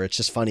Survivor. It's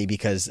just funny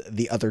because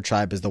the other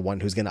tribe is the one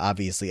who's going to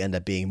obviously end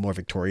up being more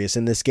victorious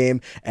in this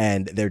game,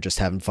 and they're just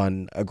having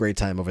fun, a great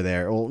time over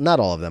there. Well, not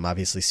all of them.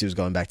 Obviously, Sue's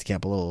going back to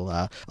camp a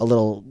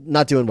little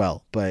not doing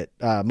well, but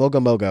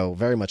Mogo Mogo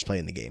very much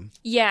playing the game.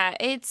 Yeah,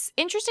 it's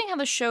interesting how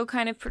the show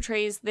kind of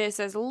portrays this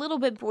as a little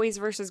bit boys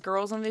versus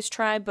girls on this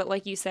tribe, but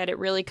like you said, it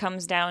really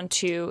comes down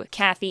to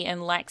Kathy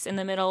and Lex in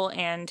the middle,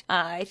 and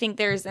I think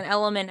there's an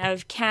element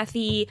of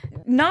Kathy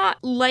not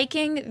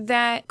liking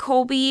that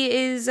Colby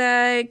is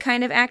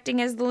kind of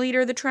acting as the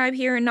leader of the tribe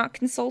here and not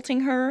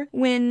consulting her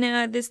when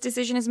this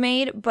decision is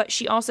made, but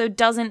she also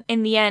doesn't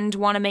in the end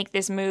want to make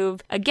this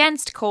move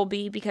against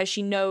Colby because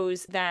she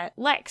knows that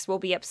Lex will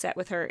be upset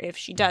with her if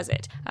she does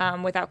it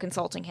without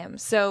consulting him.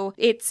 So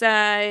it's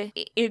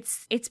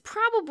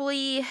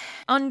probably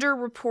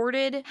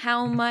underreported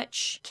how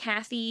much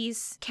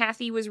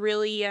Kathy was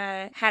really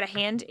had a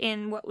hand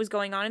in what was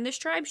going on in this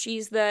tribe.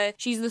 She's the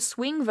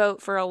swing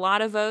vote for a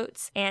lot of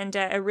votes and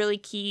a really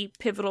key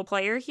pivotal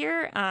player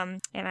here.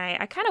 And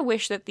I kind of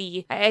wish that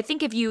I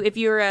think if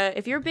you're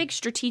a big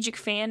strategic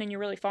fan and you're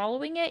really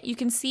following it, you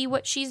can see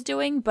what she's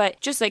doing, but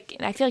just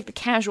I feel like the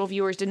casual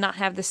viewers did not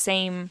have the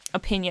same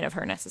opinion of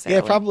her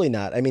necessarily. Yeah, probably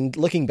not. I mean,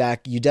 looking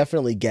back, you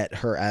definitely get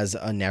her as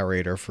a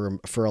narrator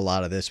for a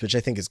lot of this, which I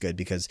think is good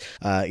because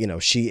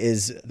she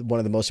is one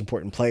of the most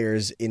important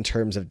players in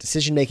terms of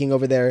decision making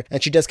over there,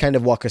 and she does kind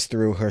of walk us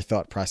through her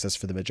thought process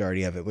for the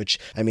majority of it, which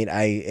I mean,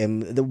 I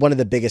am one of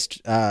the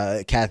biggest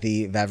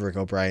Kathy Vaverick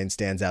O'Brien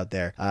stands out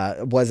there,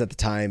 was at the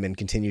time and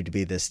continued to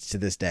be this to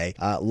this day.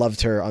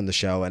 Loved her on the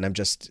show, and I'm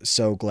just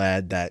so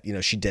glad that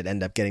she did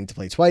end up getting to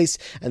play twice,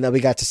 and that we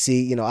got to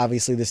see,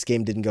 obviously this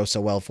game didn't go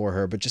so well for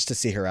her, but just to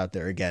see her out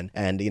there again,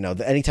 and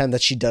anytime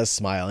that she does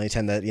smile,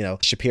 anytime that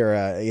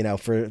Shapira,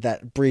 for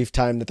that brief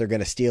time that they're going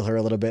to steal her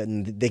a little bit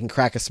and they can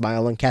crack a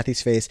smile on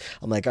Kathy's face,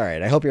 I'm like, all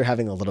right, I hope you're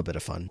having a little bit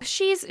of fun.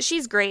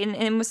 She's great,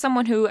 and was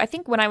someone who I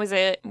think when I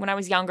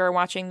was younger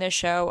watching this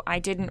show, I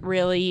didn't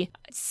really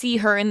see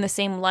her in the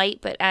same light,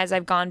 but as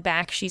I've gone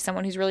back, she's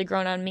someone who's really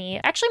grown on me.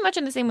 Actually, much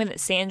in the same way that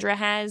Sandra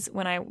has.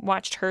 When I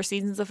watched her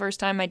seasons the first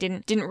time, I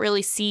didn't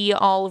really see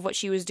all of what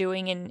she was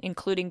doing,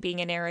 including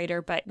being a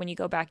narrator, but when you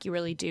go back, you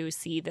really do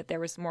see that there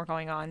was more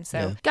going on. So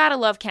yeah. Gotta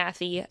love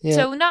Kathy. Yeah.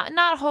 So not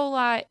a whole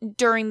lot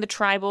during the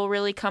tribal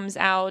really comes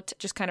out,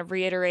 just kind of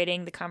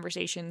reiterating the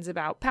conversations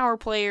about power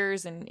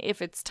players and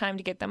if it's time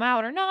to get them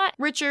out or not.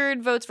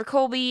 Richard votes for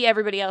Colby,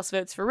 everybody else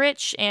votes for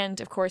Rich, and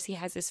of course he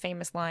has this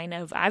famous line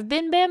of "I've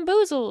been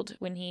bamboozled"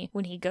 when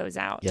he goes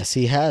out. Yes,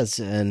 he has,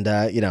 and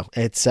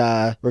it's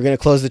we're gonna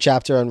close the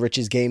chapter on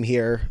Rich's game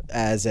here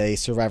as a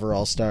Survivor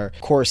All-Star.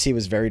 Of course, he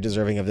was very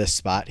deserving of this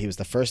spot. He was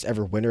the first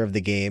ever winner of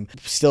the game,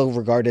 still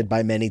regarded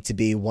by many to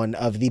be one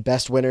of the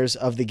best winners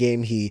of the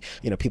game. He,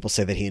 people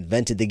say that he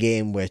invented the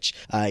game, which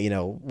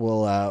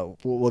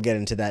we'll get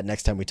into that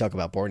next time we talk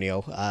about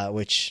Borneo,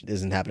 which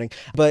isn't happening.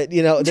 But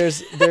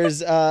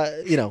there's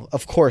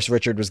of course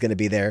Richard was going to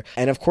be there,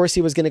 and of course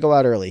he was going to go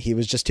out early. He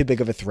was just too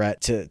big of a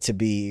threat to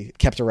be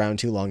kept around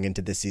too long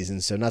into this season.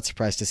 reasons. So not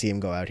surprised to see him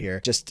go out here.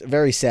 Just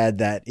very sad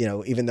that, you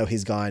know, even though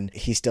he's gone,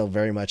 he still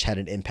very much had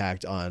an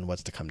impact on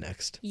what's to come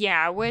next.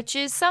 Yeah, which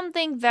is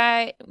something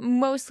that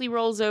mostly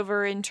rolls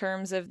over in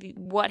terms of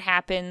what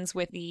happens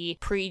with the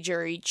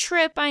pre-jury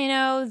trip. I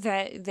know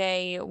that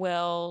they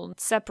will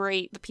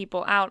separate the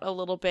people out a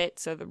little bit.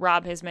 So that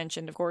Rob has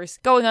mentioned, of course,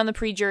 going on the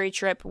pre-jury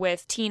trip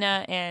with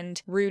Tina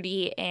and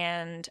Rudy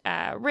and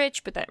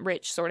Rich, but that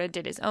Rich sort of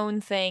did his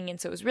own thing. And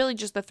so it was really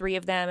just the three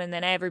of them. And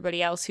then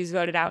everybody else who's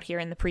voted out here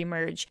in the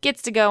pre-merge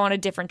gets to go on a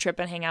different trip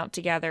and hang out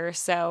together.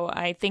 So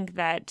I think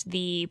that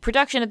the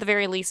production at the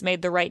very least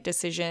made the right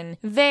decision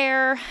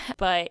there,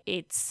 but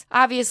it's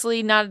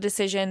obviously not a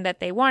decision that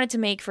they wanted to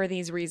make for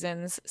these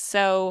reasons.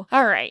 So,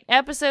 all right,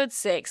 episode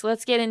 6.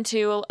 Let's get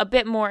into a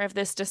bit more of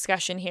this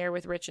discussion here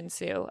with Rich and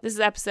Sue. This is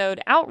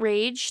episode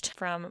Outraged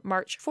from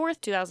March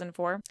 4th,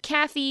 2004.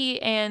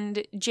 Kathy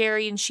and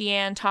Jerry and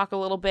Sheehan talk a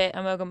little bit, a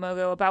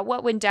mogo about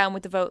what went down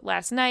with the vote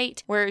last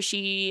night, where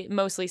she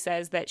mostly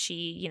says that she,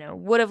 you know,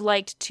 would have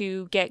liked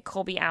to get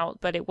Colby out,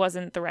 but it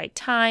wasn't the right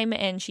time,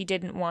 and she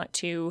didn't want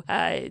to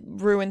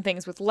ruin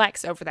things with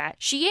Lex over that.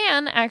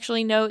 Sheehan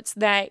actually notes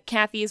that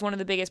Kathy is one of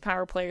the biggest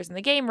power players in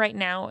the game right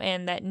now,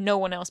 and that no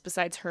one else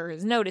besides her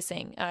is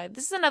noticing.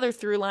 This is another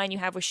through line you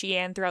have with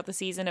Sheehan throughout the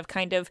season of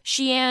kind of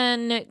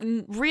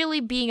Sheehan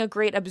really being a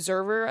great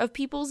observer of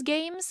people's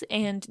games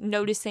and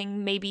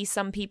noticing maybe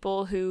some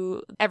people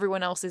who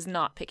everyone else is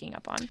not picking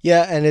up on.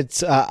 Yeah, and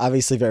it's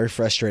obviously very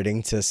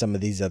frustrating to some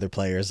of these other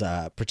players,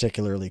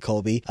 particularly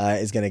Colby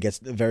is going to get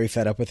very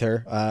fed up with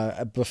her,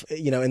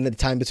 you know, in the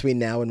time between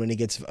now and when he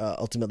gets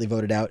ultimately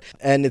voted out.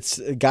 And it's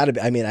got to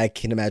be, I mean, I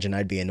can imagine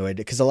I'd be annoyed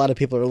because a lot of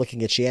people are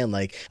looking at Sheehan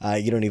like,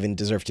 you don't even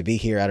deserve to be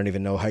here. I don't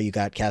even know how you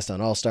got cast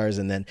on All-Stars.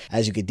 And then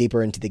as you get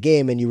deeper into the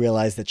game and you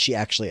realize that she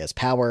actually has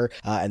power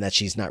and that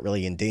she's not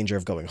really in danger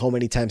of going home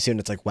anytime soon,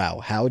 it's like, wow,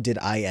 how did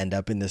I end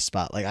up in this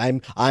spot? Like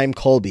I'm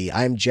Colby,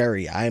 I'm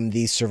Jerry, I'm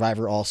the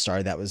Survivor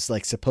All-Star that was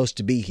like supposed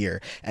to be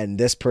here. And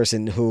this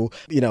person who,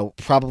 you know,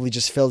 probably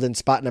just filled in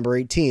spot number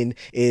 18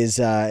 is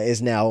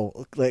now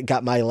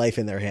got my life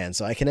in their hands.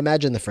 So I can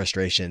imagine the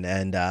frustration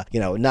and, you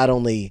know, not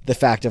only the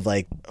fact of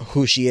like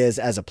who she is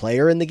as a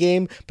player in the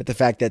game, but the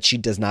fact that she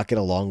does not get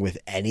along with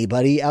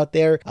anybody out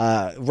there.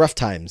 Rough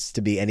times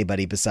to be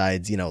anybody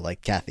besides, you know,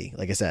 like Kathy,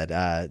 like I said,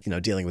 you know,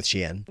 dealing with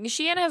Sheehan.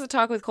 Sheehan has a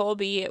talk with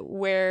Colby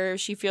where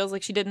she feels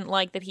like she didn't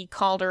like that he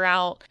called her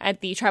out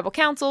at the tribal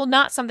council.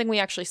 Not something we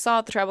actually saw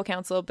at the tribal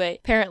council, but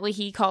apparently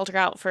he called her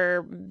out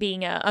for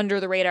being a under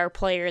the radar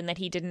player and that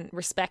he didn't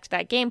respect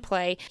that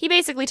gameplay. He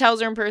basically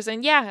tells her in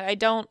person, yeah, I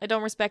don't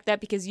respect that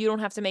because you don't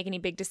have to make any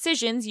big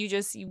decisions. You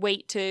just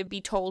wait to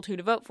be told who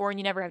to vote for and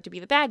you never have to be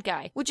the bad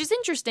guy, which is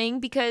interesting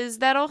because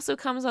that also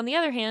comes on the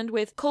other hand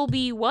with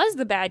Colby was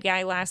the bad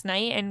guy last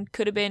night and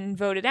could have been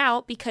voted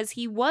out because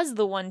he was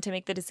the one to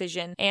make the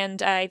decision.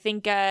 And I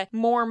think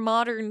more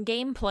modern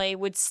gameplay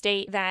would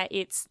state that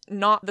it's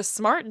not the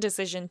smart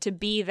decision to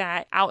be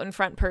that out in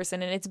front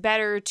person, and it's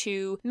better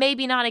to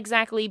maybe not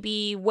exactly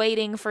be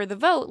waiting for the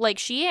vote like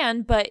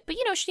Sheehan, but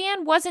you know,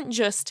 Sheehan wasn't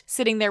just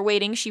sitting there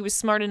waiting. She was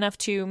smart enough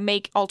to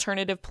make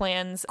alternative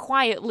plans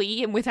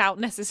quietly and without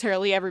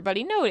necessarily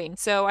everybody noting.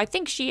 So I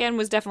think Sheehan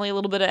was definitely a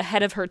little bit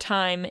ahead of her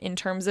time in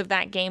terms of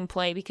that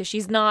gameplay because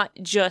she's not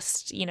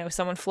just, you know,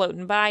 someone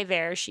floating by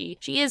there. She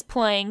is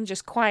playing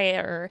just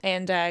quieter,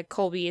 and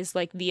Colby is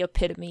like the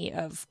epitome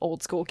of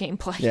old school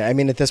gameplay. Yeah, I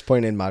mean, at this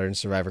point in Modern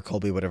Survivor,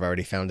 Colby would have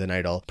already found an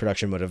idol.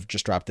 Production would have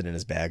just dropped it in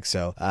his bag.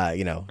 So,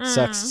 you know,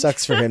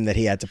 sucks for him that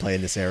he had to play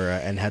in this era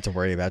and had to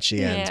worry about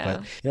Sheehan's. Yeah.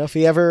 But, you know, if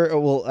he ever,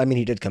 well, I mean,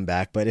 he did come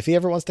back, but if he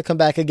ever wants to come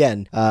back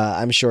again,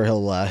 I'm sure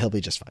he'll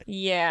be just fine.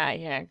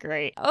 Yeah,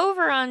 great.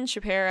 Over on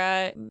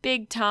Chapera,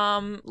 Big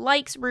Tom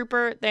likes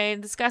Rupert. They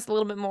discuss a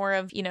little bit more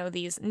of, you know,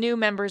 these new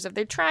members of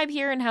their tribe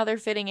here and how they're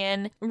fitting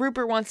in.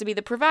 Rupert wants to be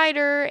the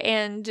provider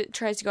and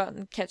tries to go out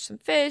and catch some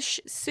fish.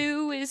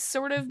 Sue is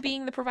sort of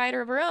being the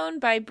provider of her own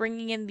by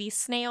bringing in these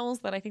snails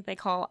that I think they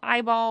call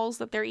eyeballs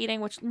that they're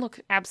eating, which look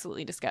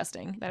absolutely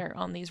disgusting, that are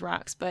on these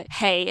rocks. But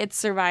hey, it's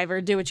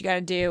Survivor. Do what you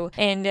gotta do.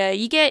 And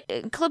you get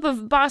a clip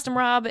of Boston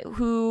Rob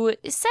who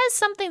says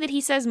something that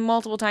he says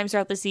multiple times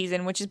throughout the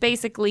season, which is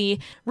basically,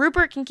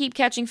 Rupert can keep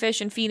catching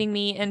fish and feeding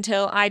me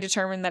until I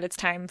determine that it's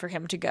time for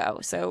him to go.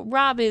 So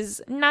Rob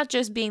is not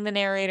just being the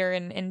narrator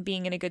and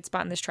being in a good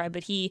spot in this tribe,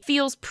 but he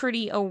feels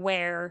pretty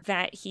aware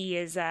that he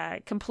is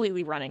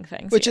completely running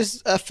things. Which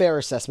is a fair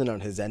assessment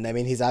on his end. I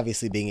mean, he's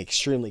obviously being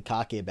extremely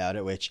cocky about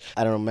it, which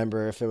I don't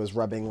remember if it was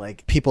rubbing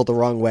like people the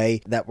wrong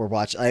way that were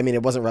watching. I mean,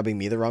 it wasn't rubbing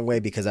me the wrong way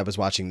because I was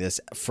watching this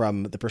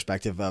from the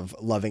perspective of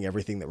loving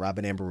everything that Rob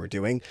and Amber were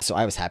doing. So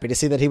I was happy to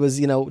see that he was,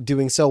 you know,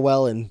 doing so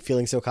well and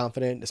feeling so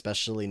confident,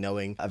 especially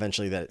knowing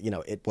eventually that, you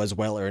know, it was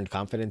well-earned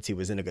confidence. He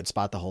was in a good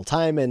spot the whole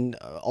time and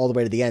all the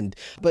way to the end.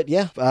 But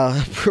yeah,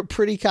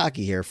 pretty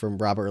cocky here from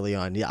Rob early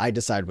on. Yeah, I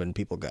decide when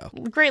people go.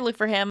 Great look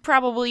for him.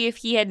 Probably if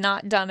he had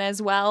not done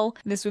as well,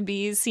 this would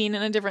be seen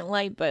in a different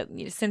light, but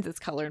since it's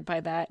colored by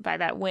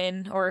that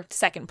win, or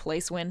second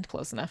place win,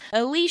 close enough.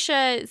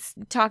 Alicia is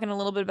talking a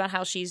little bit about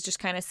how she's just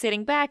kind of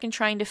sitting back and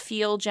trying to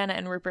feel Jenna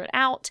and Rupert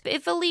out.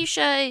 If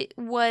Alicia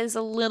was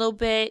a little little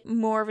bit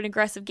more of an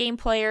aggressive game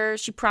player.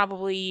 She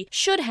probably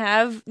should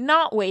have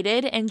not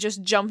waited and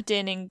just jumped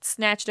in and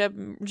snatched up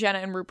Jenna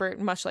and Rupert,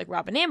 much like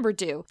Rob and Amber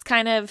do. It's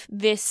kind of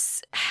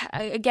this,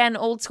 again,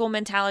 old school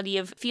mentality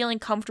of feeling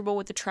comfortable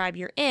with the tribe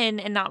you're in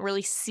and not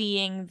really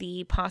seeing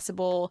the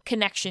possible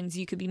connections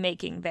you could be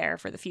making there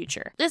for the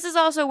future. This is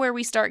also where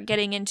we start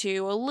getting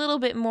into a little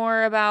bit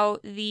more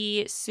about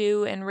the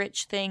Sue and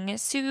Rich thing.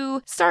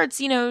 Sue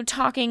starts,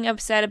 talking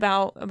upset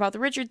about the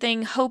Richard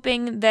thing,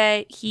 hoping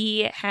that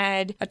he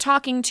had a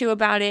talking to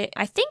about it.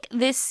 I think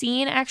this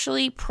scene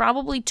actually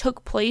probably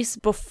took place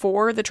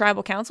before the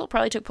tribal council,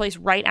 probably took place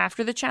right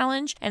after the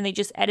challenge, and they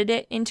just edited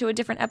it into a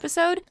different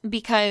episode,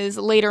 because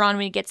later on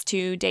when it gets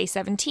to day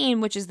 17,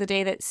 which is the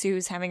day that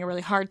Sue's having a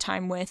really hard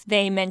time with,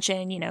 they mention,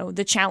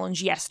 the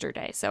challenge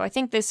yesterday. So I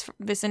think this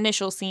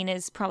initial scene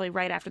is probably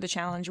right after the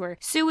challenge, where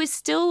Sue is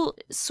still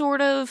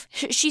sort of,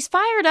 she's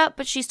fired up,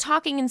 but she's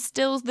talking in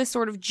still this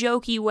sort of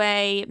jokey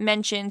way,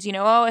 mentions,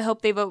 oh, I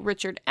hope they vote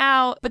Richard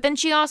out. But then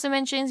she also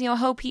mentions, I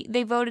hope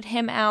they voted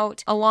him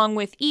out along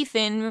with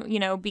Ethan,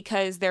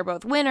 because they're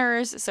both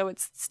winners. So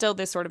it's still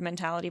this sort of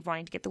mentality of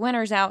wanting to get the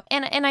winners out.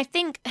 And I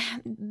think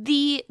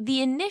the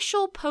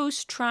initial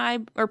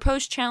post-tribe or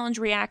post-challenge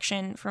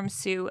reaction from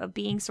Sue of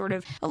being sort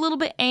of a little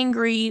bit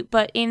angry,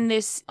 but in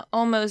this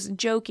almost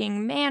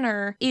joking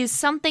manner, is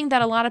something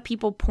that a lot of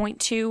people point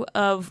to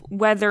of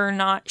whether or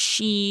not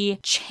she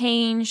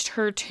changed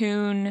her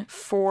tune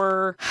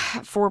for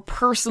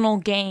personal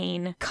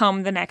gain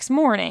come the next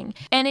morning.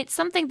 And it's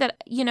something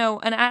that,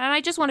 and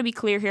I just want to be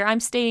clear here, I'm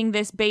stating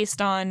this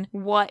based on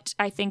what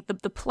I think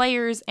the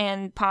players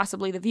and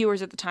possibly the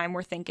viewers at the time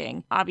were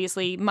thinking.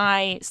 Obviously,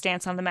 my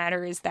stance on the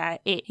matter is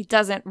that it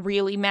doesn't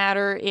really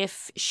matter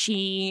if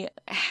she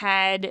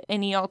had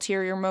any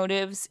ulterior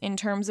motives in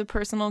terms of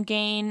personal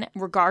gain.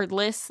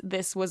 Regardless,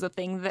 this was a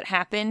thing that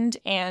happened,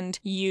 and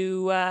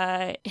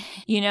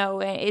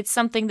it's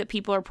something that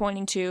people are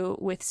pointing to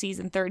with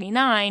season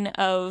 39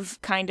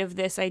 of kind of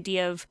this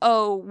idea of,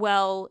 oh,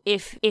 well,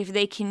 if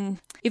they can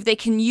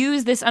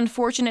use this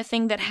unfortunate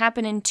thing that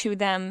happened to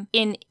them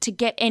to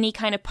get any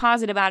kind of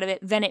positive out of it,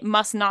 then it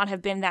must not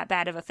have been that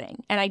bad of a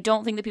thing. And I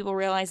don't think that people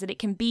realize that it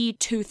can be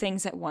two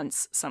things at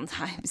once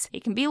sometimes.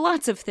 It can be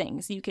lots of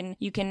things. You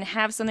can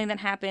have something that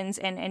happens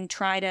and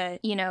try to,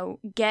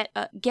 get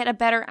a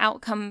better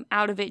outcome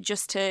out of it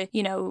just to,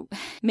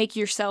 make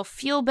yourself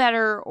feel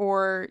better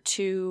or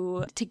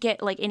to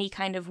get like any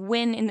kind of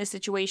win in the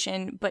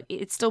situation, but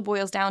it still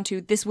boils down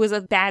to this was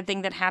a bad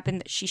thing that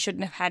happened that she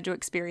shouldn't have had to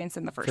experience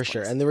in the first place. For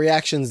sure. And the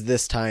reactions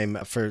this time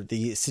for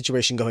the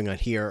situation going on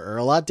here are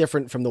a lot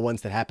different from the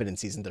ones that happened in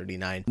season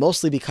 39.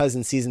 Mostly because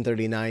in season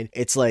 39,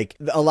 it's like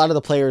a lot of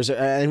the players,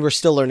 and we're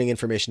still learning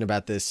information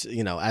about this,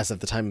 as of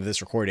the time of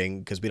this recording,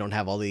 because we don't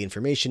have all the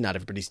information. Not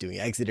everybody's doing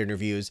exit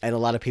interviews. And a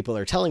lot of people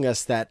are telling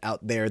us that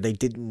out there, they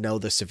didn't know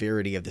the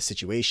severity of the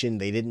situation.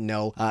 They didn't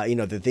know,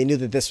 that they knew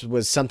that this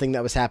was something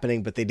that was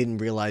happening, but they didn't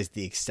realize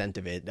the extent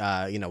of it.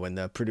 When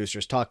the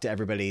producers talked to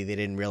everybody, they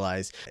didn't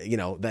realize,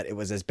 that it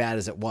was as bad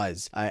as it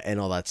was and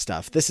all that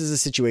stuff. This is a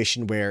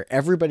situation where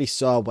everybody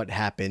saw what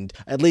happened,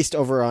 at least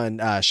over on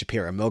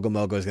Shapira. Mogo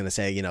Mogo is going to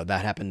say,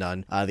 that happened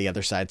on the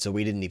other side, so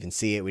we didn't even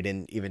see it. We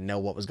didn't even know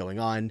what was going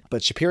on.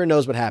 But Shapira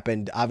knows what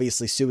happened.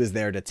 Obviously, Sue is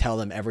there to tell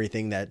them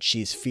everything that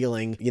she's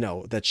feeling,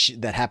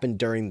 that happened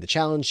during the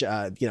challenge.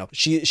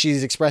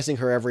 She's expressing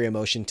her every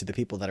emotion to the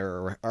people that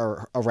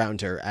are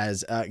around her.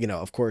 As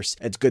of course,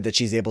 it's good that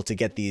she's able to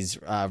get these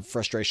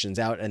frustrations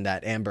out, and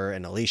that Amber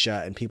and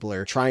Alicia and people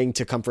are trying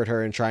to comfort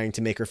her and trying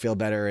to make her feel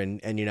better.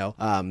 And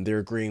they're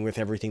agreeing with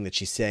everything that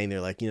she's saying.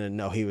 They're like,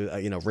 no, he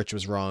was, Rich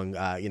was wrong.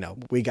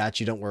 We got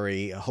you. Don't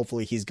worry.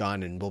 Hopefully he's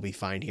gone and we'll be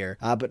fine here.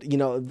 But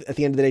at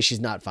the end of the day, she's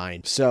not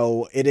fine.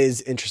 So it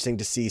is interesting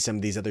to see some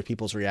of these other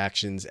people's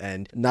reactions,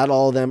 and not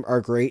all of them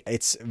are great.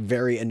 It's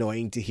very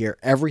annoying to hear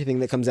everything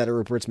that comes out of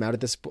Rupert's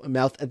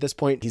mouth at this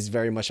point. He's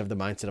very much of the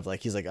mindset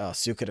of he's like, oh,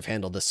 Sue could have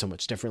handled this so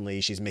much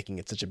differently. She's making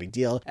it such a big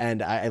deal.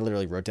 And I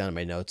literally wrote down in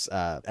my notes,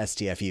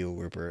 STFU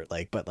Rupert,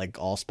 but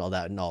all spelled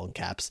out in all in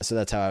caps. So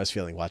that's how I was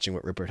feeling watching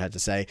what Rupert had to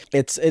say.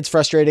 It's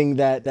frustrating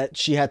that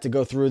she had to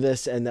go through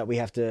this, and that we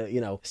have to,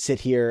 sit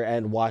here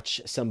and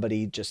watch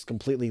somebody just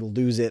completely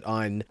lose it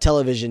on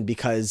television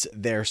because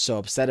they're so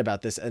upset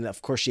about this. And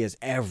of course she has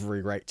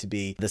every right to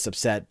be this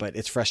upset, but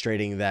it's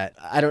frustrating that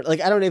I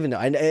don't even know.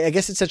 I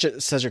guess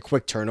it's such a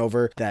quick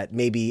turnover that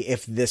maybe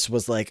if this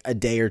was like a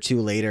day or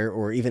two later,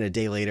 or even a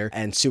day later,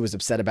 and Sue was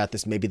upset about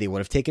this, maybe they would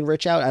have taken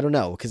Rich out. I don't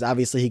know, because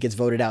obviously he gets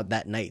voted out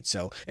that night.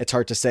 So it's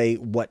hard to say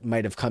what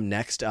might have come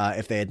next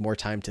if they had more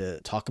time to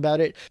talk about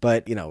it.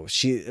 But,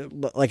 she,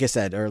 like I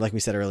said, or like we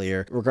said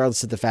earlier,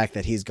 regardless of the fact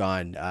that he's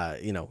gone,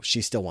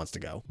 she still wants to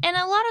go. And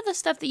a lot of the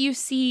stuff that you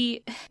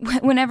see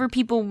whenever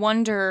people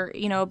wonder,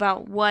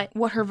 about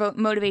what her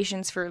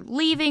motivations for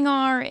leaving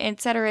are,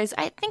 etc., is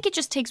I think it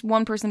just takes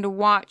one person to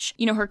watch,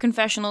 her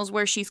confessionals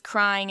where she's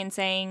crying and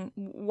saying,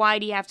 why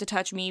do you have to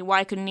touch me?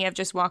 Why couldn't he have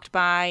just walked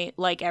by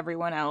like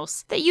everyone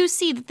else? That you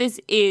see that this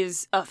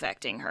is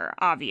affecting her,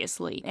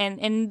 obviously.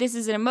 And this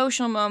is an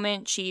emotional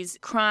moment. She's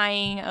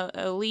crying.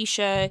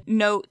 Alicia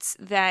notes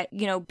that,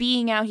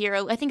 being out here,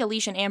 I think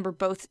Alicia and Amber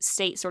both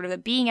state sort of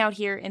that being out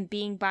here and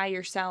being by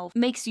yourself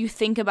makes you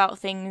think about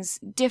things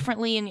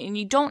differently, and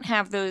you don't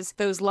have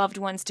those loved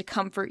ones to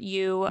comfort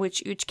you,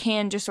 which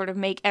can just sort of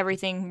make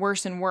everything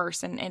worse and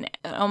worse, and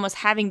almost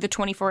having the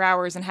 24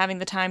 hours and having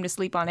the time to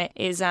sleep on it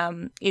is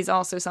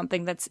also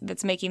something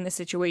that's making the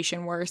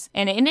situation worse.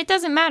 And it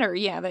doesn't matter,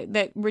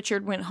 that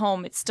Richard went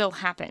home. It still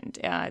happened.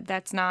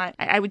 That's not,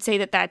 I would say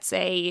that's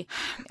a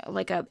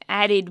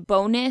added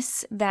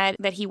bonus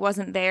that he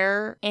wasn't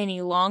there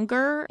any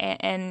longer.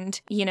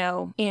 And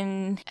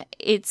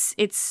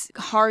it's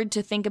hard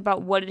to think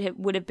about what it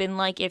would have been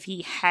like if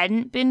he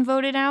hadn't been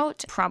voted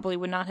out. Probably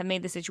would not have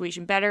made the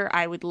situation better.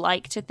 I would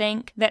like to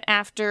think that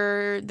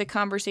after the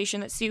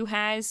conversation that Sue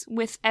has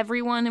with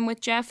everyone and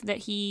with Jeff, that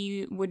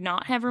he would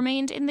not have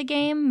remained in the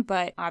game,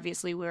 but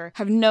obviously we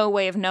have no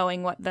way of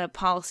knowing what the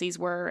policies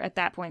were at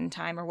that point in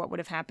time or what would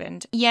have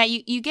happened. Yeah,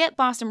 you get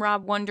Boston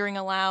Rob wondering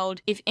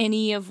aloud if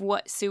any of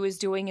what Sue is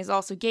doing is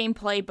also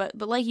gameplay, but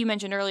like you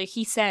mentioned earlier,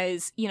 he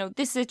says,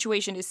 this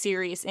situation is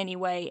serious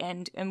anyway,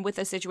 and with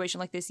a situation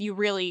like this,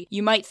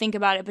 you might think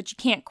about it, but you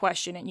can't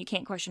question it, and you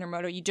can't question her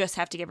motive. You just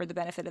have to give her the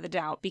benefit of the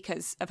doubt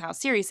because of how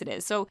serious it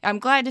is. So I'm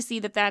glad to see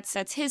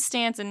that's his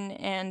stance,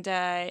 and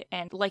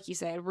like you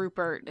said,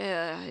 Rupert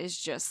is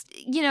just,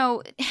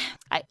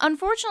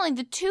 unfortunately,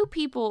 the two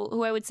people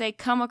who I would say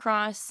come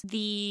across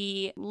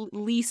the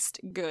least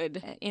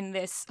good in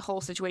this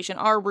whole situation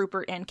are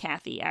Rupert and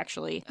Kathy,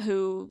 actually,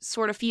 who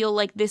sort of feel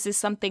like this is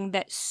something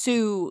that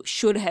Sue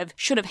should have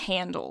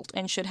handled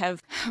and should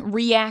have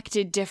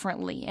reacted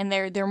differently. And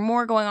they're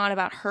more going on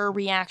about her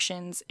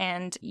reactions,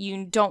 and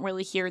you don't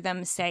really hear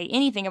them say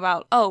anything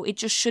about, oh, it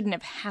just shouldn't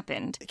have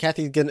happened.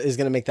 Kathy is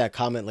going to make that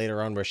comment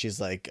later on where she's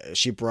like,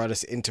 she brought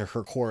us into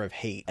her core of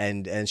hate,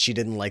 and she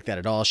didn't like that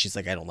at all. She's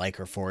like, I don't like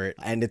her for it.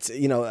 And it's,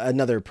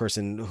 another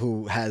person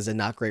who has a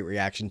not great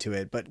reaction to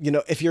it. But,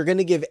 if you're going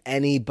to give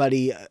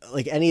anybody,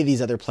 like any of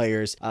these other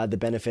players, the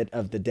benefit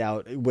of the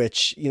doubt,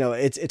 which,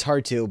 it's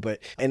hard to, but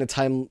in a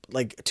time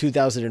like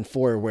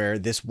 2004 where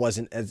this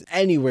wasn't as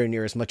anywhere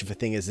near as much of a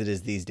thing as it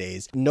is these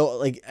days,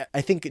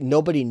 I think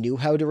nobody knew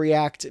how to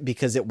react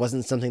because it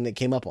wasn't something that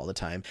came up all the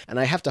time. And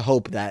I have to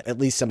hope that at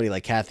least somebody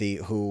like Kathy,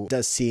 who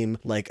does seem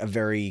like a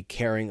very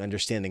caring,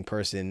 understanding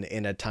person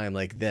in a time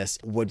like this,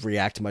 would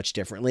react much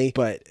differently.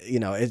 But,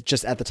 it's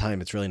just at the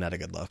time, it's really not a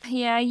good look.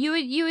 Yeah,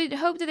 you would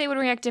hope that they would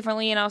react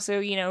differently. And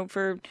also,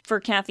 for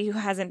Kathy, who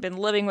hasn't been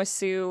living with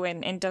Sue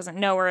and doesn't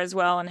know her as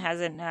well and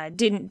hasn't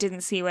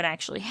didn't see what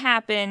actually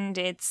happened,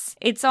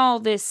 it's all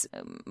this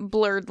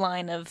blurred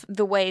line of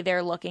the way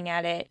they're looking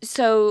at it.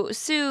 So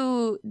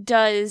Sue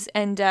does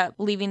end up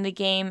leaving the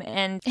game,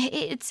 and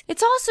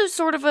it's also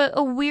sort of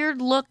a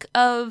weird look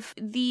of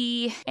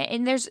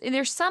and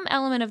there's some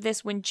element of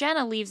this when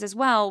Jenna leaves as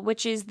well,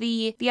 which is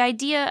the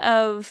idea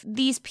of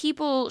these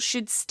people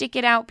should stick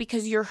it out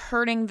because you're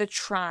hurting the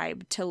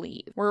tribe to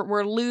leave.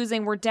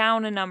 We're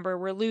down a number,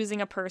 we're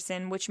losing a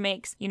person, which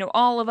makes,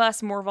 all of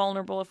us more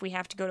vulnerable if we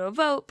have to go to a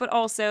vote, but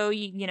also,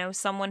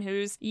 someone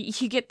who's,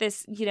 you get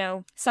this,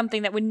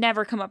 something that would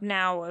never come up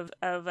now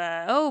of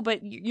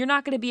but you're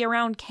not going to be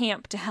around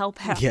camp to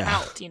help out.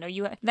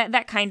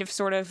 That kind of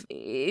sort of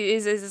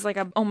is like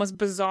a almost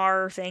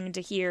bizarre thing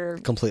to hear.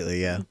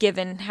 Completely, yeah.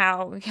 Given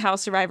how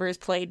Survivor is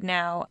played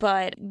now.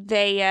 But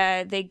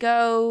they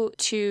go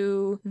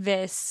to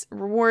this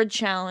reward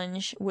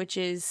challenge, which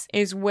is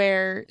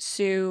where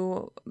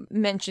Sue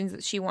mentions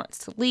that she wants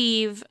to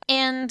leave.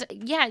 And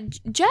yeah,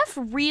 Jeff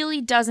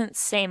really doesn't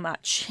say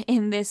much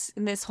in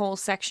this whole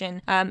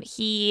section.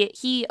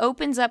 He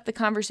opens up the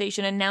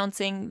conversation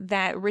announcing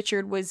that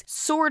Richard was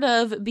sort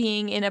of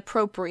being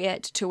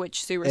inappropriate, to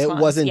which Sue responds,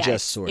 it wasn't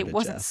just sort of. It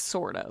wasn't Jeff.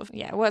 Sort of.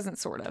 Yeah, it wasn't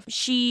sort of.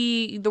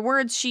 The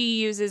words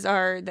she uses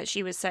are that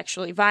she was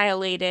sexually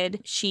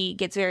violated. She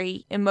gets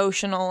very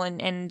emotional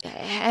and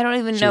I don't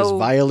even know. She was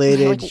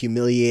violated,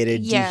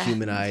 humiliated,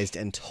 dehumanized,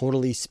 and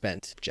totally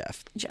spent,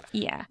 Jeff.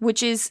 Yeah,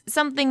 which is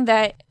something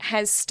that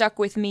has stuck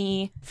with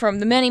me from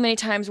the many, many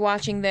times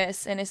watching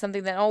this, and is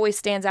something that always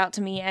stands out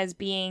to me as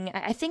being,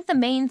 I think the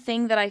main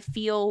thing that I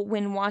feel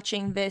when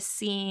watching this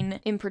scene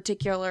in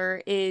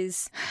particular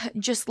is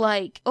just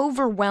like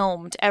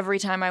overwhelmed every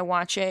time I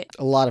watch it.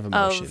 A lot of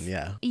emotion,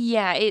 yeah.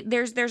 Yeah,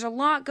 there's a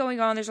lot going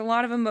on. There's a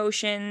lot of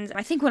emotions.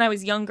 I think when I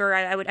was younger,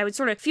 I would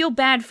sort of feel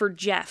bad for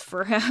Jeff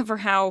for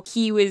how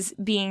he was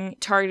being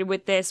targeted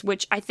with this,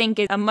 which I think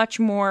is a much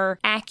more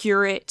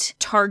accurate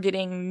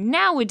targeting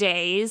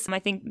nowadays. I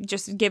think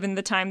just given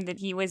the time that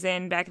he was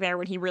in back there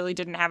when he really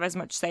didn't have as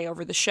much say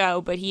over the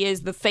show, but he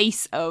is the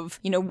face of,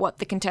 what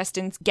the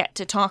contestants get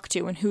to talk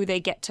to and who they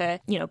get to,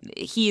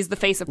 he is the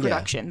face of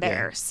production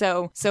there.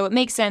 Yeah. So it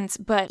makes sense.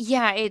 But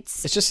yeah,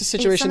 it's just a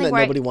situation that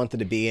nobody wanted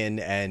to be in,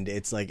 and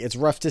it's like, it's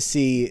rough to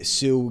see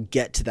Sue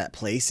get to that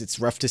place. It's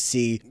rough to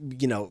see,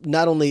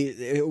 not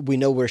only we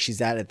know where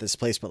she's at this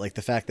place, but like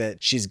the fact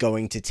that she's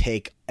going to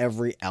take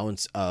every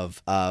ounce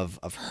of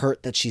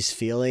hurt that she's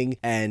feeling,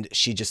 and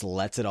she just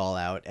lets it all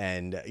out.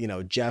 And, you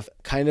know, Jeff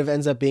kind of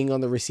ends up being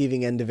on the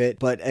receiving end of it.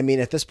 But I mean,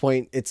 at this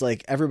point, it's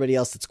like everybody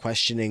else that's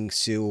questioning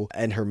Sue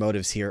and her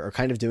motives here are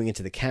kind of doing it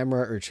to the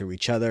camera or to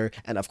each other.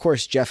 And of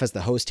course, Jeff as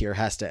the host here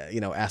has to, you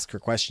know, ask her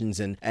questions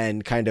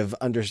and kind of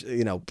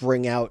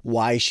bring out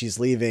why she's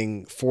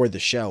leaving for the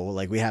show.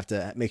 Like, we have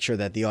to make sure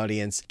that the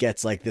audience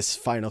gets like this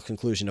final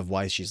conclusion of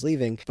why she's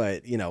leaving.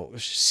 But, you know,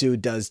 Sue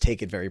does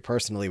take it very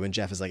personally when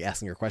Jeff is like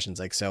asking her questions,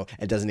 like, so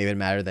it doesn't even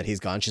matter that he's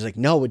gone. She's like,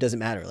 no, it doesn't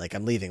matter. Like,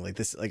 I'm leaving. Like,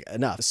 this, like,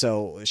 enough.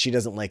 So she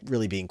doesn't like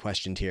really being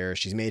questioned here.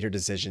 She's made her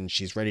decision.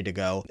 She's ready to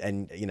go.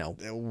 And, you know,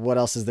 what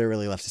else is there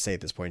really left to say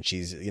at this point?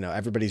 She's, you know,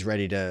 everybody's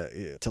ready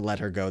to let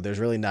her go. There's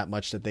really not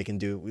much that they can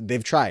do.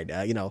 They've tried,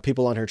 you know,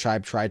 people on her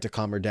tribe tried to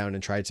calm her down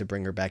and tried to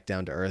bring her back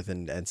down to earth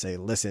and say,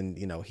 listen,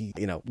 you know,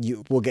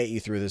 we'll get you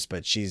through this,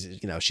 but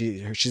she's, you know,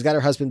 she's got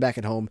her husband back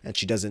at home and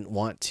she doesn't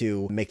want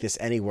to make this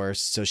any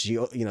worse. So she,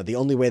 you know, the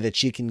only way that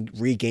she can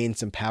regain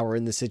some power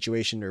in the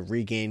situation, or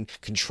regain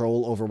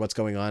control over what's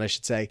going on, I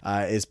should say,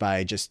 is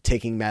by just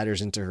taking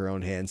matters into her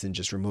own hands and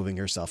just removing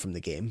herself from the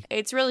game.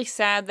 It's really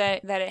sad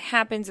that it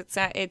happens.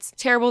 It's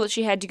terrible that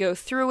she had to go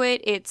through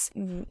it. It's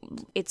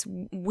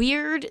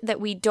weird that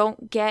we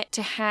don't get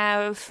to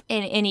have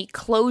any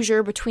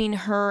closure between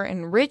her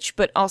and Rich,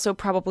 but also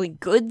probably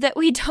good that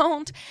we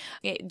don't.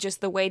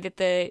 Just the way that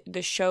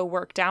the show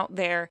worked out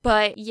there.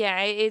 But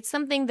yeah, it's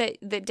something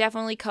that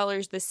definitely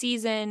colors the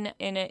season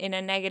in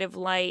a negative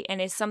light,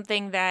 and is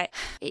something that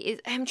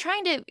I'm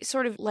trying to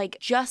sort of like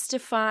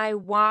justify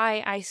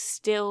why I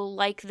still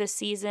like the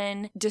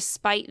season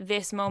despite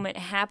this moment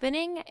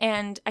happening.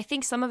 And I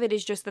think some of it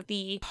is just that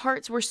the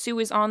parts where Sue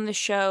is on the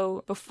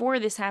show before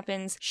this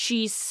happens,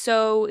 she's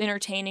so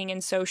entertaining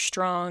and so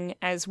strong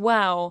as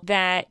well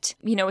that,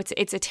 you know,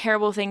 it's a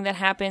terrible thing that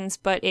happens,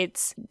 but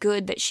it's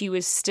good that she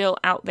was still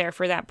out there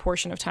for that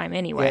portion of time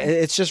anyway. Yeah,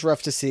 it's just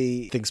rough to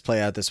see things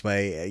play out this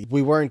way.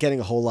 We weren't getting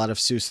a whole lot of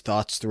Sue's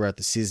thoughts throughout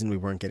the season. We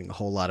weren't getting a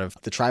whole lot of,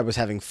 the tribe was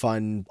having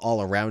fun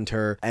all around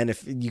her. And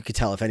if you could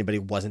tell if anybody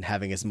wasn't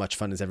having as much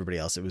fun as everybody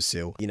else, it was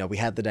Sue. You know, we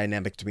had the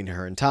dynamic between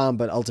her and Tom,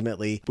 but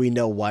ultimately we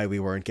know why we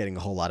weren't getting a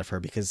whole lot of her,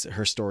 because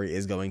her story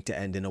is going to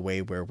end in a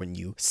way where when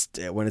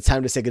it's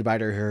time to say goodbye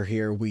to her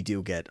here, we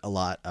do get a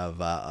lot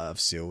of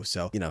Sue.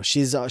 So, you know,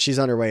 she's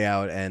on her way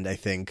out, and I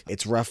think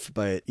it's rough,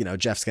 but, you know,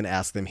 Jeff's going to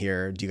ask them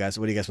here, what do you guys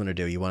want to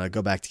do? You want to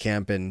go back to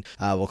camp and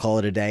we'll call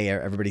it a day?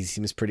 Everybody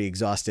seems pretty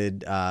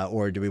exhausted,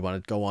 or do we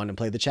want to go on and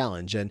play the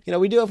challenge? And, you know,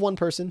 we do have one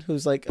person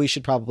who's like, we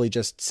should probably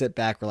just sit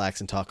back, relax,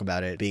 and talk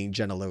about it, being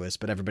Jenna Lewis,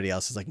 but everybody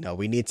else is like, no,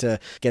 we need to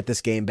get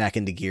this game back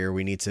into gear.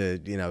 We need to,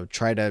 you know,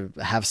 try to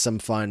have some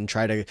fun,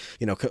 try to,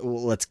 you know,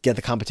 let's get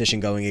the competition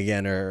going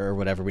again, or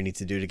whatever we need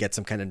to do to get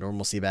some kind of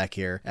normalcy back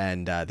here.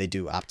 And they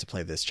do opt to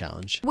play this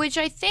challenge, which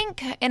I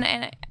think,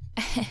 and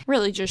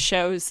really just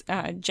shows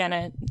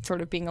Jenna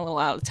sort of being a little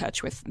out of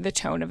touch with the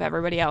tone of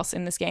everybody else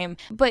in this game.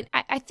 But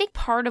I think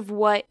part of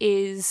what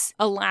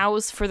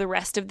allows for the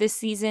rest of this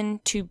season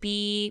to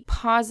be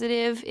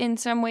positive in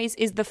some ways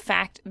is the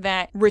fact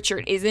that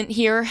Richard isn't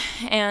here,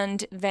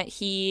 and that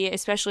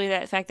especially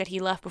that fact that he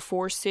left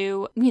before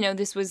Sue. You know,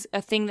 this was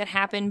a thing that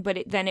happened, but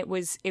it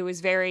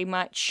was very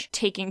much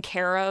taken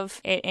care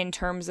of in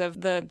terms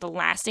of the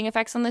lasting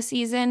effects on the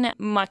season,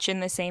 much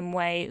in the same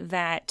way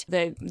that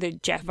the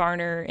Jeff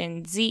Varner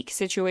and Zeke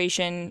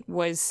situation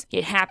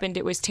it happened,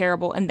 it was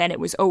terrible, and then it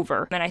was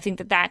over. And I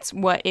think that's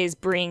what is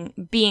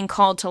being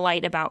called to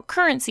light about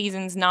current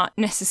seasons, not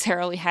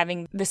necessarily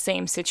having the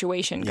same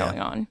situation going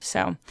on.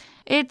 So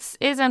it's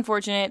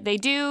unfortunate. They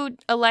do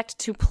elect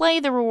to play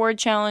the reward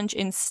challenge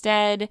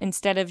instead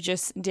of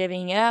just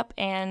divvying it up,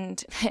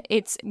 and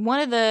it's one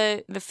of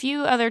the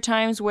few other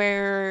times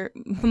where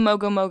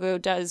Mogo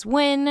Mogo does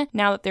win.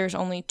 Now that there's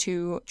only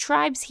 2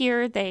 tribes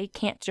here, they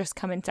can't just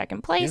come in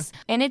second place.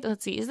 Yeah. And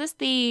let's see, is this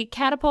the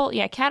catapult?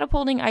 Yeah,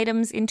 catapulting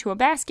items into a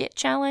basket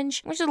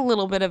challenge, which is a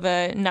little bit of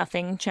a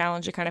nothing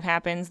challenge that kind of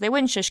happens. They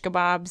win shish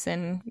kebabs,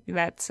 and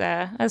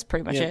that's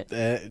pretty much it.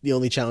 The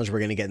only challenge we're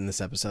going to get in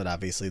this episode,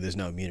 obviously, there's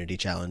no immunity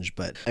challenge,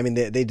 but I mean,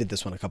 they did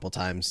this one a couple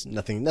times.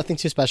 Nothing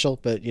too special,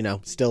 but, you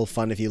know, still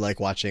fun if you like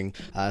watching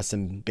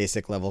some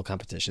basic level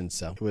competitions.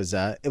 So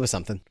it was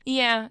something.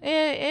 Yeah,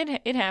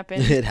 it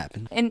happened. It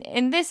happened.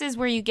 And this is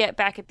where you get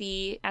back at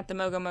the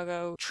Mogo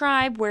Mogo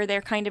tribe, where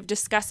they're kind of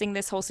discussing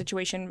this whole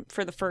situation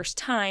for the first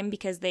time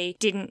because they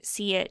didn't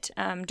see it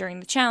during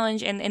the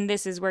challenge. And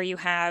this is where you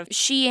have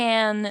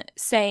Shian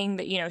saying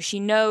that, you know, she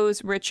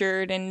knows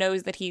Richard and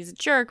knows that he's a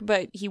jerk,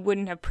 but he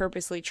wouldn't have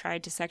purposely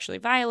tried to sexually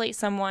violate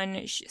someone.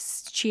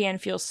 Shian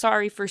feels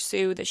sorry for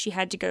Sue that she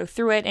had to go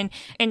through it.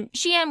 And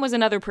Shian was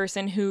another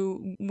person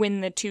who,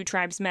 when the 2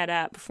 tribes met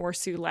up before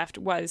Sue left,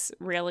 was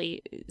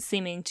really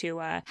seeming to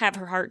have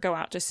her heart go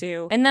out to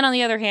Sue. And then on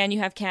the other hand, you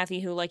have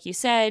Kathy, who, like you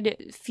said,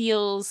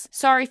 feels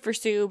sorry for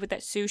Sue, but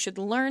that Sue should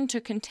learn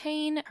to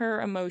contain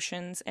her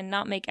emotions and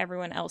not make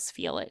everyone else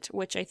feel it,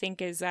 which I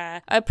think is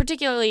a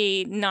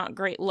particularly not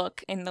great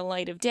look in the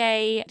light of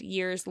day.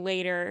 Years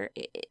later,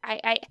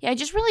 I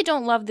just really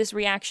don't love this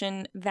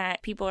reaction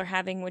that people are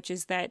having, which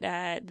is that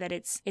that that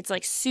it's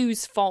like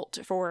Sue's fault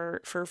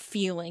for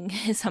feeling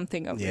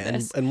something over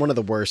this. And one of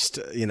the worst,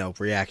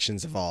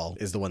 reactions of all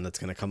is the one that's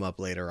going to come up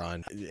later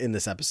on in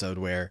this episode,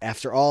 where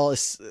after all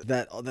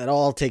that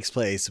all takes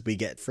place, we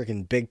get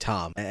freaking Big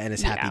Tom and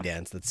his happy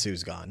dance that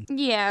Sue's gone.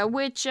 Yeah,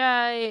 which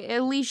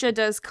Alicia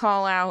does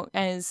call out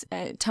as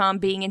Tom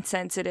being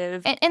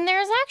insensitive. And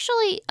there's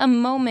actually a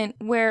moment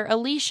where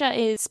Alicia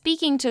is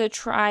speaking to the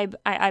tribe,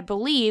 I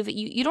believe.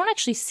 You don't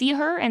actually see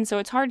her, and so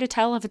it's hard to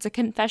tell if it's a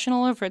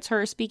confessional or if it's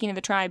her speaking to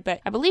the tribe,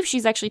 but I believe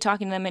she's actually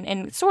talking to them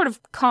and sort of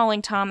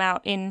calling Tom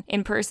out in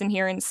person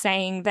here and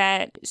saying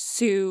that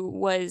Sue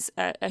was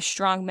a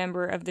strong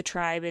member of the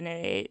tribe, and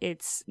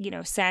it's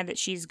sad that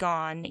she's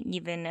gone,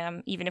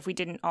 even if we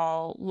didn't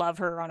all love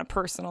her on a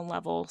personal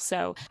level.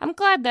 So I'm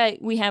glad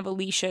that we have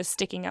Alicia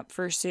sticking up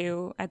for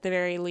Sue at the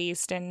very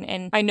least,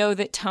 and I know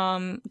that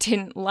Tom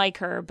didn't like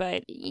her,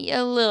 but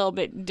a little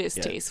bit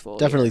distasteful.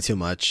 Definitely too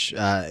much.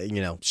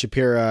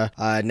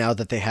 Shapira, now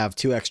that they have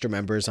 2 extra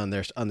members on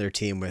their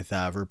team with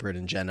Rupert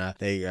and Jenna,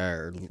 they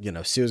are,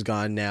 Sue's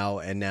gone now,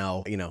 and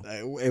now,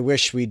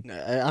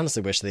 I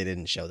honestly wish they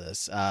didn't show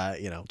this,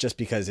 just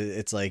because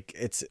it's like,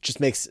 it's just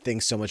makes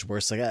things so much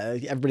worse. Like,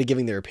 everybody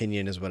giving their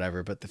opinion is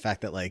whatever, but the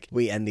fact that, like,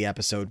 we end the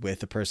episode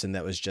with a person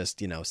that was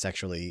just,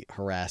 sexually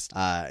harassed,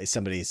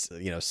 somebody's,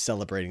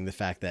 celebrating the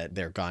fact that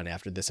they're gone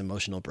after this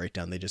emotional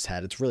breakdown they just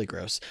had, it's really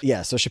gross.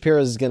 Yeah, so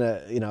Shapira is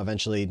gonna,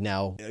 eventually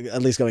now,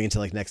 at least going into,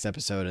 like, next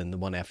episode and the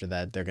one after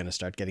that, they're gonna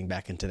start getting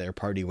back into their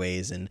party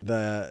ways, and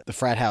the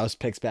frat house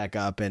picks back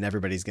up, and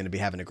everybody's gonna be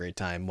having a great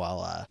time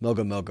while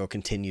Mogo Mogo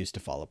continues to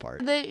fall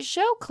apart. The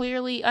show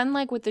clearly,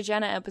 unlike with the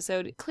Jenna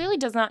episode, clearly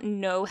does not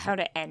know how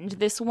to end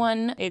this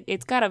one.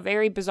 It's got a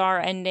very bizarre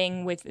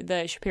ending with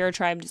the Shapira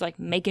tribe just like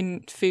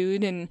making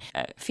food and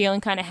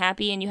feeling kind of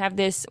happy, and you have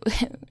this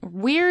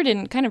weird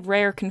and kind of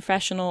rare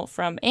confessional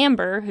from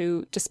Amber,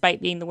 who,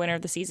 despite being the winner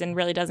of the season,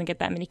 really doesn't get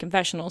that many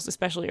confessionals,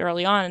 especially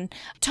early on,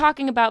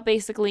 talking about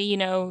basically,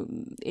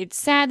 it's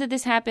sad that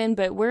this happened,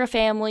 but we're a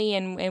family,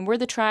 and we're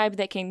the tribe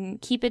that can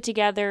keep it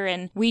together,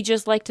 and we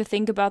just like to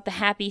think about the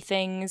happy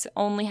things,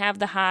 only have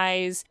the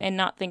highs, and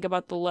not think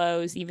about the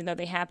lows, even though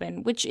they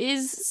happen, which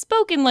is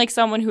spoken like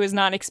someone who has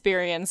not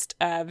experienced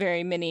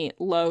very many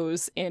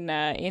lows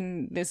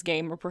in this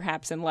game, or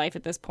perhaps in life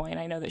at this point.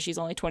 I know that she's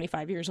only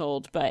 25 years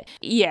old, but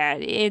yeah,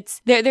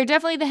 they're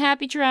definitely the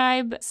happy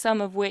tribe,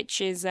 some of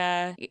which is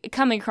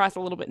coming across a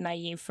little bit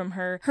naive from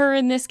her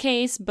in this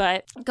case.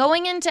 But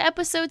going into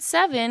episode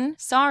 7,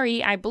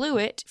 Sorry I Blew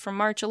It, from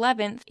March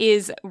 11th,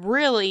 is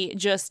really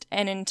just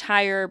an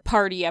entire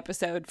party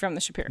episode from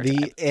the Shapira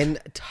tribe. The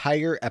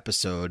entire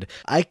episode,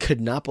 I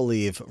could not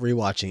believe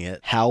rewatching it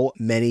how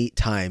many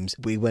times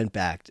we went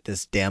back to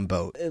this damn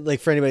boat. Like,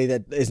 for anybody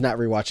that is not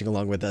rewatching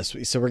along with us,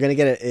 so we're gonna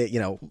get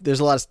it.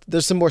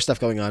 There's some more stuff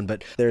going on,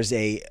 but there's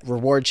a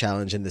reward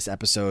challenge in this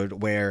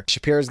episode where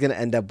Shapira's gonna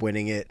end up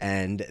winning it,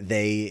 and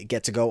they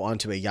get to go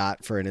onto a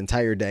yacht for an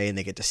entire day, and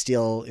they get to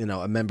steal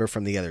a member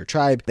from the other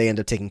tribe. They end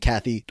up taking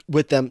Kathy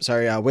with them.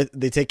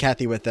 They take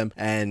Kathy with them,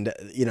 and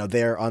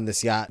they're on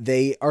this yacht.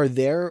 They are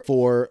there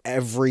for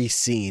every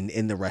scene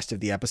in the rest of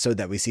the episode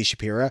that we see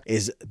Shapira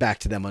is back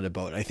to them on a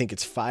boat. I think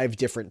it's 5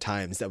 different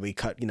times that we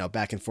cut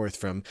back and forth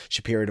from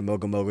Shapira to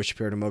Mogo Mogo,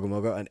 Shapira to Mogo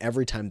Mogo, and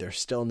every time they're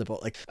still in the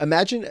boat. Like,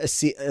 imagine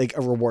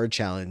a reward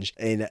challenge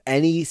in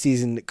any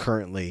season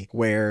currently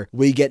where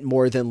we get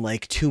more than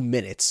like 2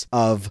 minutes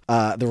of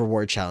the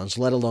reward challenge,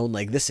 let alone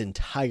like this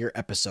entire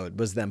episode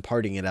was them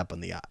partying it up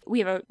on the yacht. We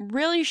have a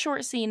really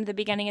short scene at the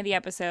beginning of the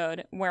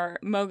episode where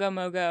Mogo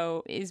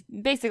Mogo is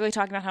basically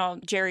talking about how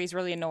Jerry's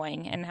really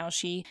annoying and how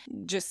she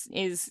just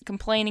is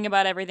complaining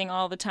about everything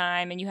all the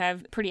time, and you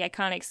have a pretty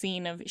iconic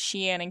scene of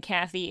Sheehan and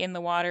Kathy in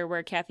the water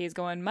where Kathy is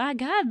going, "My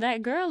God,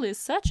 that girl is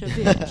such a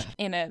bitch,"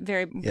 in a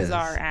very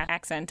bizarre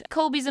accent.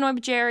 Colby's annoyed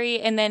with Jerry,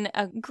 and then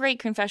a great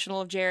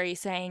confessional of Jerry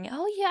saying,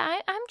 "Oh yeah,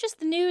 I'm just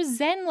the new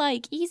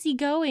zen-like,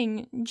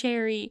 easygoing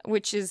Jerry,"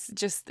 which is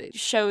just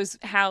shows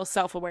how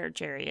self-aware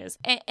Jerry is.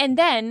 And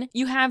then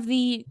you have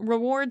the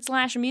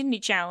reward/immunity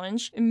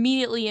challenge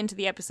immediately into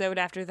the episode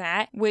after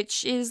that,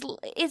 which is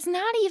it's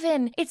not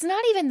even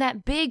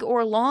that big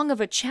or long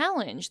of a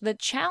challenge. The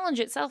challenge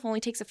itself only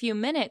takes a few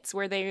minutes,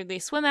 where they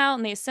swim out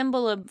and they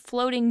assemble a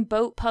floating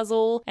boat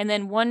puzzle, and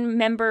then one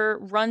member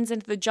runs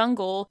into the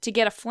jungle to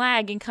get a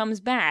flag and comes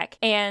back,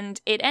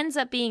 and it ends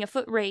up being a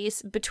foot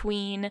race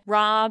between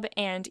Rob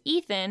and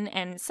Ethan,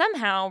 and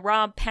somehow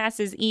Rob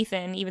passes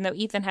Ethan, even though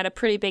Ethan had a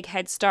pretty big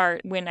head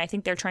start when I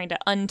think they're trying to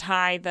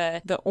untie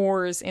the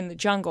oars in the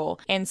jungle.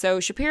 And so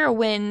Shapira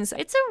wins.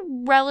 It's a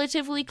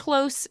relatively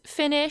close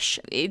finish.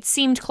 It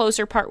seemed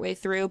closer partway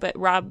through, but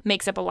Rob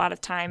makes up a lot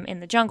of time in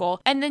the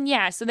jungle. And then,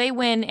 so they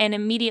win, and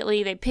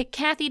immediately they pick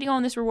Kathy to go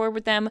on this reward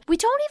with them. We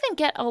don't even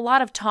get a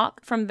lot of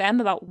talk from them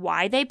about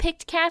why they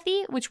picked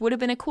Kathy, which would have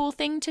been a cool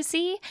thing to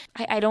see.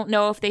 I don't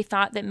know if they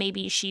thought that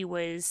maybe she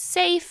was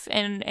safe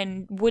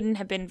and wouldn't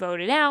have been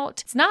voted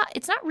out.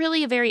 It's not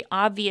really a very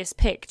obvious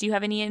pick. Do you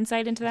have any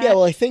insight into that? Yeah,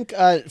 well, I think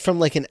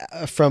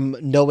from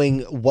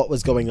knowing what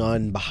was going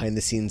on behind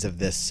the scenes of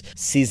this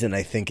season,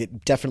 I think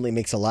it definitely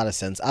makes a lot of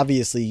sense.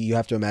 Obviously, you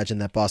have to imagine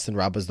that Boston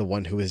Rob was the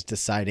one who was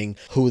deciding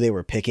who they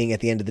were picking at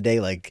the end of the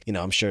day. Like,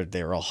 I'm sure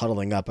they were all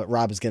huddling up, but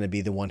Rob is going to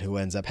be the one who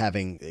ends up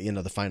having,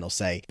 the final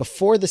say.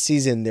 Before the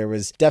season, there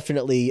was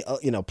definitely,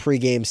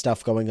 pregame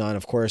stuff going on.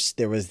 Of course,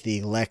 there was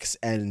the Lex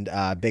and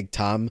Big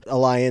Tom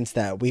alliance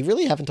that we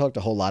really haven't talked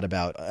a whole lot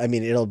about. I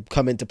mean, it'll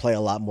come into play a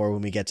lot more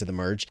when we get to the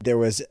merge. There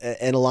was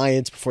an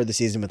alliance before the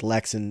season with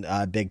Lex and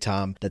Big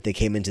Tom that they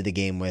came into the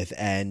game with.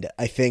 And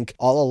I think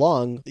all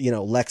along,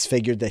 Lex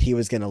figured that he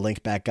was going to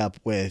link back up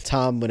with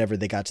Tom whenever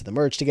they got to the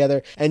merge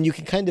together. And you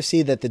can kind of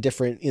see that the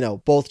different,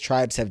 both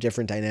tribes have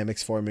different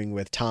dynamics forming,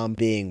 with Tom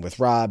being with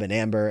Rob and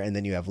Amber, and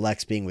then you have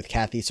Lex being with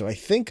Kathy. So I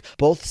think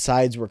both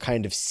sides were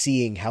kind of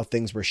seeing how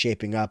things were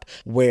shaping up,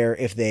 where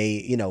if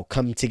they,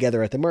 come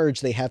together at the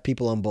merge, they have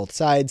people on both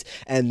sides,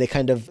 and they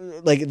kind of,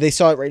 like, they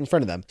saw it right in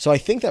front of them. So I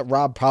think that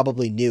Rob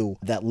probably knew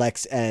that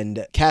Lex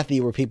and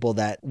Kathy were people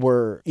that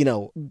were,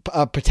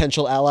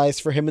 potential allies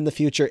for him in the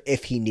future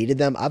if he needed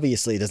them.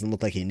 Obviously, it doesn't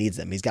look like he needs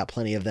them. He's got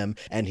plenty of them,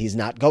 and he's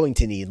not going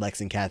to need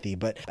Lex and Kathy.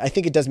 But I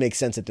think it does make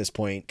sense at this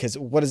point, because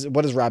what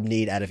does Rob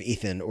need out of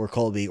Ethan or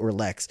Colby or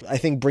Lex? I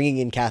think bringing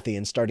in Kathy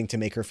and starting to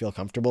make her feel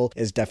comfortable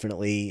is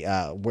definitely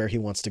where he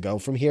wants to go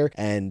from here.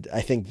 And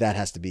I think that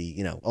has to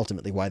be,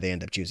 ultimately why they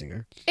end up choosing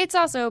her. It's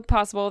also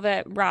possible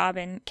that Rob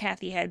and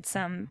Kathy had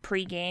some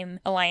pre-game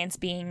alliance,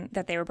 being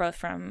that they were both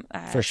from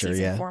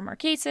season 4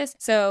 Marquesas.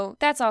 So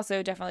that's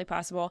also definitely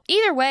possible.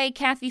 Either way,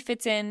 Kathy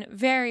fits in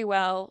very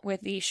well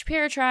with the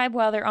Shapiro tribe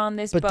while they're on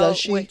this boat. Does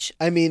she?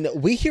 I mean,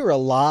 we hear a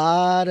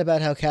lot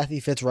about how Kathy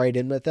fits right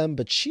in with them,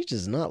 but she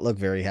does not look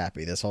very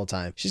happy this whole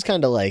time. She's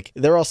kind of like,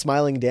 they're all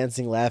smiling,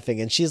 dancing,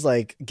 laughing, and she's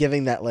like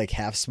giving that like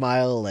half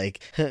smile, like,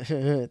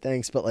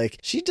 thanks, but like,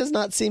 she does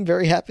not seem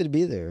very happy to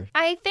be there.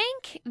 I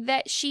think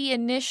that she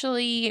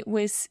initially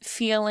was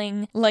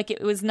feeling like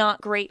it was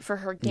not great for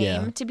her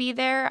game to be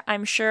there.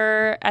 I'm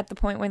sure at the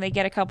point when they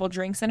get a couple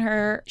drinks in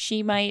her,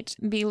 she might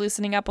be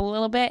loosening up a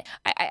little bit.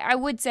 I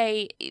would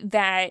say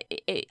that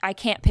I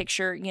can't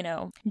picture,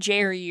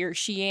 Jerry or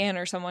Sheehan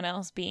or someone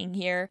else being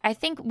here. I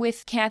think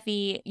with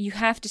Kathy, you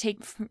have to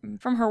take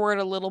from her word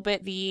a little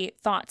bit the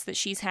thoughts that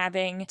she's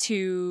having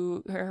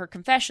to her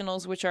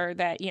confessionals, which are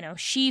that,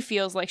 she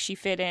feels like she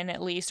fit in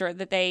at least, or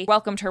that they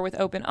welcomed her with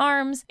open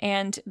arms,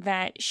 and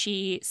that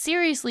she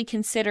seriously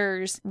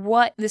considers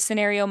what the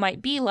scenario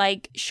might be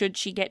like should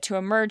she get to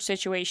a merge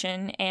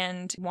situation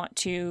and want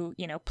to,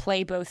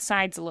 play both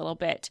sides a little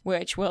bit,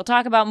 which we'll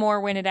talk about more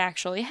when it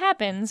actually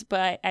happens.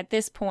 But at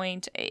this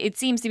point, it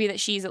seems to be that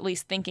she's at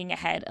least thinking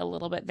ahead a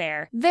little bit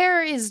there.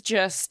 There is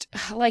just,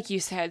 like you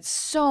said,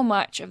 so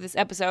much of this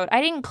episode.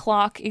 I didn't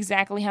clock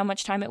exactly how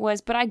much time it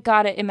was, but I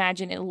gotta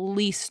imagine at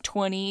least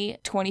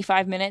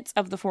 20-25 minutes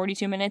of the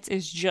 42 minutes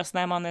is just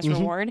them on this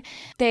reward.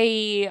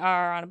 They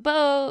are on a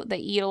boat, they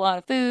eat a lot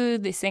of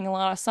food, they sing a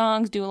lot of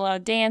songs, do a lot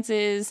of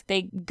dances.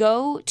 They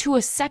go to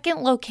a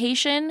second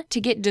location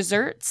to get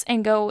desserts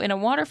and go in a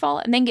waterfall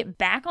and then get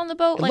back on the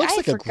boat. It looks I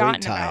like had a great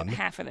forgotten time. about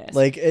half of this.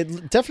 Like,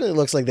 it definitely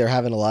looks like they're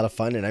having a lot of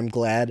fun, and I'm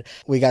glad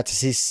we got to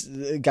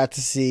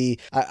see.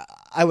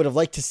 I would have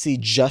liked to see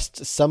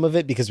just some of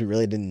it, because we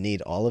really didn't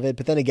need all of it.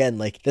 But then again,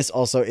 like, this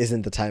also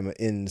isn't the time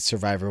in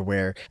Survivor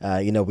where,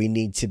 we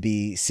need to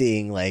be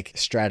seeing like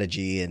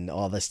strategy and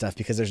all this stuff,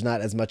 because there's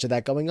not as much of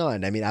that going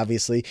on. I mean,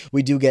 obviously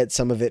we do get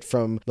some of it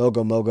from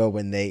Mogo Mogo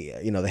when they,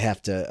 they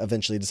have to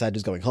eventually decide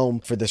who's going home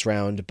for this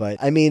round. But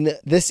I mean,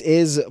 this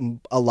is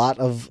a lot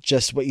of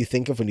just what you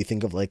think of when you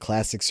think of like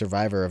classic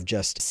Survivor, of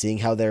just seeing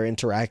how they're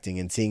interacting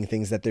and seeing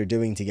things that they're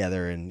doing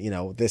together. And,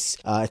 this,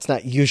 it's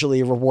not usually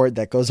a reward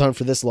that goes on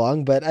for this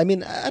long, but I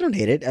mean, I don't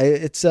hate it.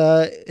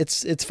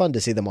 It's fun to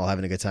see them all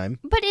having a good time.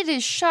 But it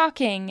is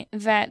shocking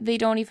that they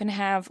don't even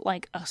have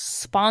like a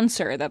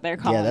sponsor that they're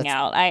calling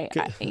out.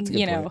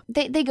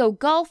 They go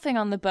golfing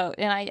on the boat,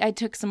 and I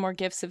took some more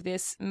gifs of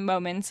this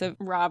moments of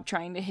Rob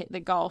trying to hit the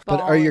golf ball.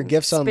 But are your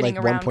gifs on like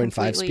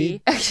 1.5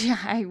 speed? Yeah,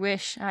 I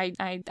wish.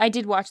 I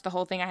did watch the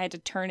whole thing. I had to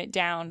turn it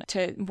down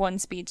to 1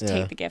 speed to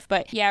take the gift.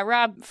 But yeah,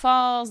 Rob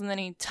falls and then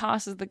he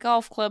tosses the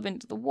golf club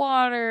into the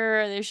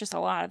water. There's just a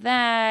lot of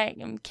that.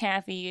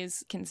 Kathy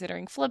is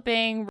considering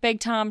flipping. Big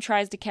Tom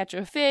tries to catch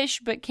a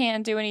fish but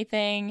can't do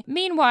anything.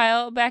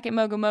 Meanwhile, back at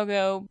Mogo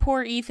Mogo,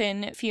 poor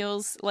Ethan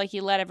feels like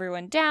he let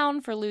everyone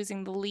down for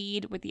losing the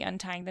lead with the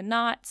untying the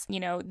knots.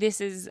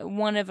 This is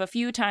one of a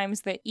few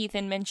times that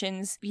Ethan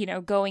mentions,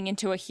 going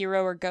into a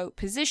hero or goat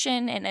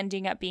position and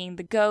ending up being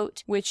the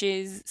goat, which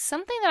is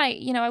something that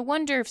I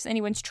wonder if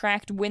anyone's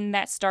tracked when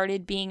that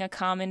started being a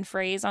common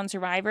phrase on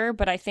Survivor.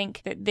 But I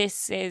think that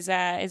this is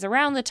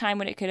around the time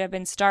when it could have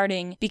been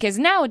starting, because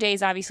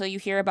nowadays, obviously, you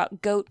hear about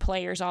about goat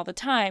players all the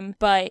time,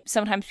 but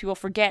sometimes people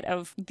forget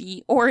of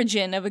the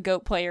origin of a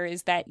goat player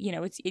is that,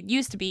 it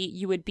used to be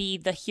you would be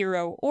the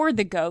hero or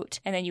the goat,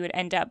 and then you would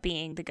end up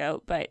being the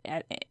goat, but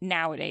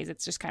nowadays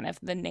it's just kind of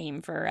the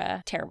name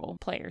for terrible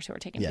players who are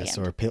taken to the end. Yes,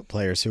 or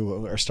players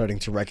who are starting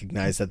to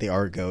recognize that they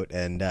are a goat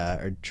and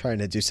are trying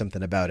to do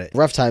something about it.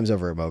 Rough times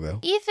over at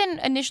Mogo. Ethan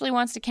initially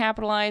wants to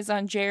capitalize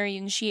on Jerry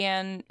and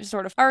Shian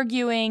sort of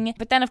arguing,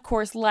 but then of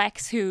course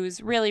Lex,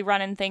 who's really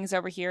running things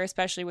over here,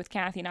 especially with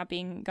Kathy not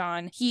being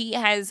gone, he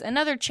has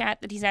another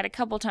chat that he's had a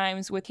couple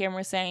times with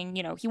Cameron saying,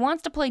 he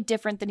wants to play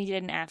different than he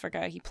did in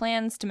Africa. He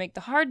plans to make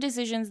the hard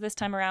decisions this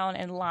time around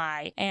and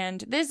lie.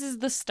 And this is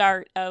the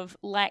start of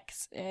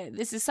Lex.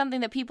 This is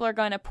something that people are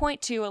going to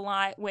point to a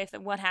lot with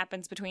what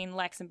happens between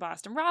Lex and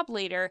Boston Rob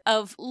later,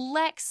 of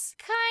Lex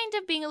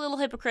kind of being a little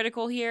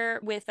hypocritical here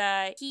with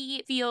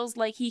he feels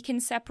like he can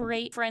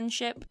separate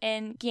friendship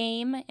and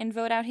game and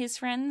vote out his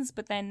friends,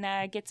 but then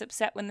gets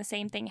upset when the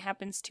same thing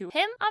happens to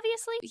him,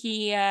 obviously.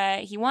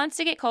 He wants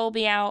to get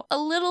Colby out. A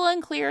little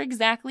unclear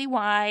exactly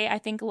why. I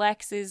think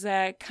Lex is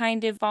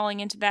kind of falling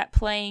into that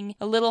playing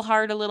a little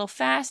hard, a little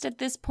fast at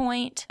this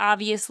point.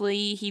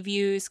 Obviously, he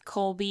views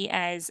Colby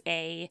as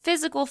a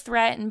physical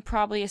threat and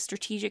probably a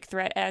strategic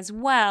threat as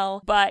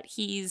well, but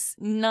he's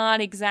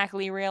not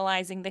exactly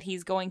realizing that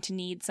he's going to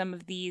need some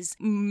of these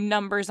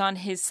numbers on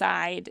his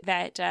side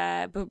that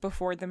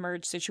before the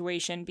merge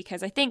situation,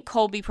 because I think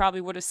Colby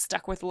probably would have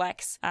stuck with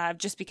Lex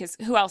just because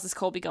who else is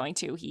Colby going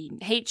to? He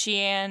hates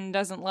Shian,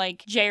 doesn't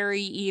like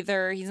Jerry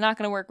either. He's not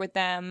going to work with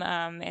them,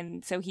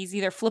 and so he's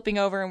either flipping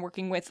over and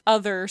working with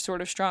other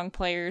sort of strong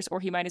players, or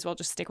he might as well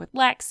just stick with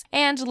Lex.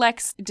 And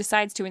Lex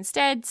decides to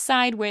instead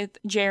side with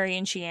Jerry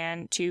and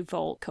Shian to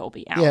vote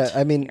Colby out. Yeah,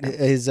 I mean,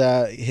 his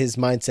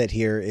mindset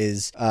here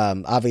is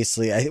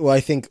obviously, I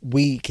think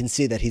we can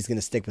see that he's going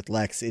to stick with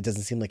Lex. It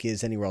doesn't seem like he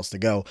has anywhere else to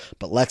go,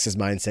 but Lex's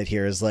mindset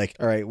here is like,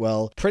 all right,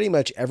 well, pretty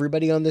much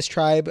everybody on this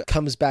tribe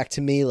comes back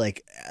to me.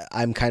 Like,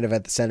 I'm kind of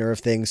at the center of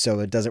things, so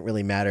it doesn't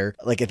really matter.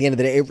 Like, at the end of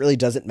the day, it really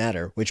doesn't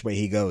matter which way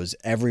he goes.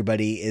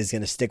 Everybody is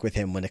going to stick with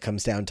him when it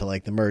comes down to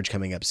like the merge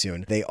coming up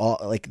soon. They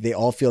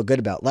all feel good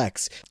about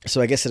Lex.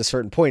 So I guess at a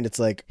certain point, it's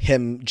like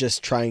him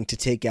just trying to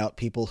take out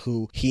people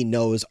who he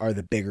knows are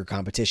the bigger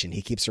competition.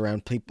 He keeps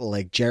around people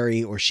like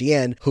Jerry or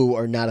Shian who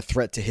are not a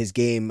threat to his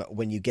game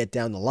when you get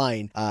down the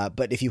line.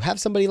 But if you have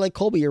somebody like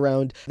Colby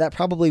around, that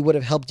probably would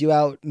have helped you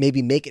out,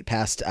 maybe make it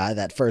past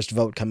that first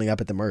vote coming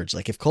up at the merge.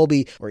 Like if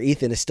Colby or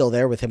Ethan is still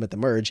there with him at the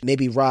merge,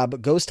 maybe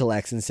Rob goes to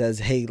Lex and says,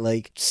 hey,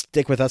 like,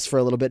 stick with us for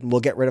a little bit and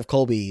we'll get rid of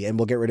Colby and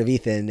we'll get rid of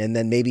Ethan, and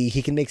then maybe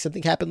he can make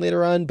something happen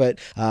later on. But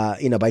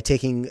by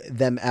taking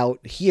them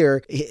out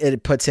here,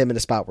 it puts him in a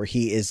spot where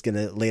he is going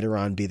to later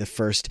on be the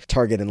first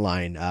target in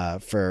line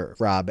for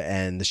Rob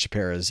and the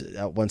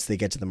Shapiras once they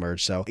get to the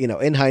merge. So,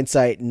 in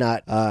hindsight,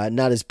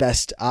 not his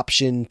best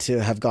option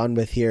to have gone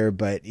with here,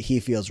 but he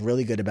feels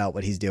really good about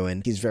what he's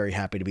doing. He's very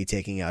happy to be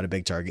taking out a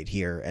big target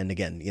here, and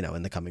again,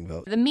 in the coming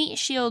vote. The meat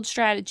shield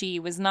strategy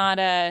was not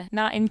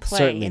in play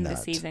Certainly in not.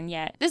 this season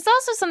yet. There's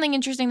also something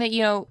interesting that,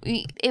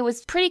 it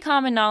was pretty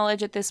common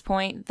knowledge at this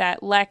point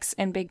that Lex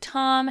and Big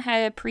Tom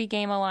had a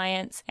pre-game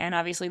alliance, and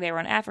obviously they were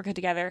in Africa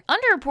together.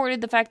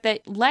 Underreported the fact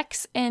that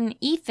Lex and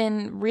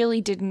Ethan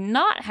really did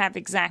not have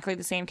exactly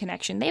the same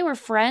connection. They were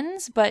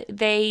friends, but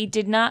they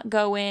did not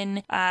go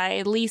in,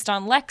 at least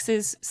on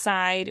Lex's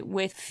side,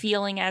 with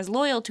feeling as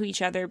loyal to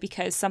each other,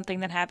 because something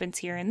that happens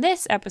here in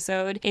this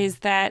episode is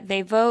that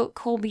they vote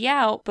Colby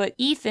out, but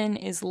Ethan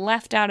is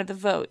left out of the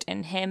vote,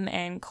 and him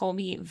and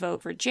Colby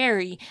vote for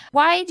Jerry.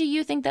 Why do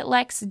you think that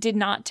Lex did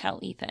not tell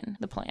Ethan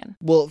the plan?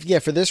 Well, yeah,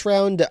 for this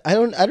round, I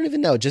don't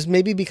even know. Just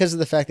maybe because of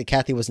the fact that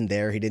Kathy wasn't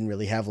there, he didn't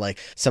really have like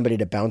somebody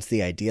to bounce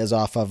the ideas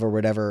off of or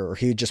whatever, or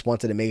he just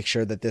wanted to make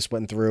sure that this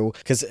went through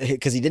because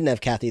he didn't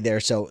have Kathy there,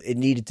 so it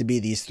needed to be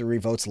these 3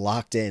 votes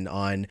locked in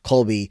on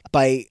Colby.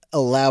 By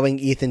allowing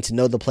Ethan to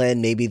know the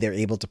plan, maybe they're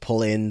able to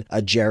pull in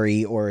a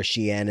Jerry or a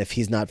Shian if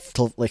he's not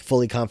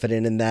fully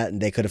confident in that,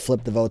 and they could have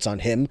flipped the votes on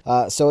him.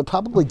 So it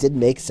probably did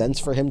make sense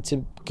for him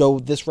to go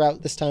this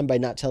route this time by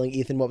not telling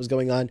Ethan what was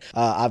going on.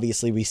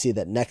 Obviously, we see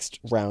that next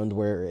round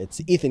where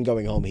it's Ethan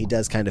going home, he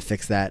does kind of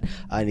fix that,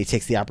 and he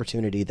takes the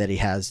opportunity that he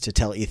has to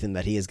tell Ethan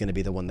that he is going to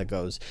be the one that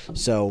goes.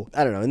 So,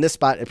 I don't know. In this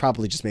spot, it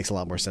probably just makes a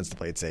lot more sense to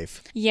play it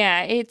safe.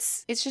 Yeah,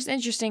 it's just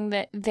interesting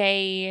that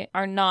they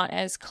are not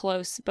as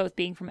close, both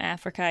being from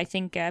Africa. I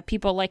think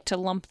people like to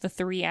lump the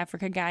 3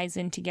 Africa guys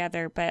in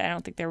together, but I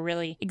don't think they're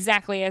really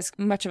exactly as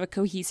much of a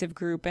cohesive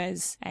group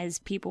as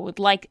people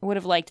would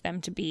have liked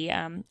them to be.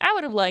 I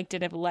would have liked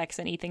it if Lex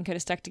and Ethan could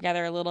have stuck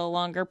together a little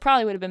longer.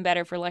 Probably would have been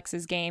better for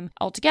Lex's game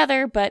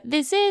altogether, but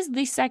this is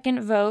the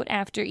second vote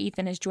after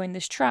Ethan has joined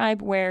this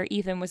tribe, where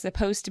Ethan was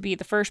supposed to be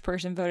the first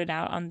person voted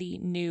out on the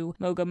new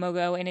Mogo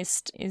Mogo, and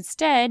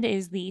instead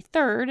is the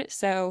third.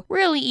 So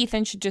really,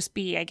 Ethan should just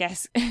be, I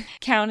guess,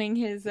 counting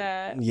his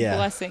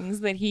blessings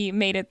that he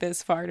made it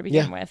this far to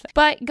begin with.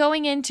 But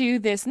going into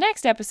this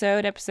next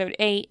episode, episode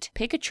 8,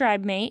 Pick a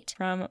Tribe Mate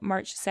from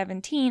March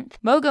 17th,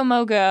 Mogo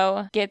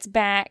Mogo gets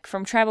back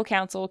from tribal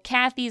council.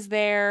 Kathy's there.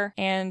 there,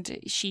 and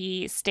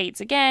she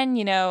states again,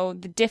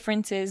 the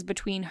differences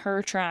between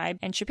her tribe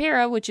and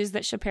Shapira, which is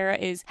that Shapira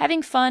is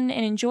having fun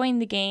and enjoying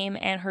the game,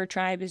 and her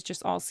tribe is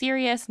just all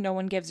serious. No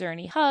one gives her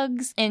any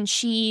hugs, and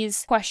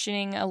she's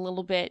questioning a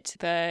little bit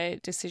the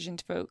decision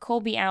to vote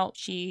Colby out.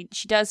 She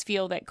does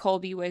feel that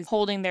Colby was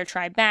holding their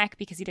tribe back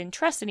because he didn't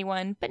trust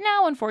anyone, but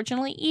now,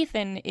 unfortunately,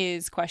 Ethan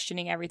is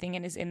questioning everything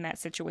and is in that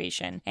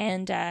situation.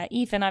 And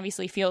Ethan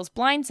obviously feels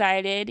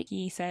blindsided.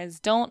 He says,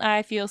 "Don't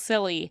I feel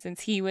silly?"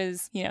 Since he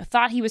was,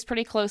 thought he was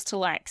pretty close to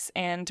Lex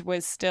and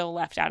was still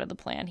left out of the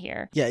plan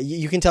here. Yeah,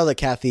 you can tell that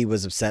Kathy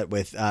was upset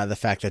with the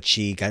fact that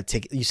she got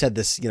taken. You said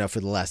this, for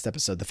the last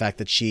episode, the fact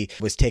that she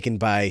was taken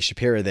by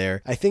Shapira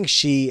there. I think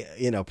she,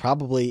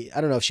 probably,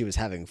 I don't know if she was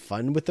having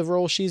fun with the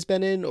role she's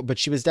been in, but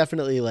she was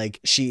definitely like,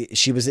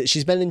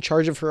 she's been in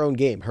charge of her own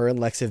game. Her and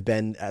Lex have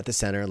been at the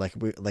center, like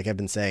I've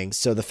been saying.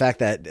 So the fact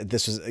that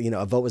this was,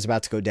 a vote was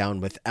about to go down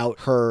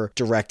without her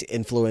direct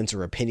influence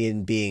or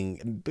opinion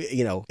being,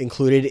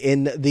 included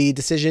in the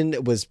decision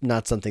was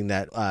not something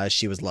that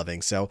she was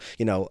loving. So,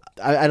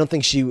 I don't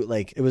think she,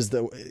 like,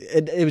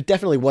 it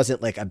definitely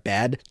wasn't like a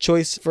bad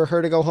choice for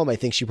her to go home. I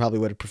think she probably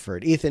would have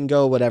preferred Ethan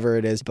go, whatever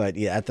it is. But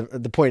yeah,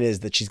 the point is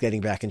that she's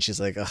getting back and she's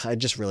like, I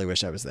just really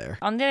wish I was there.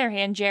 On the other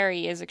hand,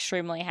 Jerry is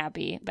extremely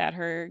happy that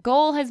her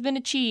goal has been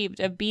achieved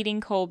of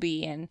beating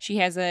Colby. And she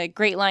has a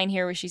great line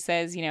here where she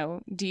says,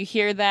 do you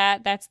hear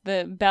that? That's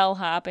the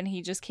bellhop, and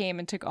he just came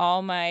and took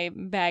all my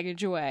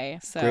baggage away.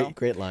 So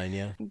great line,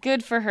 yeah.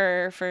 Good for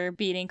her for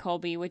beating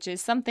Colby, which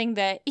is something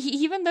that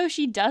even though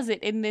she does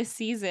it in this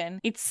season,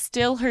 it's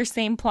still her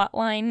same plot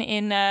line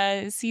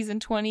in season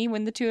 20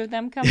 when the two of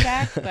them come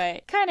back.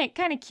 But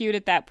kind of cute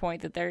at that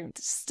point that they're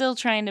still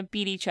trying to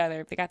beat each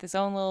other. They got this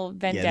own little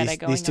vendetta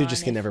going on. These two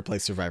just can never play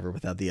Survivor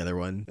without the other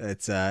one.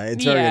 It's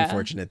very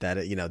unfortunate that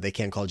they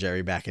can't call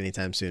Jerry back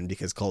anytime soon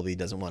because Colby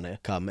doesn't want to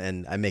come,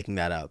 and I'm making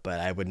that up, but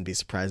I wouldn't be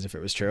surprised if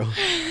it was true.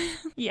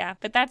 Yeah,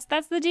 but that's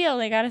the deal.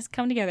 They got to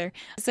come together.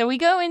 So we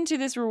go into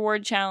this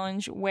reward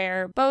challenge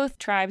where both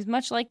tribes,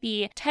 much like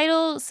the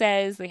title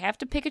says, they have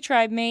to pick a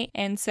tribe mate.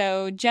 And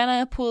so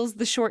Jenna pulls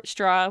the short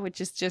straw, which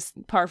is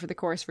just par for the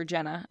course for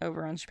Jenna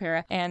over on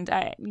Shapira. And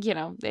I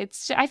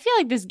feel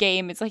like this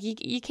game, it's like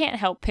you can't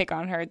help pick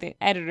on her. The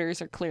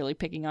editors are clearly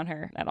picking on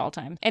her at all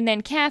times. And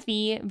then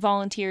Kathy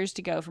volunteers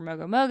to go for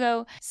Mogo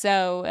Mogo.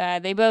 So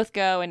they both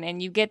go,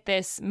 and you get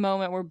this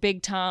moment where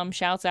Big Tom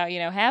shouts out,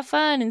 have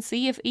fun and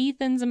see if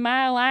Ethan's and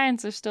my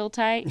alliance are still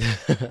tight.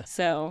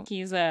 So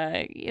he's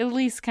at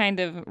least kind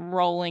of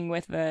rolling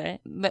with the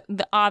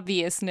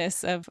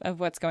obviousness of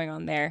what's going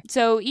on there.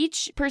 So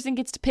each person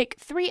gets to pick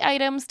 3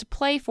 items to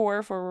play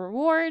for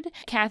reward.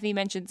 Kathy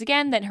mentions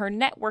again that her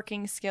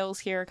networking skills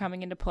here are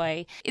coming into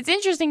play. It's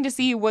interesting to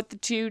see what the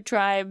two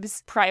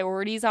tribes'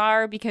 priorities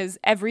are, because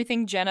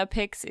everything Jenna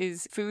picks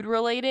is food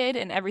related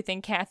and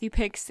everything Kathy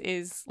picks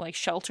is like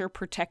shelter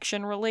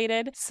protection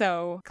related.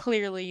 So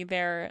clearly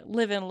they're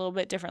living a little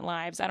bit different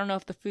lives. I don't know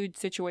if the food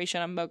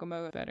situation on Mogo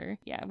Mogo is better.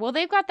 Yeah, well,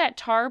 they've got that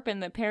tarp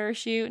and the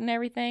parachute and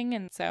everything,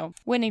 and so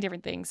winning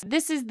different things.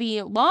 This is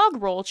the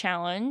log roll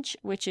challenge,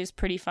 which is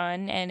pretty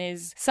fun and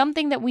is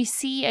something that we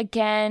see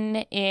again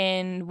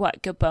in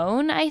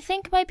Gabon, I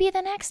think might be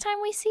the next time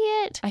we see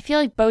it. I feel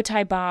like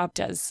Bowtie Bob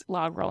does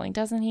log rolling,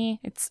 doesn't he?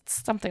 It's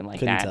something like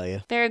Couldn't that. Tell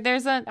you.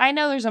 I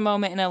know there's a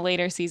moment in a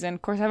later season.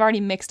 Of course, I've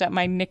already mixed up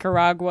my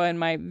Nicaragua and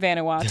my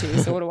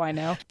Vanuatu, so what do I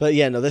know? But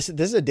yeah, no, this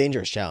is a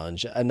dangerous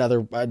challenge.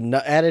 Another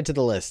added to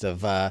the list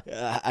of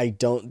I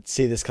don't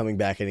see this coming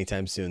back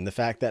anytime soon. The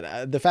fact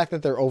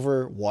that they're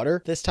over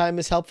water this time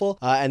is helpful,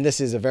 and this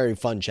is a very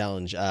fun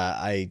challenge.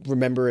 I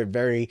remember it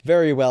very,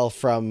 very well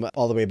from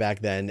all the way back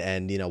then,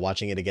 and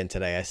watching it again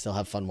today, I still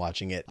have fun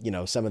watching it.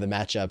 Some of the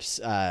matchups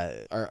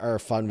are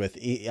fun with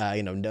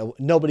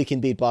nobody can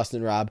beat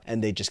Boston Rob,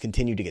 and they just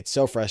continue to get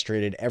so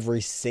frustrated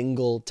every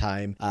single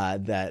time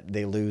that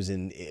they lose,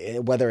 in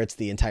whether it's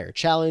the entire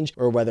challenge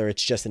or whether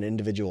it's just an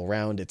individual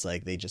round. It's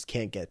like they just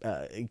can't get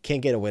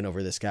a win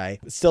over this guy.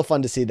 It's still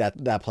fun to see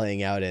that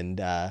playing out, and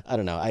I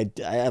don't know,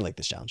 I like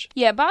this challenge.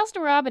 Yeah,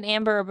 Boston Rob and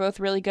Amber are both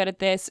really good at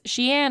this.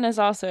 Sheehan is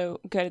also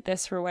good at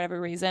this for whatever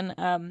reason,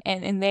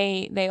 and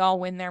they all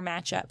win their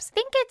matchups. I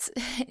think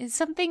it's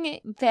something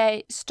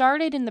that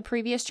started in the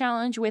previous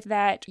challenge with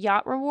that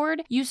yacht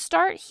reward. You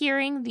start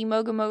hearing the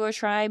Mogo Mogo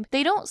tribe,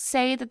 they don't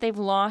say that they've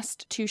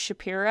lost to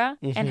Shapira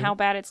and how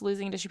bad it's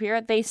losing to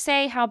Shapira. They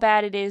say how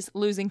bad it is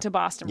losing to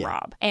Boston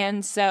Rob.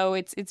 And so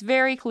it's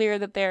very clear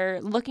that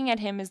they're looking at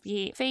him as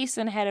the face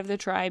and head of the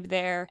tribe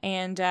there,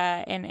 and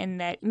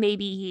that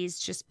maybe he's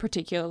just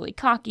particularly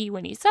cocky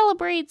when he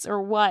celebrates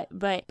or what.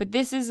 But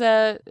this is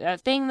a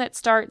thing that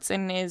starts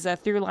and is a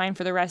through line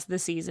for the rest of the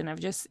season of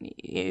just,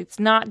 it's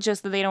not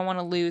just that they don't want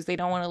to lose. They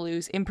don't want to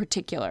lose in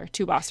particular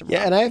to Boston Rob.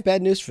 Yeah, and I have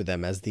bad news for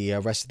them as the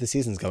rest of the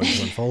season's going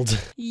to unfold.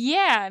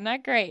 Yeah,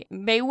 not great.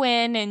 They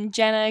win, and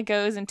Jenna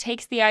goes and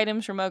takes the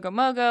items from Mogo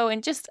Mogo,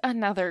 and just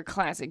another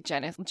classic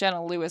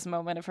Jenna Lewis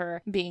moment of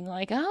her being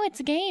like, oh, it's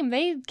a game.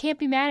 They can't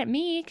be mad at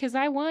me because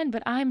I won,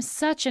 but I'm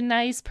such a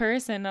nice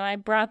person, and I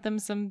brought them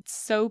some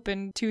soap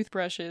and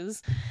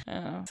toothbrushes.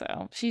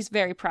 So she's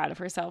very proud of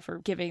herself for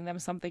giving them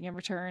something in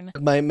return.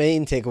 My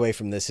main takeaway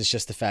from this is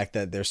just the fact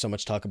that there's so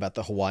much talk about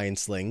the Hawaiian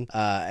sling,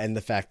 and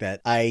the fact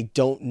that I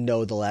don't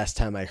know the last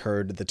time I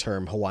heard the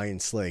term Hawaiian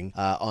sling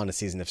on a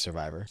season of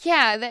Survivor.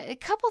 Yeah, a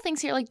couple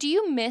things here. Like, do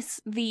you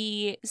miss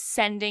the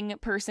sending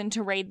person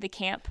to raid the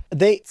camp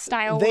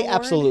style They reward?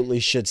 absolutely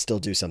should still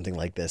do something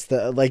like this.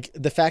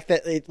 The fact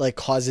that it like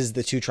causes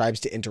the two tribes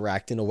to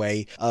interact in a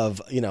way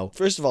of,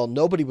 first of all,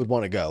 nobody would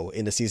want to go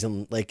in a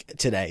season like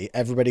today.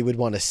 Everybody would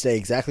want to stay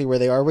exactly where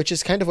they are, which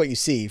is kind of what you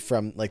see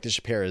from like the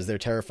Shapiras. They're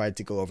terrified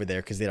to go over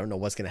there because they don't know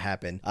what's going to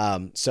happen.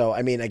 So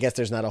I mean, I guess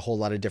there's not a whole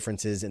lot of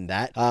differences in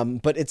that.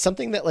 But it's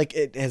something that like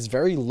it has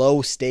very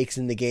low stakes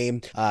in the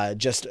game.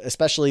 Just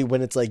especially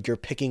when it's like you're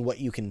picking what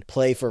you can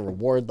play for a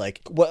reward.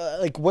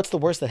 What's the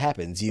worst that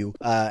happens? You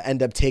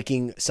end up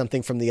taking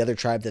something from the other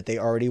tribe that they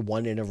already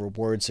won in a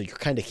reward. So you're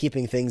kind of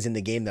keeping things in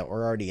the game that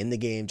were already in the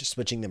game, just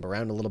switching them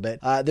around a little bit.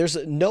 There's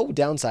no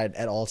downside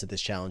at all to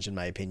this challenge, in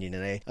my opinion.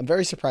 And I'm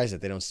very surprised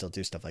that they don't still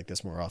do stuff like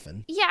this more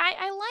often. Yeah,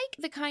 I like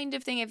the kind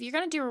of thing. If you're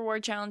going to do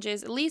reward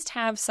challenges, at least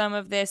have some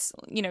of this,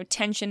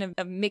 tension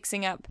of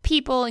mixing up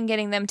people and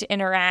getting them to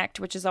interact,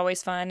 which is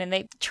always fun. And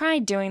they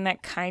tried doing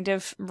that kind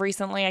of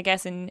recently, I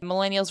guess, in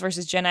Millennials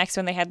versus Gen X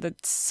when they had the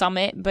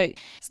summit, but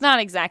it's not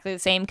exactly the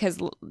same because,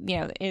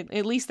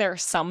 at least there are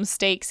some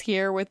stakes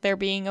here with there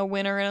being a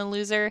winner and a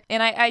loser.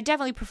 And I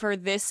definitely prefer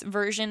this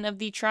version of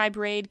the tribe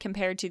raid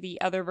compared to the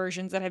other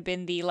versions that have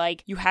been the,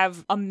 like, you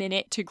have a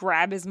minute to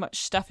grab as much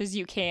stuff as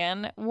you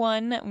can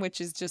one,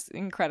 which is just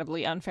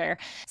incredibly unfair.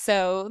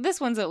 So this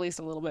one's at least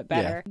a little bit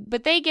better. Yeah.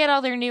 But they get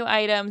all their new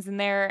items and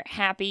they're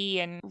happy,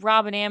 and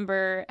Rob and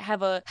Amber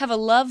have a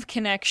love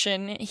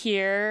connection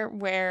here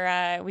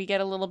where we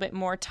get a little bit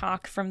more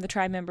talk from the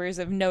tribe members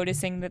of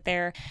noticing that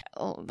they're,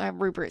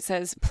 Rupert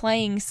says,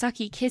 playing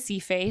sucky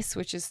kissy face,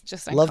 which is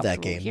just uncomfortable. Love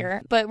that game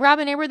here. But Rob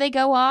and Amber, they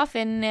go off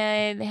and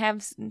they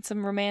have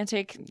some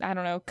romantic,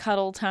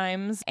 cuddle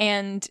times,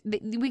 and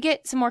we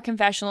get some more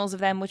confessionals of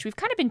them, which we've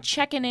kind of been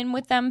checking in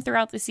with them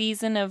throughout the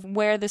season of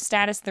where the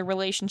status of the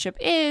relationship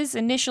is.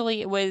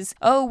 Initially it was,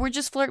 we're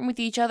just flirting with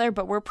each other,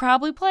 but we're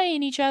probably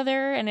playing each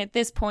other, and at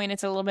this point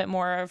it's a little bit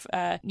more of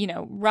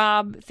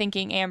Rob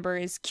thinking Amber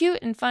is cute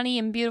and funny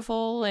and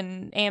beautiful,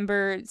 and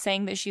Amber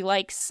saying that she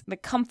likes the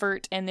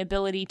comfort and the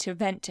ability to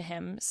vent to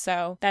him.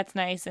 So that's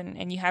nice.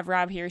 And you have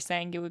Rob here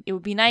saying it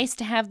would be nice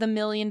to have the $1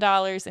 million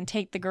and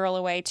take the girl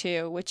away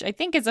too, which I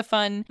think is a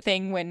fun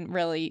thing when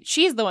really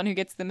she's the one who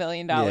gets the $1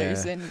 million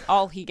and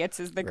all he gets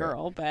is the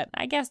girl. But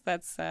I guess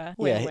that's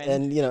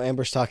win-win. Yeah, and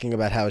Amber's talking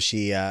about how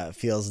she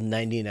feels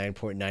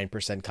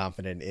 99.9%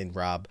 confident in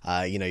Rob.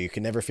 You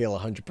can never feel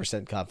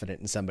 100%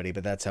 confident in somebody,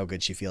 but that's how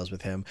good she feels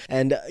with him.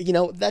 And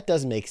that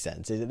does make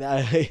sense.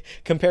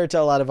 Compared to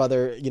a lot of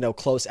other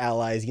close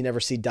allies, you never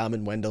see Dom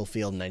and Wendell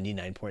feel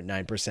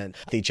 99.9%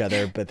 with each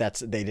other, but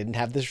they didn't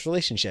have this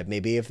relationship.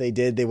 Maybe if they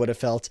did, they would have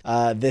felt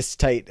this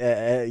tight.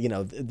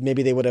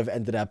 Maybe they would have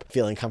ended up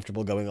feeling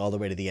comfortable going all the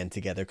way to the end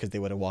together because they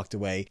would have walked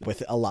away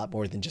with a lot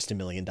more than just $1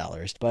 million.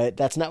 But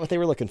that's not what they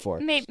were looking for.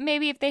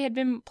 Maybe if they had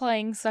been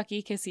playing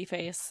sucky kissy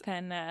face,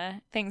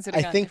 then things would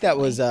have gone I think that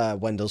was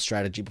Wendell's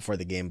strategy before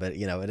the game, but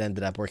it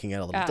ended up working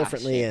out a little bit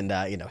differently, shit.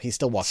 And he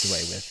still walked away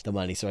with the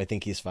money, so I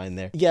think he's fine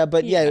there. Yeah,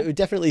 but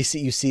definitely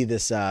you see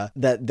this that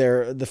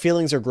the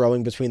feelings are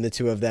growing between the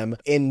two of them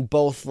in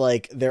both,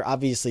 like, they're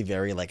obviously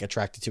very like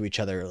attracted to each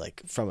other,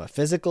 like from a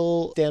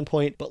physical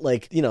standpoint, but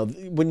like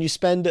when you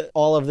spend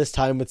all of this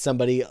time with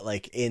somebody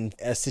like in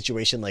a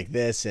situation like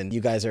this, and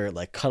you guys are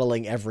like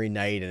cuddling every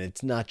night, and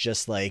it's not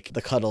just like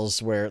the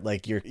cuddles where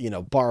like you're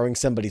borrowing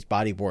somebody's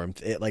body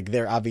warmth. Like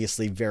they're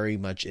obviously very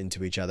much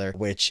into each other,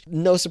 which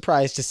no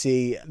surprise to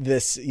see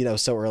this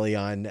so early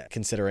on,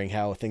 considering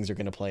how things are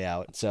going to play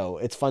out. So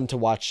it's fun to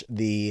watch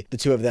the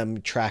two of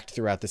them tracked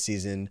throughout the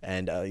season,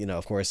 and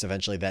of course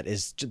eventually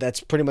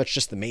that's pretty much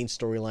just the main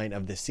storyline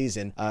of this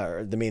season,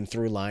 or the main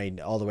through line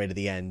all the way to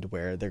the end,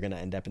 where they're going to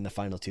end up in the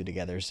final two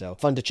together. So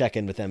fun to check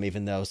in with them,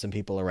 even though some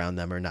people around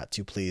them are not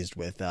too pleased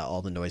with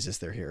all the noises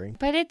they're hearing.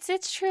 But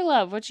it's true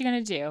love. What you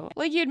gonna do?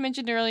 Like you had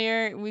mentioned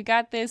earlier, we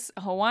got this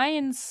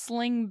Hawaiian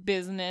sling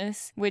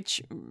business,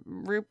 which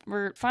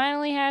Rupert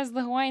finally has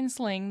the Hawaiian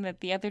sling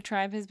that the other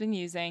tribe has been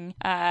using.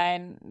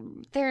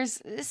 And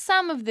there's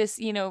some of this,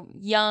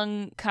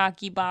 young,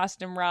 cocky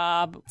Boston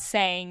Rob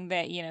saying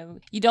that,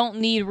 you don't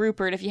need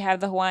Rupert if you have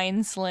the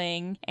Hawaiian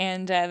sling,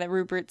 and that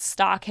Rupert's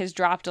stock has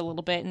dropped a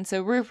little bit. And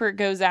so Rupert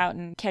goes out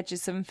and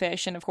catches some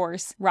fish, and of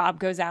course Rob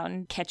goes out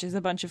and catches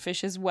a bunch of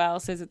fish as well.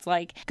 Says it's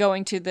like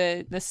going to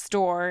the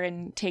store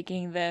and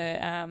taking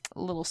the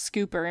little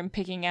scooper and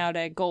picking out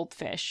a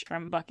goldfish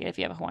from a bucket if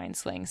you have a Hawaiian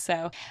sling.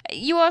 So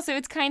you So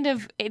it's kind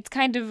of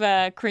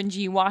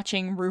cringy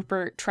watching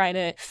Rupert try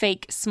to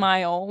fake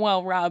smile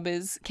while Rob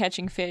is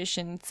catching fish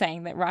and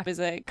saying that Rob is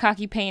a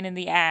cocky pain in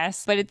the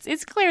ass. But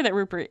it's clear that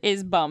Rupert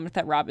is bummed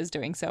that Rob is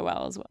doing so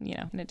well as well,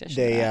 in addition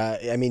to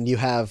that. I mean, you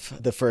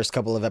have the first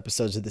couple of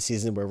episodes of the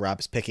season where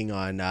Rob's picking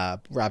on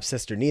Rob's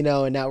sister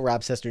Nino, and now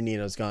Rob's sister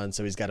Nino's gone,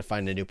 so he's got to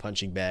find a new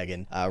punching bag,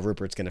 and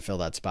Rupert's going to fill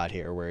that spot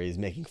here where he's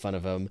making fun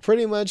of him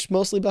pretty much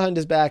mostly behind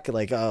his back,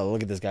 like, oh,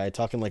 look at this guy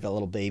talking like a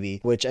little baby,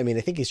 which, I mean,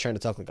 I think he's trying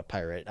to talk like a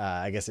pirate.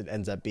 I guess it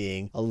ends up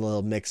being a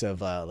little mix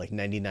of like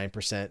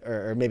 99%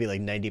 or maybe like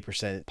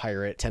 90%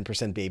 pirate,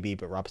 10% baby,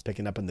 but Rob's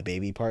picking up on the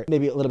baby part.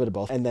 Maybe a little bit of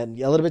both. And then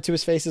a little bit to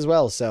his face as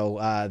well. So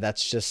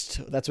that's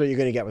what you're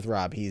going to get with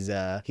Rob. He's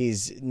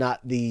not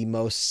the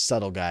most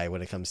subtle guy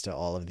when it comes to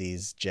all of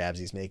these jabs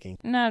he's making.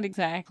 Not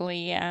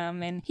exactly.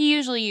 And he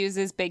usually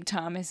uses Big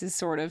Tom as his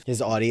sort of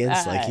his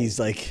audience. Like he's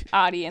like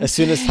audience. As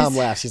soon as Tom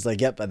laughs, he's like,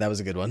 yep, that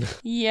was a good one.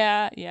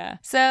 Yeah.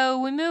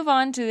 So we move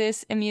on to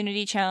this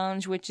immunity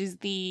challenge, which is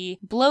the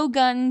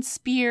blowgun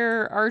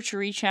spear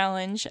archery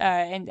challenge.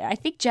 And I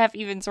think Jeff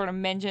even sort of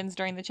mentions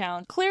during the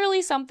challenge,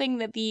 clearly something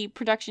that the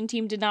production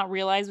team did not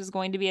realize was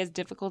going to be as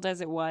difficult as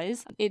it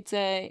was. It's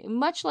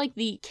much like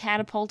the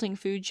catapulting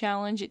food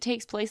challenge. It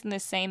takes place in the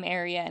same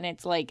area, and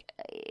it's like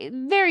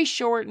very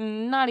short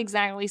and not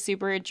exactly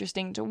super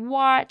interesting to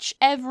watch.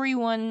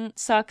 Everyone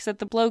sucks at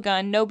the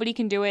blowgun. Nobody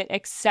can do it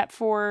except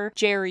for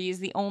Jerry is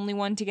the only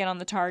one to get on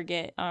the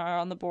target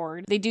on the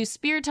board. They do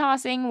spear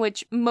tossing,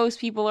 which most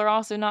people are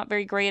also not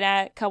very great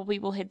at. A couple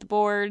people hit the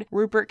board.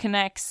 Rupert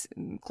connects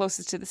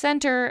closest to the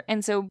center,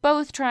 and so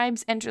both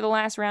tribes enter the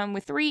last round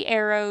with 3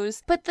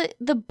 arrows. But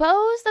the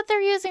bows that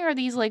they're using are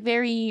these like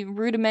very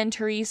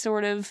rudimentary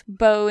sort of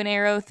bow and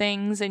arrow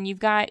things, and you've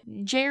got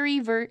Jerry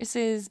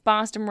versus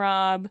Boston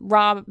Rob.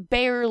 Rob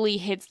barely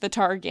hits the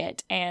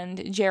target,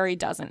 and Jerry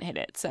doesn't hit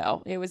it.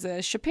 So it was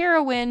a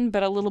Shapiro win,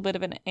 but a little bit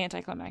of an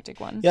anticlimactic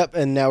one. Yep,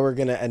 and now we're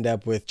going to end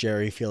up with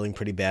Jerry feeling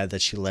pretty bad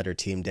that she let her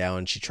team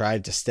down. She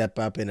tried to step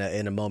up in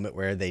a moment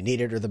where they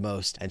needed her the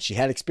most, and she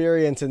had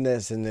experience in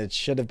this, and it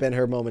should have been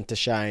her moment to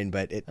shine,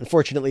 but it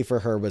unfortunately for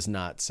her was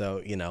not.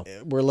 So,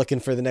 we're looking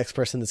for the next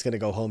person that's going to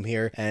go home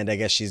here, and I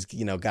guess she's,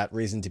 got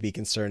reason to be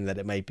concerned that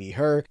it might be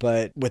her,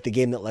 but with the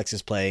game that Lex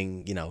is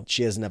playing,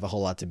 she doesn't have a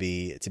whole lot to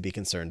be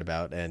concerned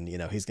about, and,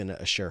 he's going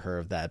to assure her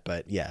of that.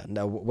 But yeah,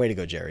 no, way to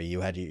go, Jerry.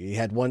 You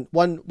had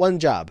one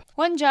job.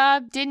 One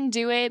job, didn't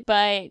do it,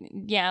 but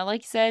yeah,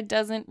 like you said,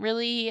 doesn't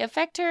really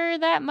affect her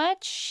that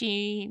much.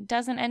 She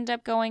doesn't end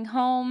up going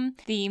home.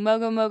 The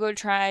Mogo Mogo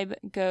tribe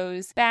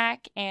goes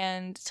back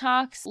and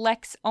talks.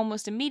 Lex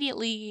almost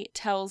immediately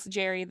tells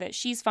Jerry that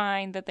she's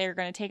fine, that they're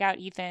going to take out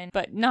Ethan,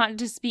 but not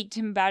to speak to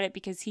him about it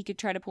because he could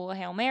try to pull a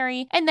Hail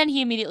Mary. And then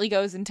he immediately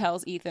goes and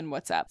tells Ethan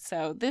what's up.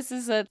 So this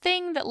is a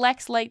thing that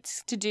Lex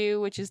likes to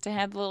do, which is to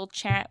have a little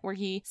chat where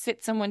he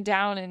sits someone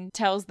down and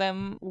tells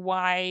them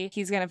why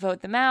he's going to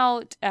vote them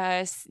out.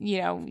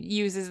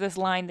 Uses this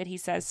line that he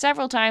says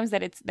several times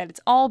that it's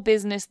all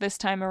business this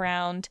time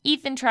around.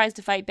 Ethan tries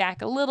to fight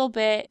back a little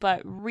bit,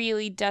 but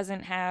really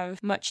doesn't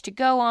have much to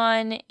go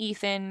on.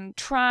 Ethan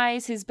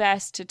tries his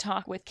best to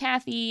talk with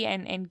Kathy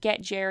and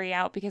get Jerry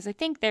out, because I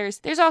think there's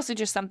also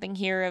just something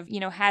here of,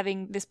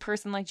 having this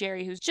person like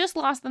Jerry who's just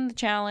lost them the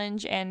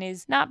challenge and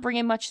is not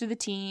bringing much to the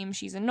team.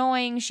 She's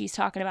annoying. She's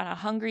talking about how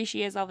hungry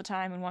she is all the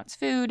time and wants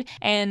food.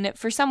 And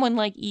for someone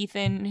like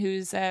Ethan,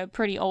 who's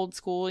pretty old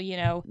school,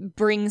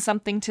 bring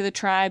something to the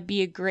tribe,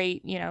 be a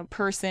great,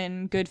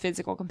 person, good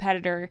physical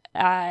competitor,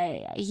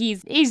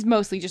 he's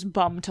mostly just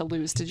bummed to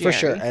lose to Jerry. For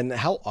sure. And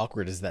how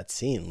awkward is that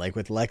scene? Like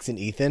with Lex and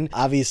Ethan,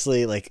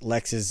 obviously, like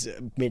Lex has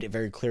made it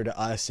very clear to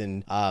us,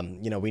 and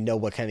we know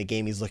what kind of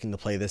game he's looking to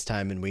play this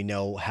time, and we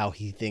know how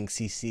he thinks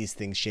he sees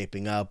things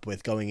shaping up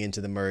with going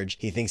into the merge.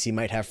 He thinks he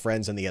might have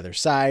friends on the other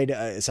side,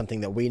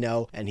 something that we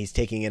know, and he's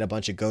taking in a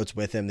bunch of goats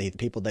with him, the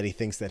people that he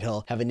thinks that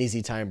he'll have an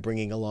easy time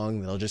bringing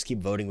along, that'll just keep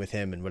voting with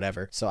him and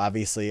whatever. So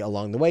obviously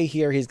along the way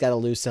here, he's got to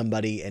lose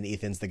somebody, and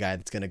Ethan's the guy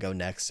that's going to go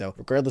next. So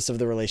regardless of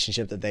the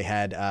relationship that they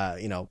had,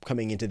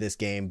 coming into this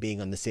game,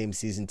 being on the same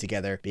season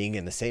together, being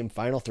in the same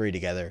final 3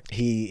 together,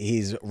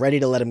 he's ready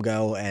to let him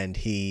go, and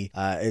he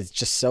is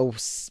just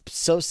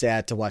so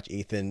sad to watch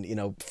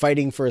Ethan,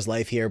 fighting for his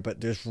life here,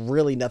 but there's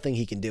really nothing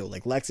he can do.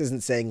 Like Lex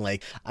isn't saying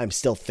like, I'm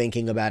still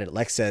thinking about it.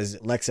 Lex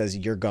says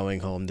you're going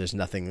home. There's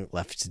nothing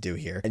left to do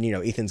here. And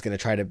Ethan's going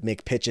to try to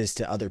make pitches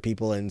to other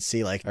people and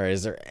see like, or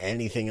is there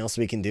anything else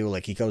we can do?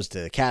 Like he goes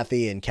to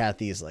Kathy, and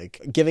Kathy's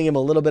like giving him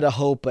a little bit of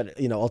hope, but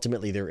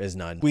ultimately there is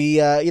none.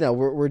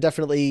 We're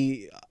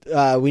definitely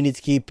we need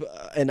to keep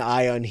an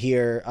eye on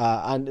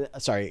Ethan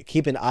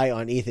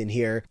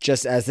here,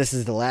 just as this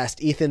is the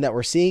last Ethan that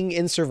we're seeing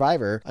in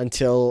Survivor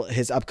until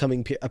his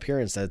upcoming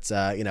appearance. That's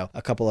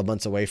a couple of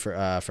months away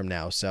from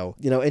now. So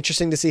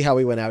interesting to see how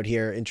he went out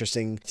here.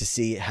 Interesting to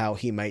see how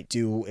he might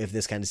do if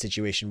this kind of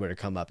situation were to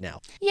come up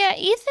now. Yeah,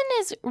 Ethan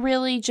is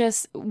really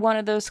just one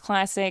of those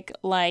classic,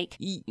 like,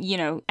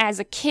 as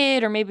a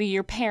kid or maybe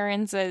your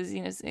parents as,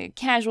 as a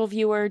casual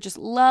viewer, just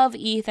love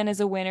Ethan as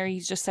a winner.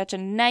 He's just such a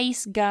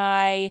nice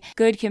guy,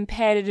 good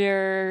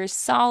competitor,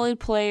 solid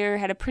player,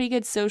 had a pretty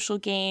good social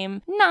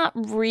game. Not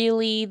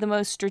really the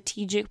most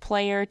strategic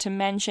player to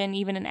mention,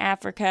 even in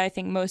Africa. I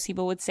think most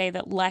people would say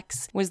that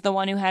Lex was the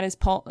one who had his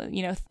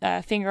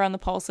finger on the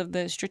pulse of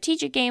the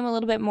strategic game a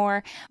little bit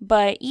more.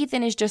 But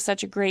Ethan is just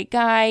such a great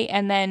guy.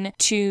 And then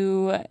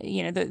to,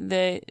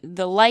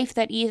 the life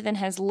that Ethan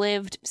has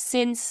lived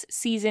since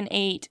season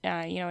 8,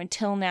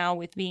 until now,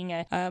 with being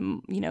a,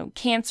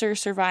 cancer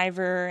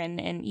survivor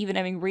and even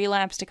having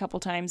relapsed a couple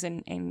times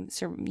and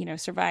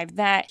survived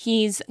that.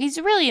 He's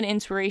really an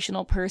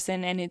inspirational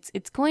person, and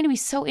it's going to be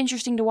so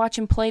interesting to watch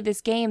him play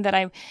this game that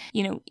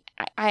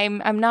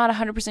I'm not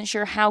 100%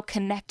 sure how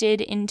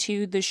connected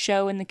into the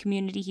show and the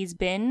community he's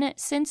been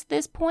since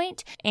this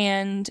point,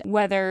 and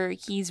whether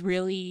he's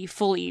really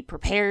fully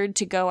prepared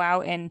to go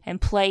out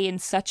and play in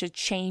such a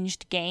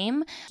changed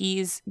game.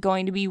 He's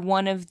going to be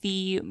one of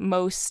the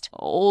most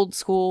old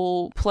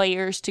school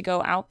players to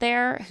go out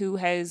there who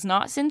has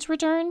not since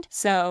returned.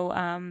 So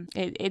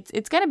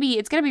it's gonna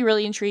be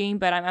really intriguing,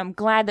 but I'm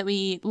glad that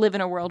we live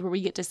in a world where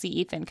we get to see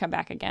Ethan come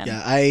back again.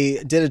 Yeah,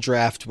 I did a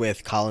draft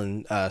with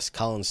Colin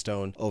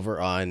Stone over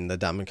on the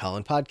Dom and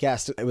Colin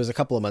podcast. It was a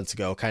couple of months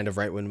ago, kind of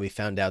right when we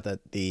found out that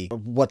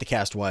what the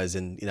cast was,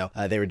 and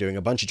they were doing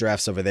a bunch of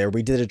drafts over there.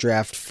 We did a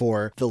draft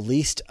for the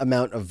least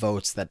amount of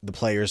votes that the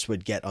players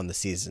would get on the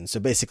season. So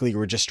basically,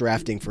 we're just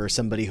drafting for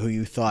somebody who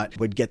you thought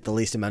would get the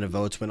least amount of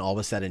votes when all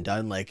was said and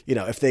done. Like,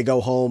 if they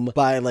go home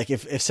by, like,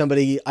 if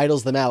somebody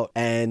idles them out,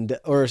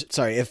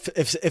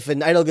 if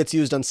an idol gets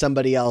used on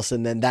somebody else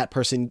and then that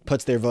person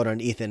puts their vote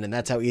on Ethan and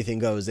that's how Ethan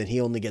goes, and he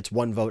only gets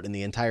one vote in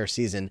the entire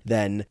season,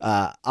 then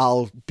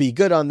I'll be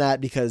good on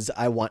that because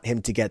I want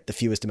him to get the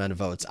fewest amount of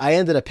votes. I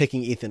ended up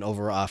picking Ethan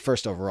over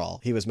first overall.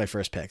 He was my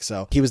first pick.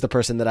 So he was the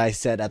person that I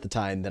said at the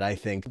time that I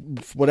think,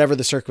 whatever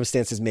the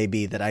circumstances may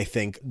be, that I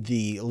think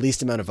the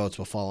least amount of votes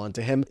will fall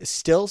onto him.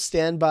 Still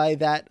stand by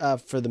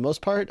that for the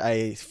most part.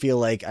 I feel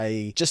like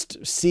I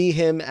just see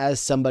him as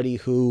somebody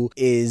who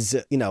is,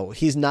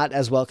 he's not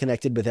as well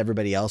connected with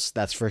everybody else,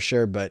 that's for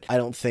sure, but I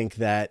don't think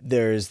that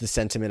there's the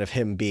sentiment of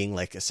him being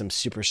like some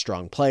super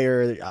strong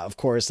player. Of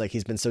course, like,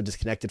 he's been so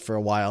disconnected for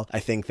a while. I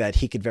think that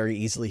he could very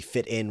easily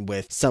fit in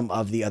with some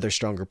of the other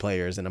stronger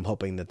players, and I'm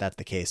hoping that that's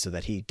the case so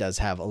that he does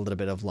have a little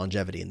bit of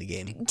longevity in the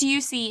game. Do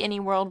you see any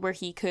world where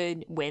he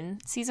could win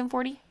season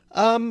 40?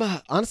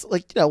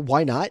 Honestly,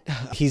 why not?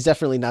 He's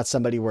definitely not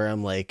somebody where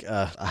I'm like,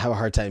 I have a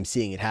hard time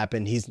seeing it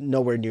happen. He's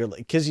nowhere near,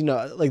 like, cause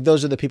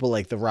those are the people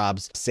like the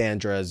Robs,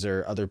 Sandras,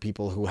 or other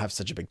people who have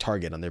such a big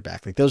target on their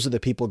back. Like, those are the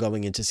people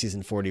going into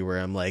season 40 where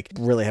I'm like,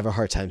 really have a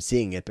hard time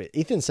seeing it. But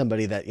Ethan's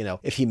somebody that,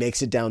 if he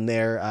makes it down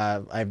there,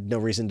 I have no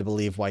reason to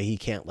believe why he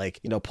can't, like,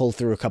 pull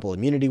through a couple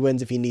immunity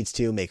wins if he needs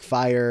to, make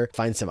fire,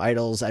 find some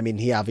idols. I mean,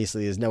 he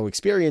obviously has no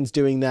experience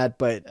doing that,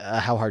 but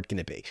how hard can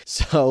it be?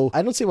 So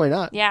I don't see why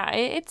not. Yeah,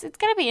 it's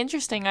gonna be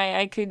interesting.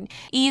 I could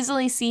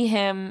easily see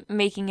him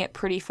making it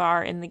pretty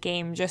far in the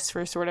game just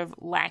for sort of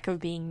lack of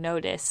being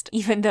noticed,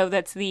 even though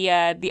that's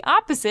the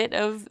opposite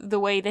of the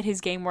way that his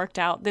game worked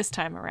out this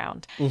time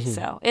around. Mm-hmm.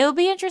 So it'll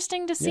be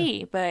interesting to see.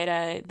 Yeah.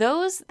 But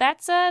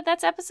that's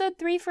episode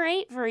 3 for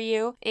 8 for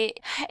you.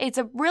 It's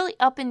a really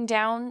up and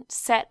down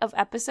set of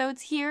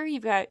episodes here.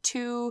 You've got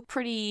 2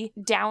 pretty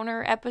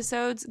downer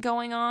episodes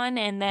going on,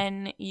 and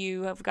then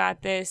you have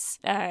got this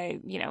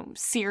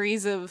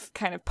series of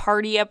kind of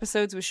party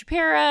episodes with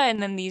Shapira,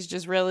 and then these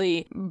just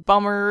really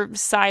bummer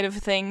side of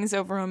things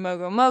over on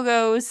Mogo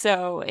Mogo.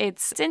 So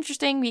it's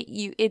interesting.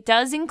 It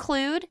does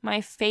include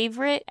my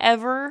favorite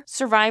ever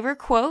Survivor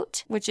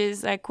quote, which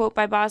is a quote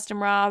by Boston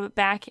Rob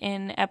back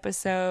in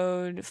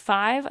episode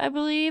 5, I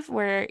believe,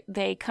 where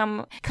they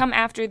come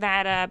after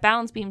that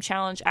balance beam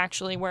challenge,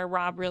 actually, where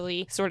Rob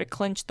really sort of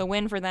clinched the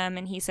win for them.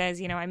 And he says,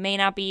 I may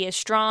not be as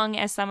strong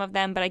as some of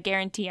them, but I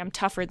guarantee I'm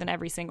tougher than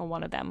every single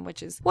one of them,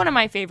 which is one of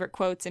my favorite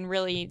quotes and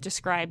really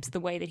describes the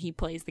way that he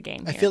plays the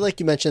game here. I feel like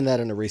you mentioned that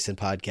in a recent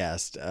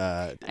podcast.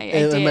 Am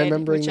I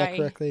remembering that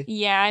correctly?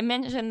 Yeah, I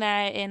mentioned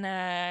that in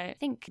I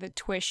think the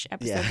Twish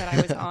episode that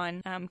I was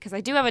on, because I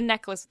do have a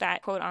necklace with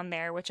that quote on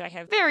there, which I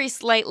have very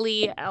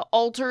slightly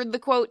altered the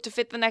quote to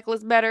fit the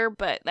necklace better,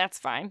 but that's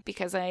fine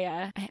because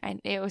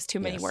it was too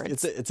many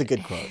words. It's a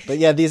good quote. But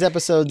yeah, these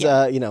episodes,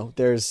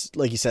 there's,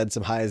 like you said,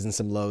 some highs and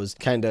some lows.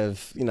 Kind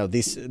of,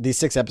 these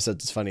 6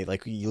 episodes is funny.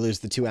 Like, you lose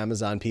the 2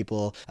 Amazon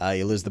people,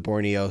 you lose the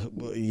Borneo,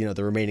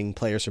 the remaining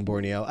players from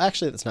Borneo.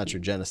 Actually, that's not true.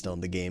 Jenna's still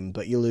in the game,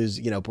 but you lose,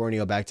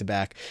 Borneo back to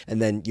back,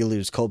 and then you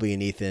lose Colby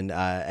and Ethan.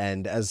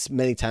 And as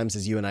many times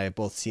as you and I have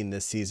both seen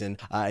this season,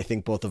 I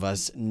think both of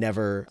us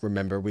never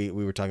remember. We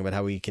were talking about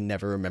how we can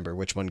never remember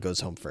which one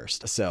goes home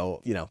first.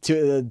 So,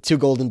 two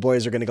golden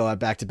boys are going to go out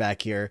back to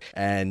back here,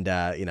 and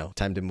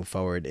time to move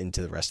forward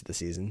into the rest of the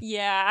season.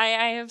 Yeah,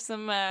 I have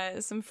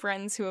some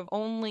friends who have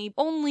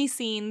only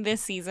seen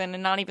this season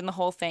and not even the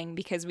whole thing,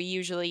 because we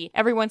usually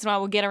every once in a while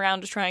we'll get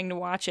around to trying to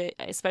watch it,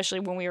 especially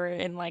when we were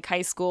in like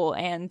high school,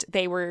 and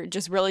they were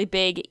just really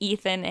big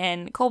Ethan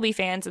and Colby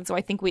fans, and so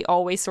I think we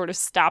always sort of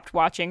stopped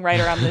watching right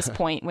around this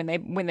point when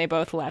they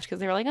both left, because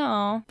they were like,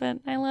 oh, but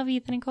I love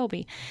Ethan and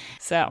Colby.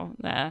 So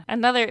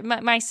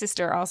my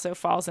sister also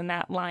falls in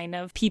that line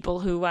of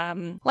people who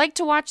like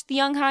to watch the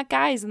young hot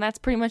guys, and that's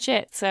pretty much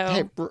it. So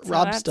hey,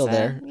 Rob's still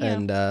there,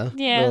 and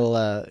yeah,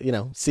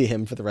 we'll see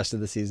him for the rest of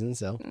the season.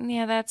 So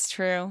yeah, that's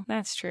true.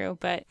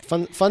 But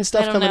fun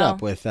stuff coming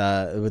up with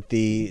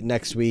the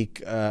next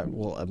week.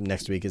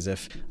 Next week as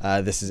if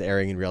this is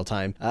airing in real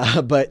time,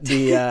 but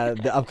the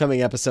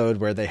upcoming episode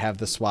where they have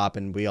the swap,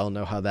 and we all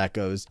know how that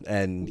goes.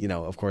 And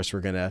of course,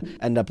 we're gonna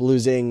end up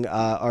losing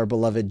our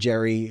beloved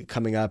Jerry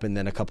coming up, and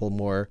then a couple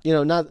more.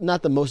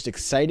 Not the most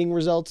exciting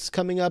results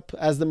coming up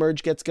as the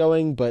merge gets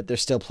going, but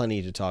there's still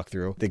plenty to talk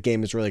through. The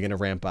game is really going to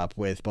ramp up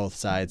with both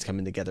sides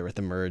coming together with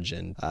the merge,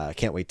 and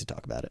can't wait to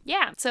talk about it.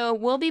 Yeah, so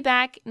we'll be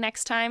back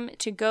next time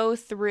to go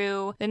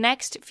through the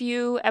next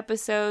few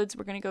episodes.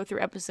 We're going to go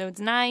through episodes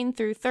 9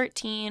 through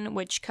 13,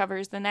 which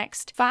covers the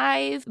next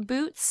 5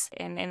 boots,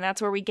 and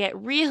that's where we get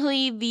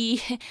really the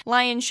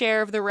lion's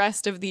share of the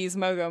rest of these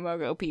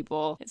Mogo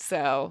people.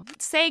 So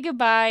say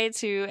goodbye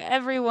to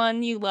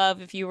everyone you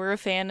love if you were a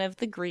fan of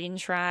the Green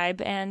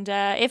Tribe, and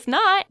if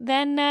not,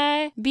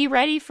 then be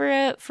ready for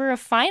a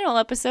final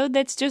episode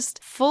that's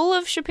just full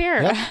of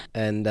Shapira. Yep.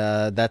 And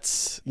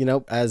that's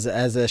as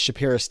a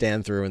Shapira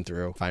stan through and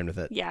through, fine with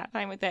it. Yeah,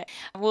 fine with it.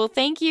 Well,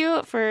 thank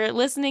you for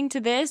listening to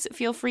this.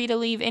 Feel free to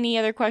leave any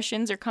other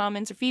questions or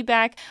comments or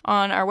feedback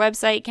on our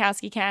website,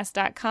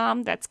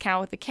 KowskiCast.com. That's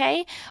Cow with a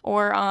K,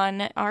 or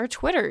on our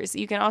Twitters.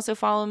 You can also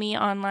follow me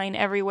online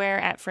everywhere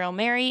at Frail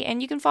Mary,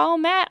 and you can follow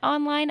Matt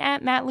online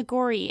at Matt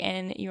Ligori.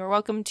 And you're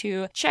welcome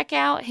to check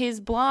out his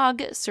blog,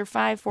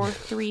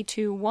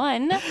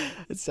 Sur54321.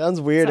 It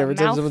sounds weird every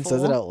time someone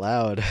says it out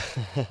loud.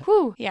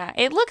 Whew, yeah,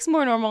 it looks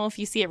more normal if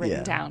you see it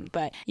written down,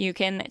 but you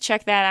can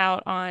check that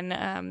out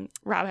on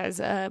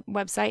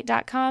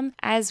robhasawebsite.com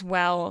as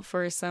well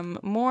for some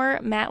more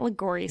Matt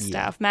Ligori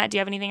stuff. Matt, do you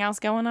have anything else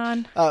going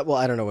on? Well,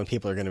 I don't know when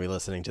people are going to be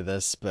listening to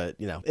this, but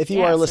if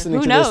you are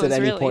listening to this at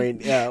any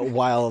point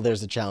while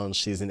there's a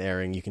challenge season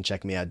airing, you can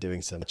check me out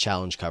doing some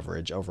challenge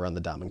coverage over on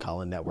the Dom and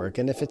Colin Network.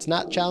 And if it's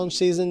not challenge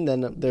season,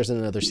 then there's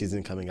another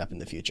season coming up in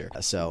the future.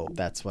 So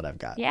that's what I've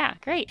got. Yeah,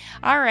 great.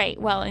 All right.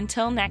 Well,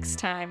 until next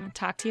time,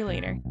 talk to you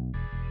later.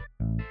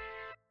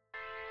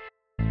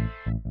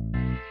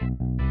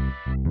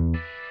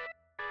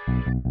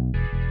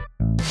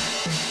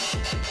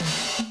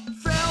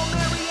 Frail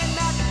Mary and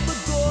Matt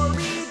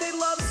Ligori, they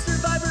love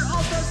Survivor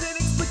All-Stars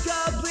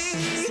inexplicably.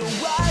 So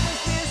why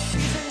does this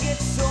season get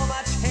so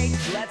much hate?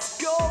 Let's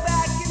go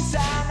back in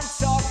time and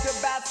talk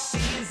about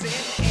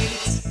season 8.